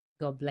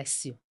 God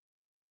bless you.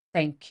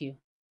 Thank you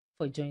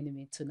for joining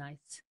me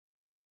tonight.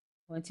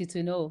 I want you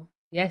to know,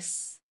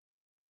 yes,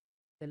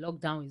 the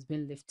lockdown is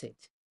being lifted.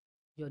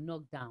 Your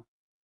knockdown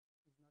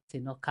is not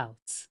a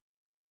knockout.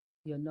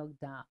 Your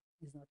knockdown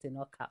is not a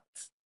knockout.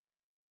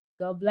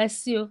 God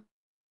bless you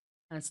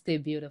and stay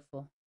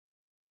beautiful.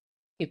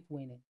 Keep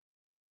winning.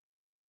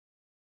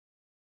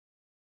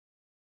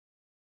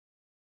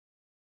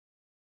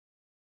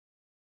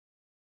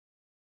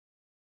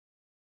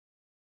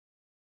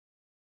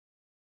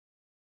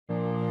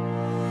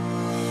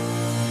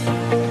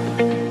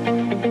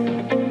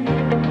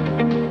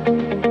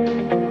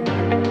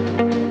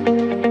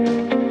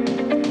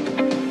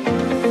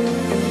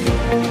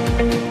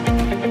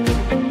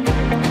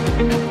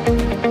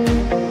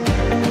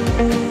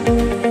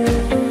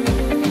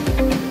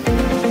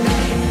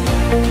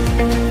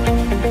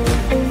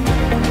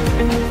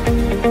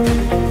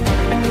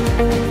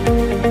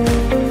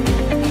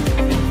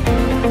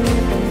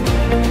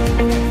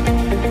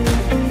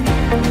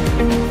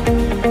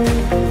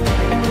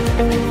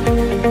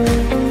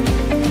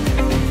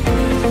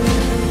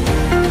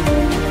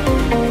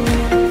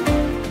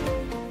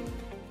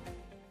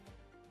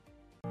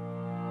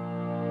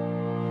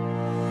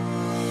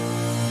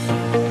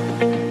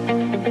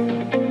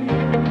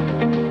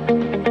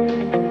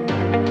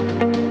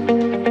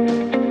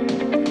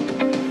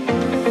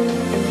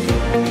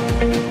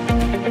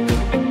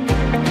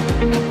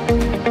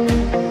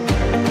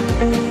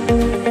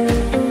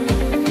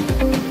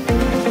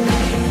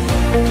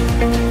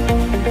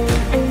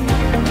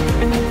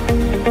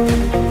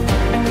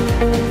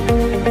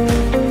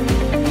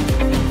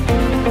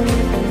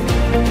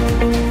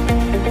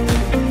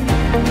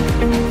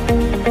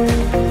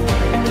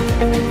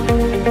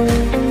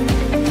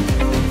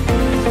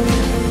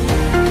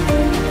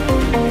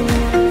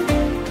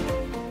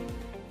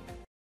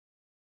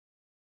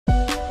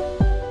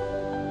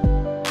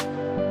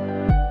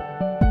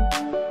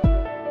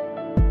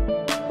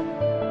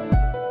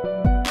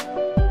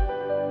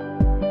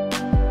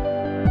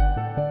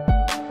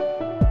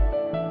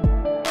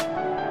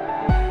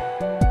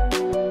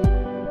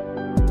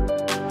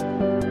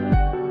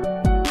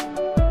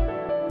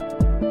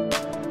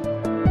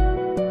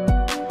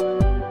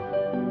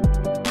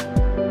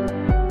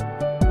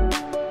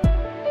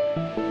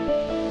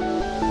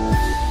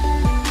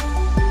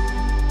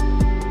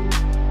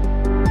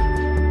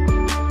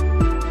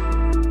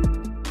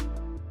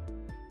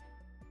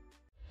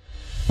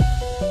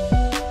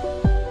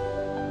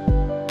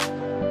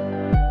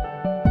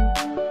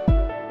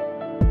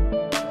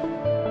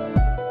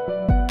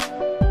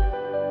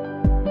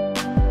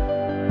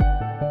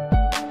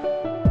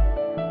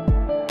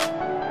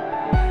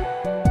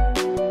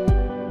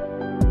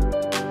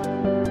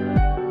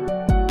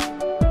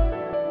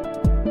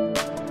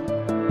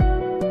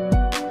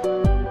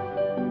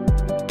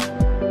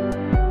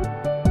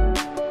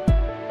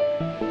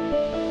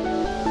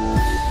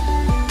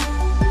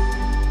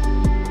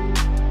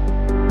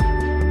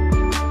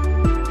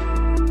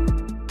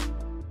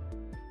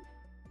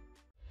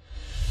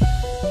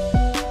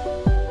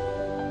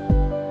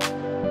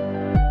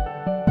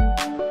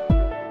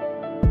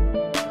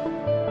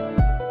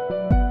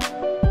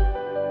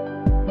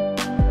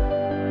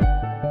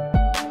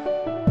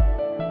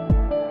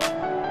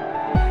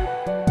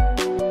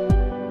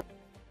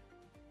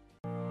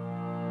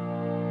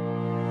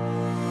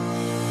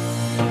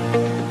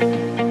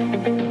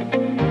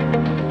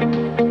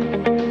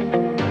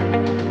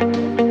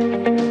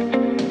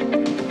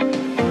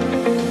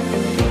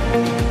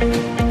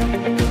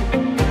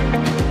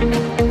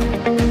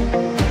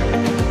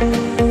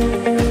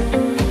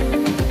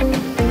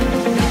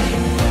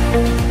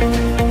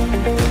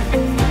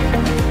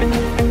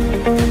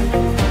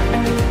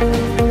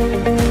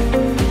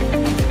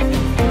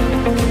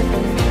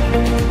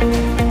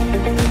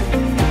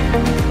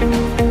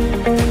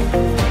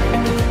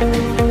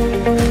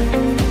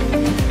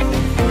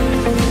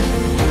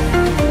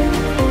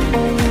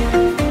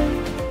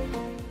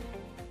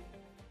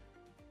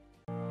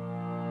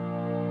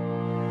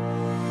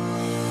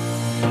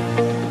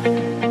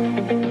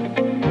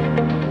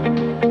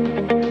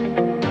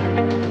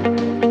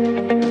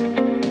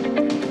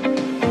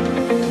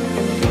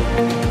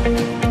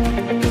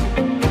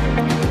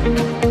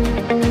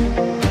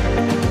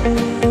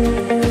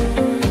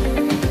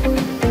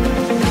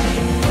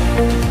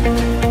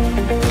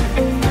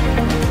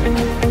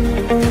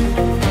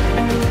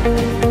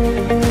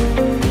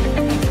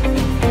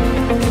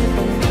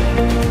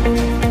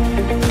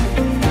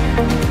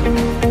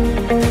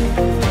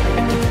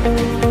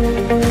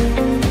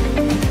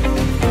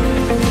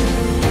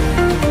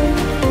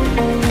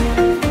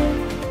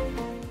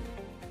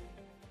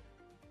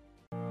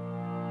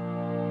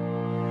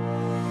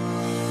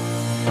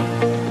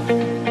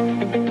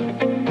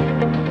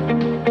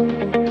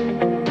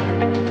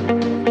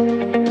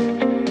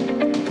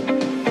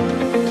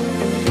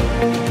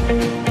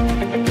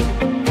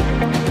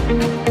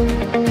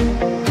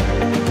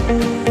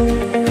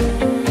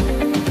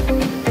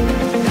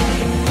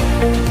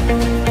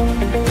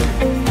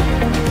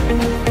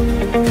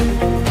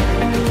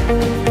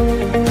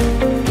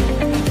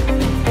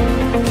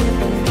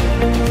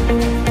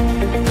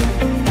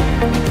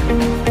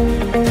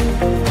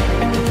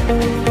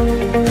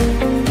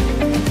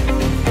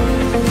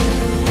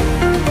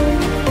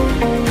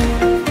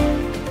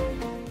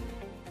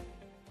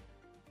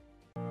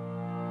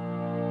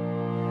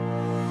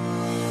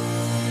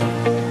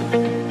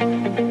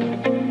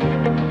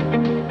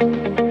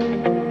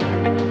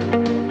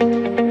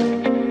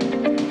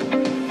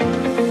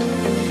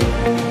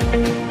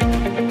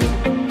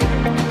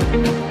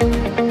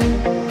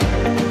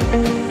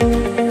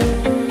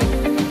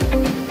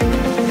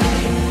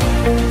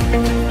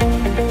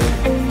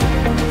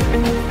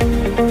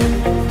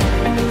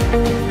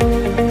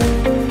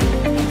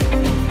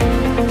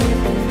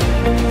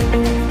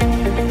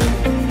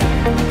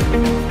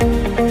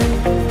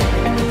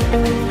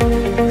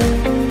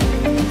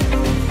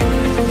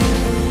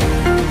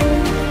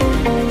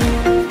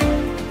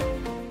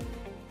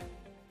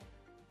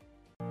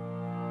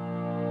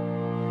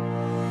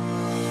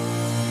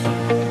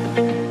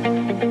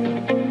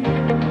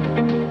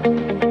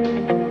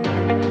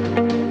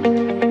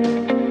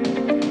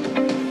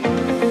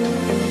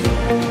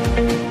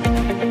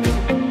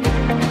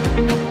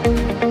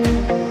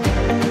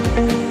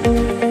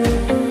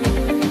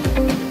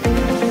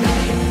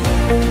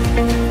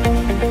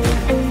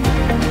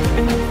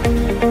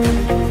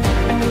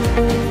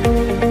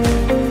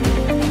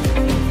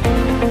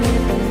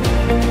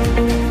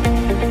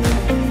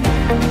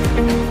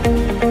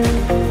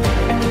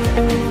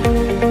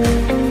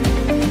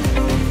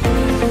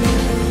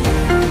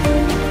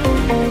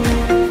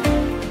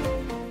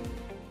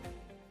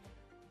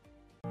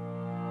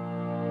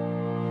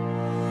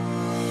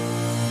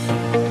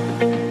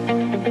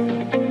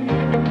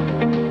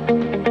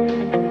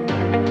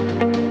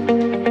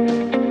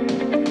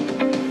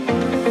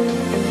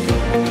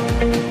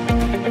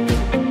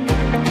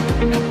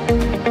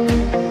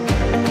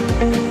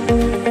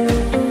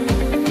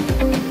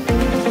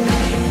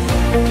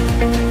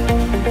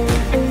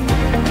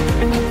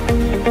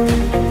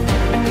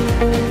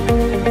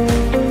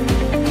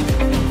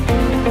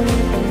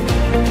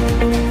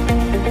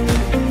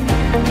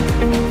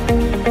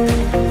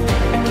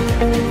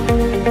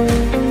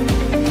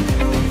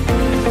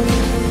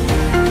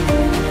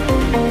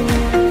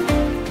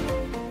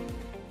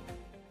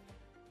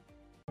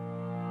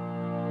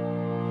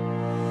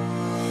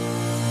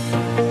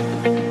 Arise,